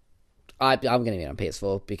going to be on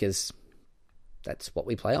PS4 because that's what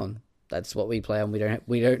we play on. That's what we play on.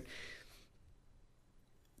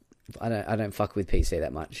 I don't fuck with PC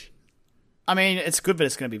that much. I mean, it's good that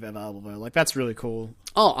it's going to be available, though. Like, that's really cool.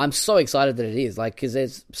 Oh, I'm so excited that it is. Like, because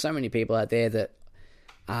there's so many people out there that,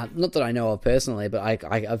 not that I know of personally, but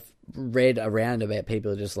I've read around about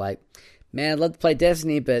people just like, man, I'd love to play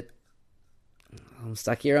Destiny, but I'm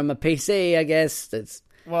stuck here on my PC, I guess. It's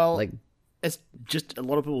just a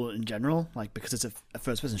lot of people in general, like, because it's a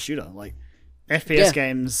first-person shooter. Like, FPS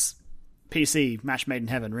games, PC, match made in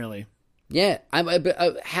heaven, really. Yeah.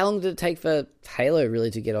 How long did it take for Halo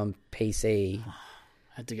really to get on PC?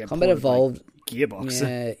 Had to get Combat Evolved. Like,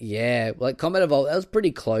 Gearbox. Yeah. Like, Combat Evolved, that was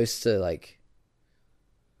pretty close to, like,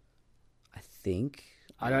 I think.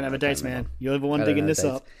 I don't have a dates, man. You're the one digging this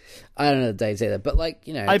up. I don't know the dates either, but, like,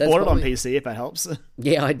 I bought it on PC, if that helps.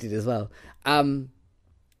 Yeah, I did as well. But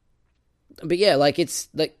yeah, like, it's,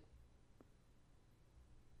 like,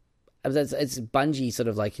 it's Bungie sort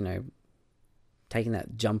of, like, taking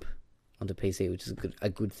that jump onto PC, which is a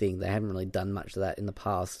good thing. They haven't really done much of that in the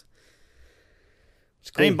past.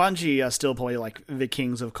 Cool. I mean, Bungie are still probably like the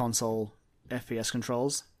kings of console FPS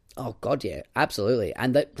controls. Oh god, yeah, absolutely.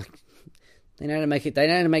 And they know how to make it. They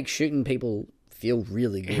know how to make shooting people feel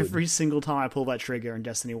really good. Every single time I pull that trigger in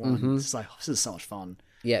Destiny 1, it's like, this is so much fun.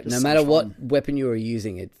 Yeah, no matter what weapon you were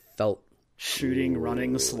using, it felt shooting,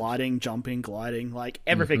 running, sliding, jumping, gliding, like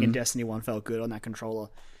everything in Destiny 1 felt good on that controller.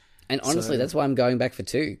 And honestly, that's why I'm going back for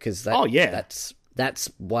 2, because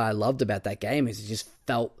that's what I loved about that game, is it just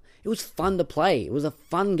felt, it was fun to play. It was a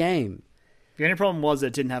fun game. The only problem was that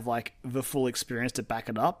it didn't have like the full experience to back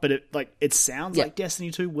it up, but it sounds like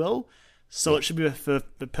Destiny 2 will, so it should be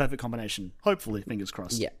the perfect combination. Hopefully, fingers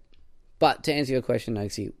crossed. Yeah. But to answer your question,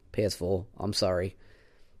 Noxy, PS4, I'm sorry.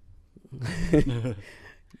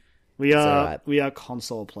 We are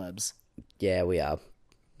console plebs. Yeah, we are.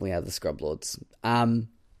 We are the scrub lords.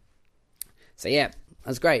 So yeah,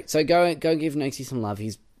 that's great. So go give Noxy some love.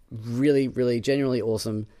 He's really, really, genuinely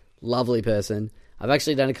awesome, lovely person. I've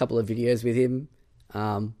actually done a couple of videos with him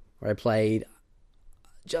where I played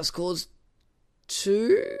Just Cause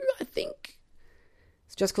 2, I think.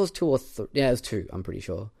 It's Just Cause 2 or 3. Yeah, it was 2, I'm pretty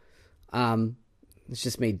sure. It's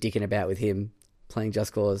just me dicking about with him, playing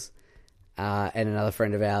Just Cause, and another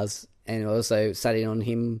friend of ours. And also sat in on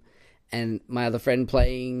him and my other friend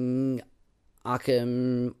playing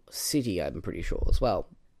Arkham City, I'm pretty sure, as well.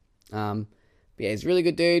 But yeah, he's a really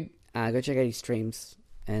good dude. Go check out his streams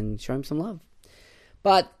and show him some love.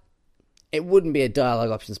 But it wouldn't be a Dialogue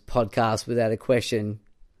Options podcast without a question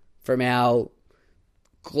from our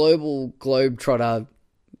global globetrotter,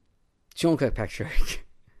 Sean Kirkpatrick.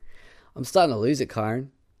 I'm starting to lose it, Kyron.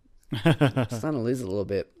 I'm starting to lose it a little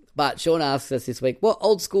bit. But Sean asks us this week, what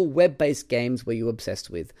old school web-based games were you obsessed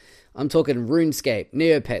with? I'm talking RuneScape,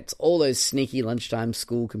 Neopets, all those sneaky lunchtime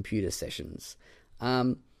school computer sessions.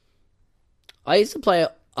 I used to play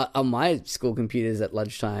on my school computers at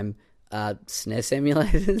lunchtime SNES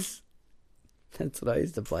emulators. That's what I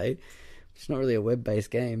used to play. It's not really a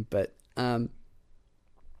web-based game, but there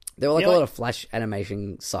were like a lot of Flash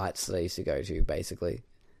animation sites that I used to go to, basically.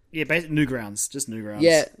 Yeah, Newgrounds, just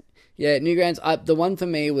Newgrounds. Yeah, Newgrounds. The one for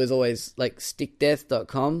me was always like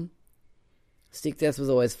stickdeath.com. Stick Death was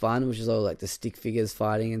always fun, which is all like the stick figures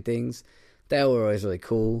fighting and things. They were always really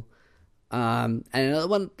cool. And another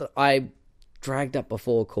one that I dragged up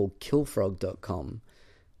before called killfrog.com,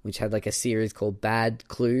 which had like a series called Bad's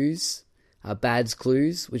Clues,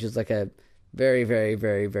 which is like a very, very,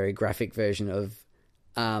 very, very graphic version of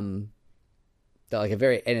like a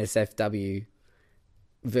very NSFW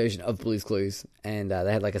version of Blue's Clues. And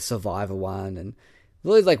they had like a Survivor one and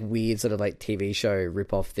all these like weird sort of like TV show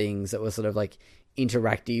rip-off things that were sort of like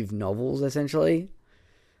interactive novels essentially.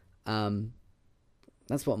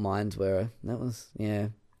 That's what mines were. That was, yeah.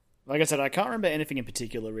 Like I said, I can't remember anything in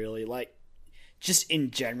particular really. Like, just in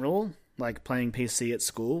general, like playing PC at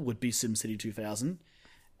school would be SimCity 2000.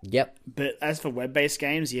 Yep. But as for web-based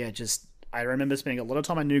games, yeah, just I remember spending a lot of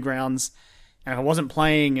time on Newgrounds, and if I wasn't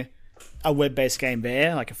playing a web-based game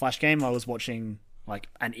there, like a Flash game, I was watching like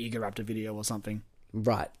an Eager Raptor video or something.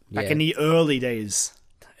 Right. Yeah. Back in the early days.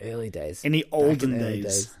 Early days. In the olden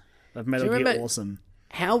days. Of Metal Gear Awesome.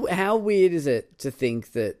 How weird is it to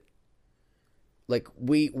think that like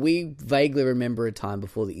we vaguely remember a time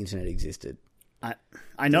before the internet existed?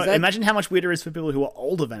 I know. Imagine how much weirder it is for people who are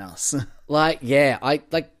older than us. Like, yeah,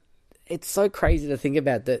 it's so crazy to think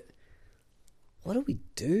about that. What do we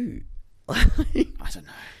do? I don't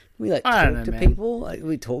know. We like talk to people. Like,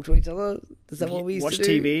 we talk to each other. Is that what we used to do? Watch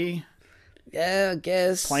TV. Yeah, I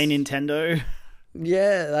guess. Play Nintendo.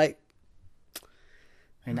 Yeah, like. I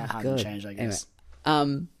mean, that hasn't changed, I guess.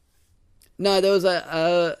 Anyway, no, there was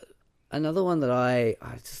another one that I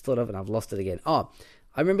just thought of and I've lost it again. Oh,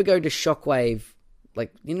 I remember going to Shockwave,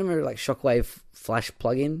 like, you remember like Shockwave Flash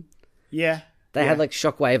plugin? Yeah. They had like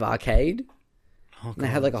Shockwave Arcade. Oh, and they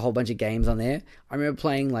had like a whole bunch of games on there. I remember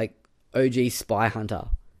playing like OG Spy Hunter.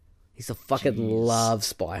 I used to fucking love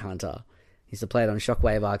Spy Hunter. I used to play it on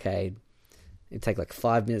Shockwave Arcade. It'd take like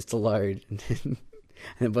 5 minutes to load. And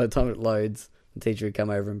then by the time it loads, the teacher would come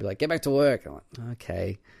over and be like, get back to work. I'm like,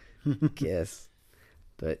 okay, guess.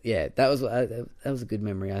 But yeah, that was a good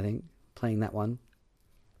memory, I think, playing that one.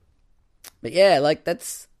 But yeah, like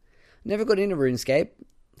that's... Never got into RuneScape.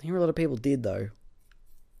 I hear a lot of people did, though.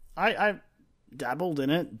 I dabbled in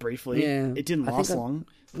it briefly. Yeah. It didn't last long.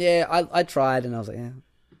 Yeah, I tried and I was like, yeah.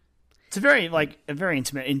 It's a very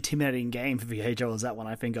intimidating game for VHL. Is that one?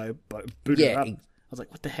 I think I booted it up. I was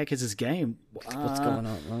like, what the heck is this game? What's going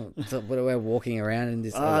on? What are we walking around in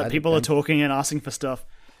this? People are talking and asking for stuff.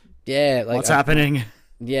 Yeah. Like, what's happening?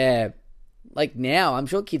 Yeah. Like now, I'm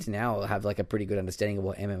sure kids now will have like a pretty good understanding of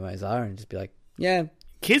what MMOs are and just be like, yeah.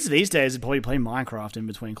 Kids these days would probably play Minecraft in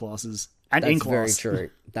between classes. And in class. That's very true.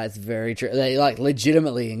 That's very true. They like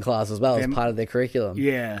legitimately in class as well as part of their curriculum.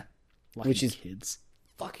 Yeah. Lucky which is kids.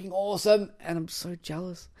 Fucking awesome. And I'm so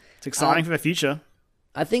jealous. It's exciting for the future.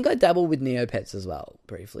 I think I dabbled with Neopets as well,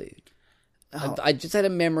 briefly. Oh. I just had a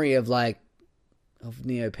memory of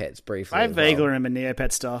Neopets briefly. I vaguely remember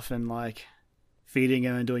Neopet stuff and like feeding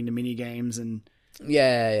them and doing the mini games and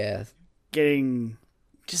yeah. Neopets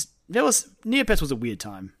was a weird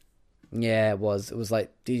time. Yeah, it was. It was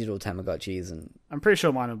like digital Tamagotchis and I'm pretty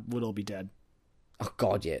sure mine would all be dead. Oh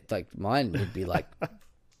god, yeah. Like mine would be like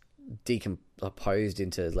decomposed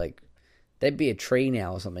into like there'd be a tree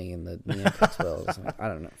now or something in the Neopets world. Or something. I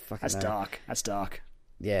don't know. That's dark. That's dark.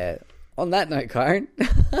 Yeah. On that note, Kyron.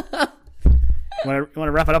 You want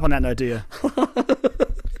to wrap it up on that note, do you?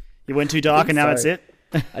 You went too dark and now that's it?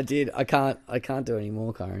 I did. I can't do any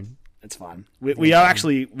more, Kyron. It's fine. We are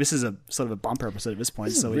actually... This is a sort of a bumper episode at this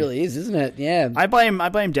point. It really is, isn't it? Yeah. I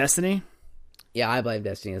blame Destiny. Yeah, I blame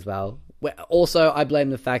Destiny as well. Also, I blame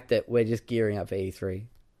the fact that we're just gearing up for E3.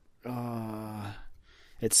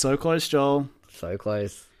 It's so close, Joel. So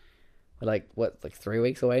close. We're like 3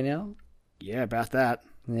 weeks away now? Yeah, about that.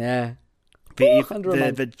 Yeah.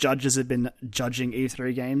 The judges have been judging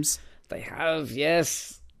E3 games. They have,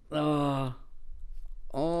 yes. Oh,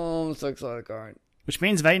 I'm so excited, Kyron. Which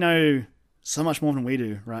means they know so much more than we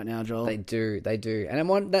do right now, Joel. They do.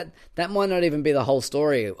 And that might not even be the whole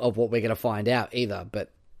story of what we're going to find out either,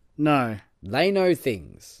 but... No. They know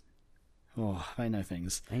things. Oh, they know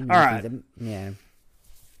things. All right. Yeah.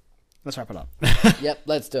 let's wrap it up. Yep,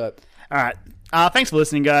 let's do it. All right. Thanks for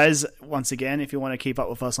listening, guys. Once again, if you want to keep up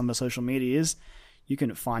with us on the social medias, you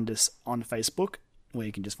can find us on Facebook, where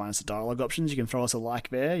you can just find us at Dialogue Options. You can throw us a like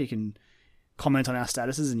there. You can comment on our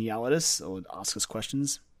statuses and yell at us or ask us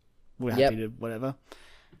questions. We're happy to whatever.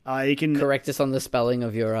 You can correct us on the spelling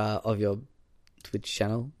of your Twitch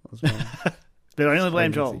channel as well. But I only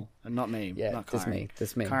blame Joel and not me. Yeah, not just Kyron. me.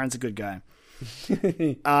 Just me. Kyron's a good guy.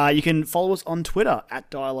 You can follow us on Twitter at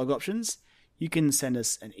Dialogue Options. You can send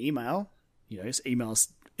us an email. Emails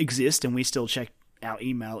exist, and we still check our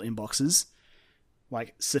email inboxes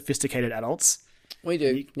like sophisticated adults. We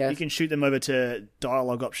do. You can shoot them over to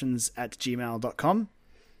dialogueoptions@gmail.com.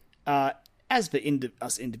 As for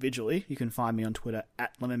us individually, you can find me on Twitter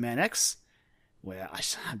at LemonManX, where I'm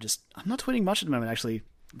not tweeting much at the moment, actually.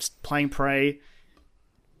 I'm just playing Prey.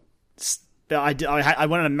 I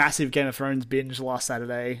went on a massive Game of Thrones binge last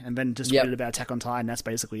Saturday, and then just tweeted about Attack on Titan. That's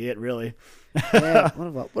basically it, really. Yeah,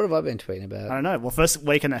 what have I been tweeting about? I don't know. Well, first,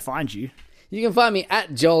 where can I find you? You can find me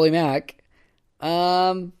at Jolie Mac. You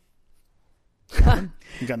got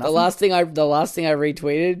nothing? The last thing I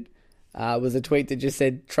retweeted was a tweet that just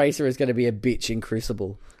said Tracer is going to be a bitch in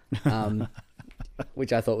Crucible,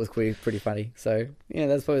 which I thought was pretty funny. So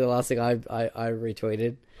that's probably the last thing I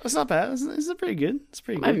retweeted. It's not bad. It's pretty good. It's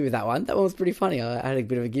pretty good. Maybe with that one. That one was pretty funny. I had a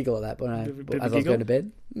bit of a giggle at that when I was going to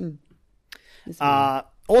bed.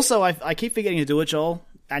 Also, I keep forgetting to do it, Joel,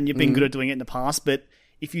 and you've been good at doing it in the past. But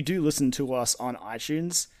if you do listen to us on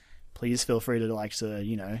iTunes, please feel free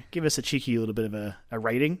to give us a cheeky little bit of a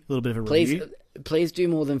rating, a little bit of a review. Please do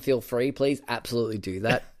more than feel free. Please absolutely do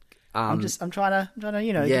that. I'm trying to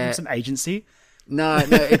give them some agency. No,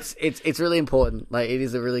 it's really important. Like, it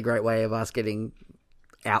is a really great way of us getting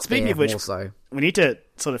out Speaking there of which, also. We need to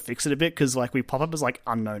sort of fix it a bit because we pop up as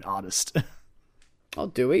unknown artist. Oh,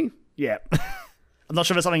 do we? Yeah. I'm not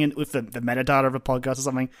sure if it's something with the metadata of a podcast or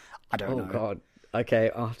something. I don't know. Oh god.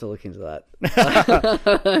 Okay, I'll have to look into that.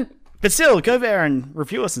 But still, go there and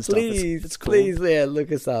review us and stuff. It's cool. Please,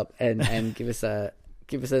 look us up and give us a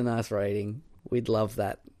nice rating. We'd love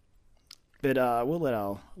that. But we'll let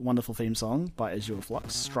our wonderful theme song by Azure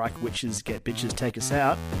Flux, Strike Witches, Get Bitches, take us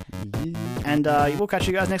out. And we'll catch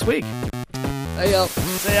you guys next week. Hey, y'all.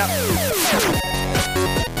 See ya.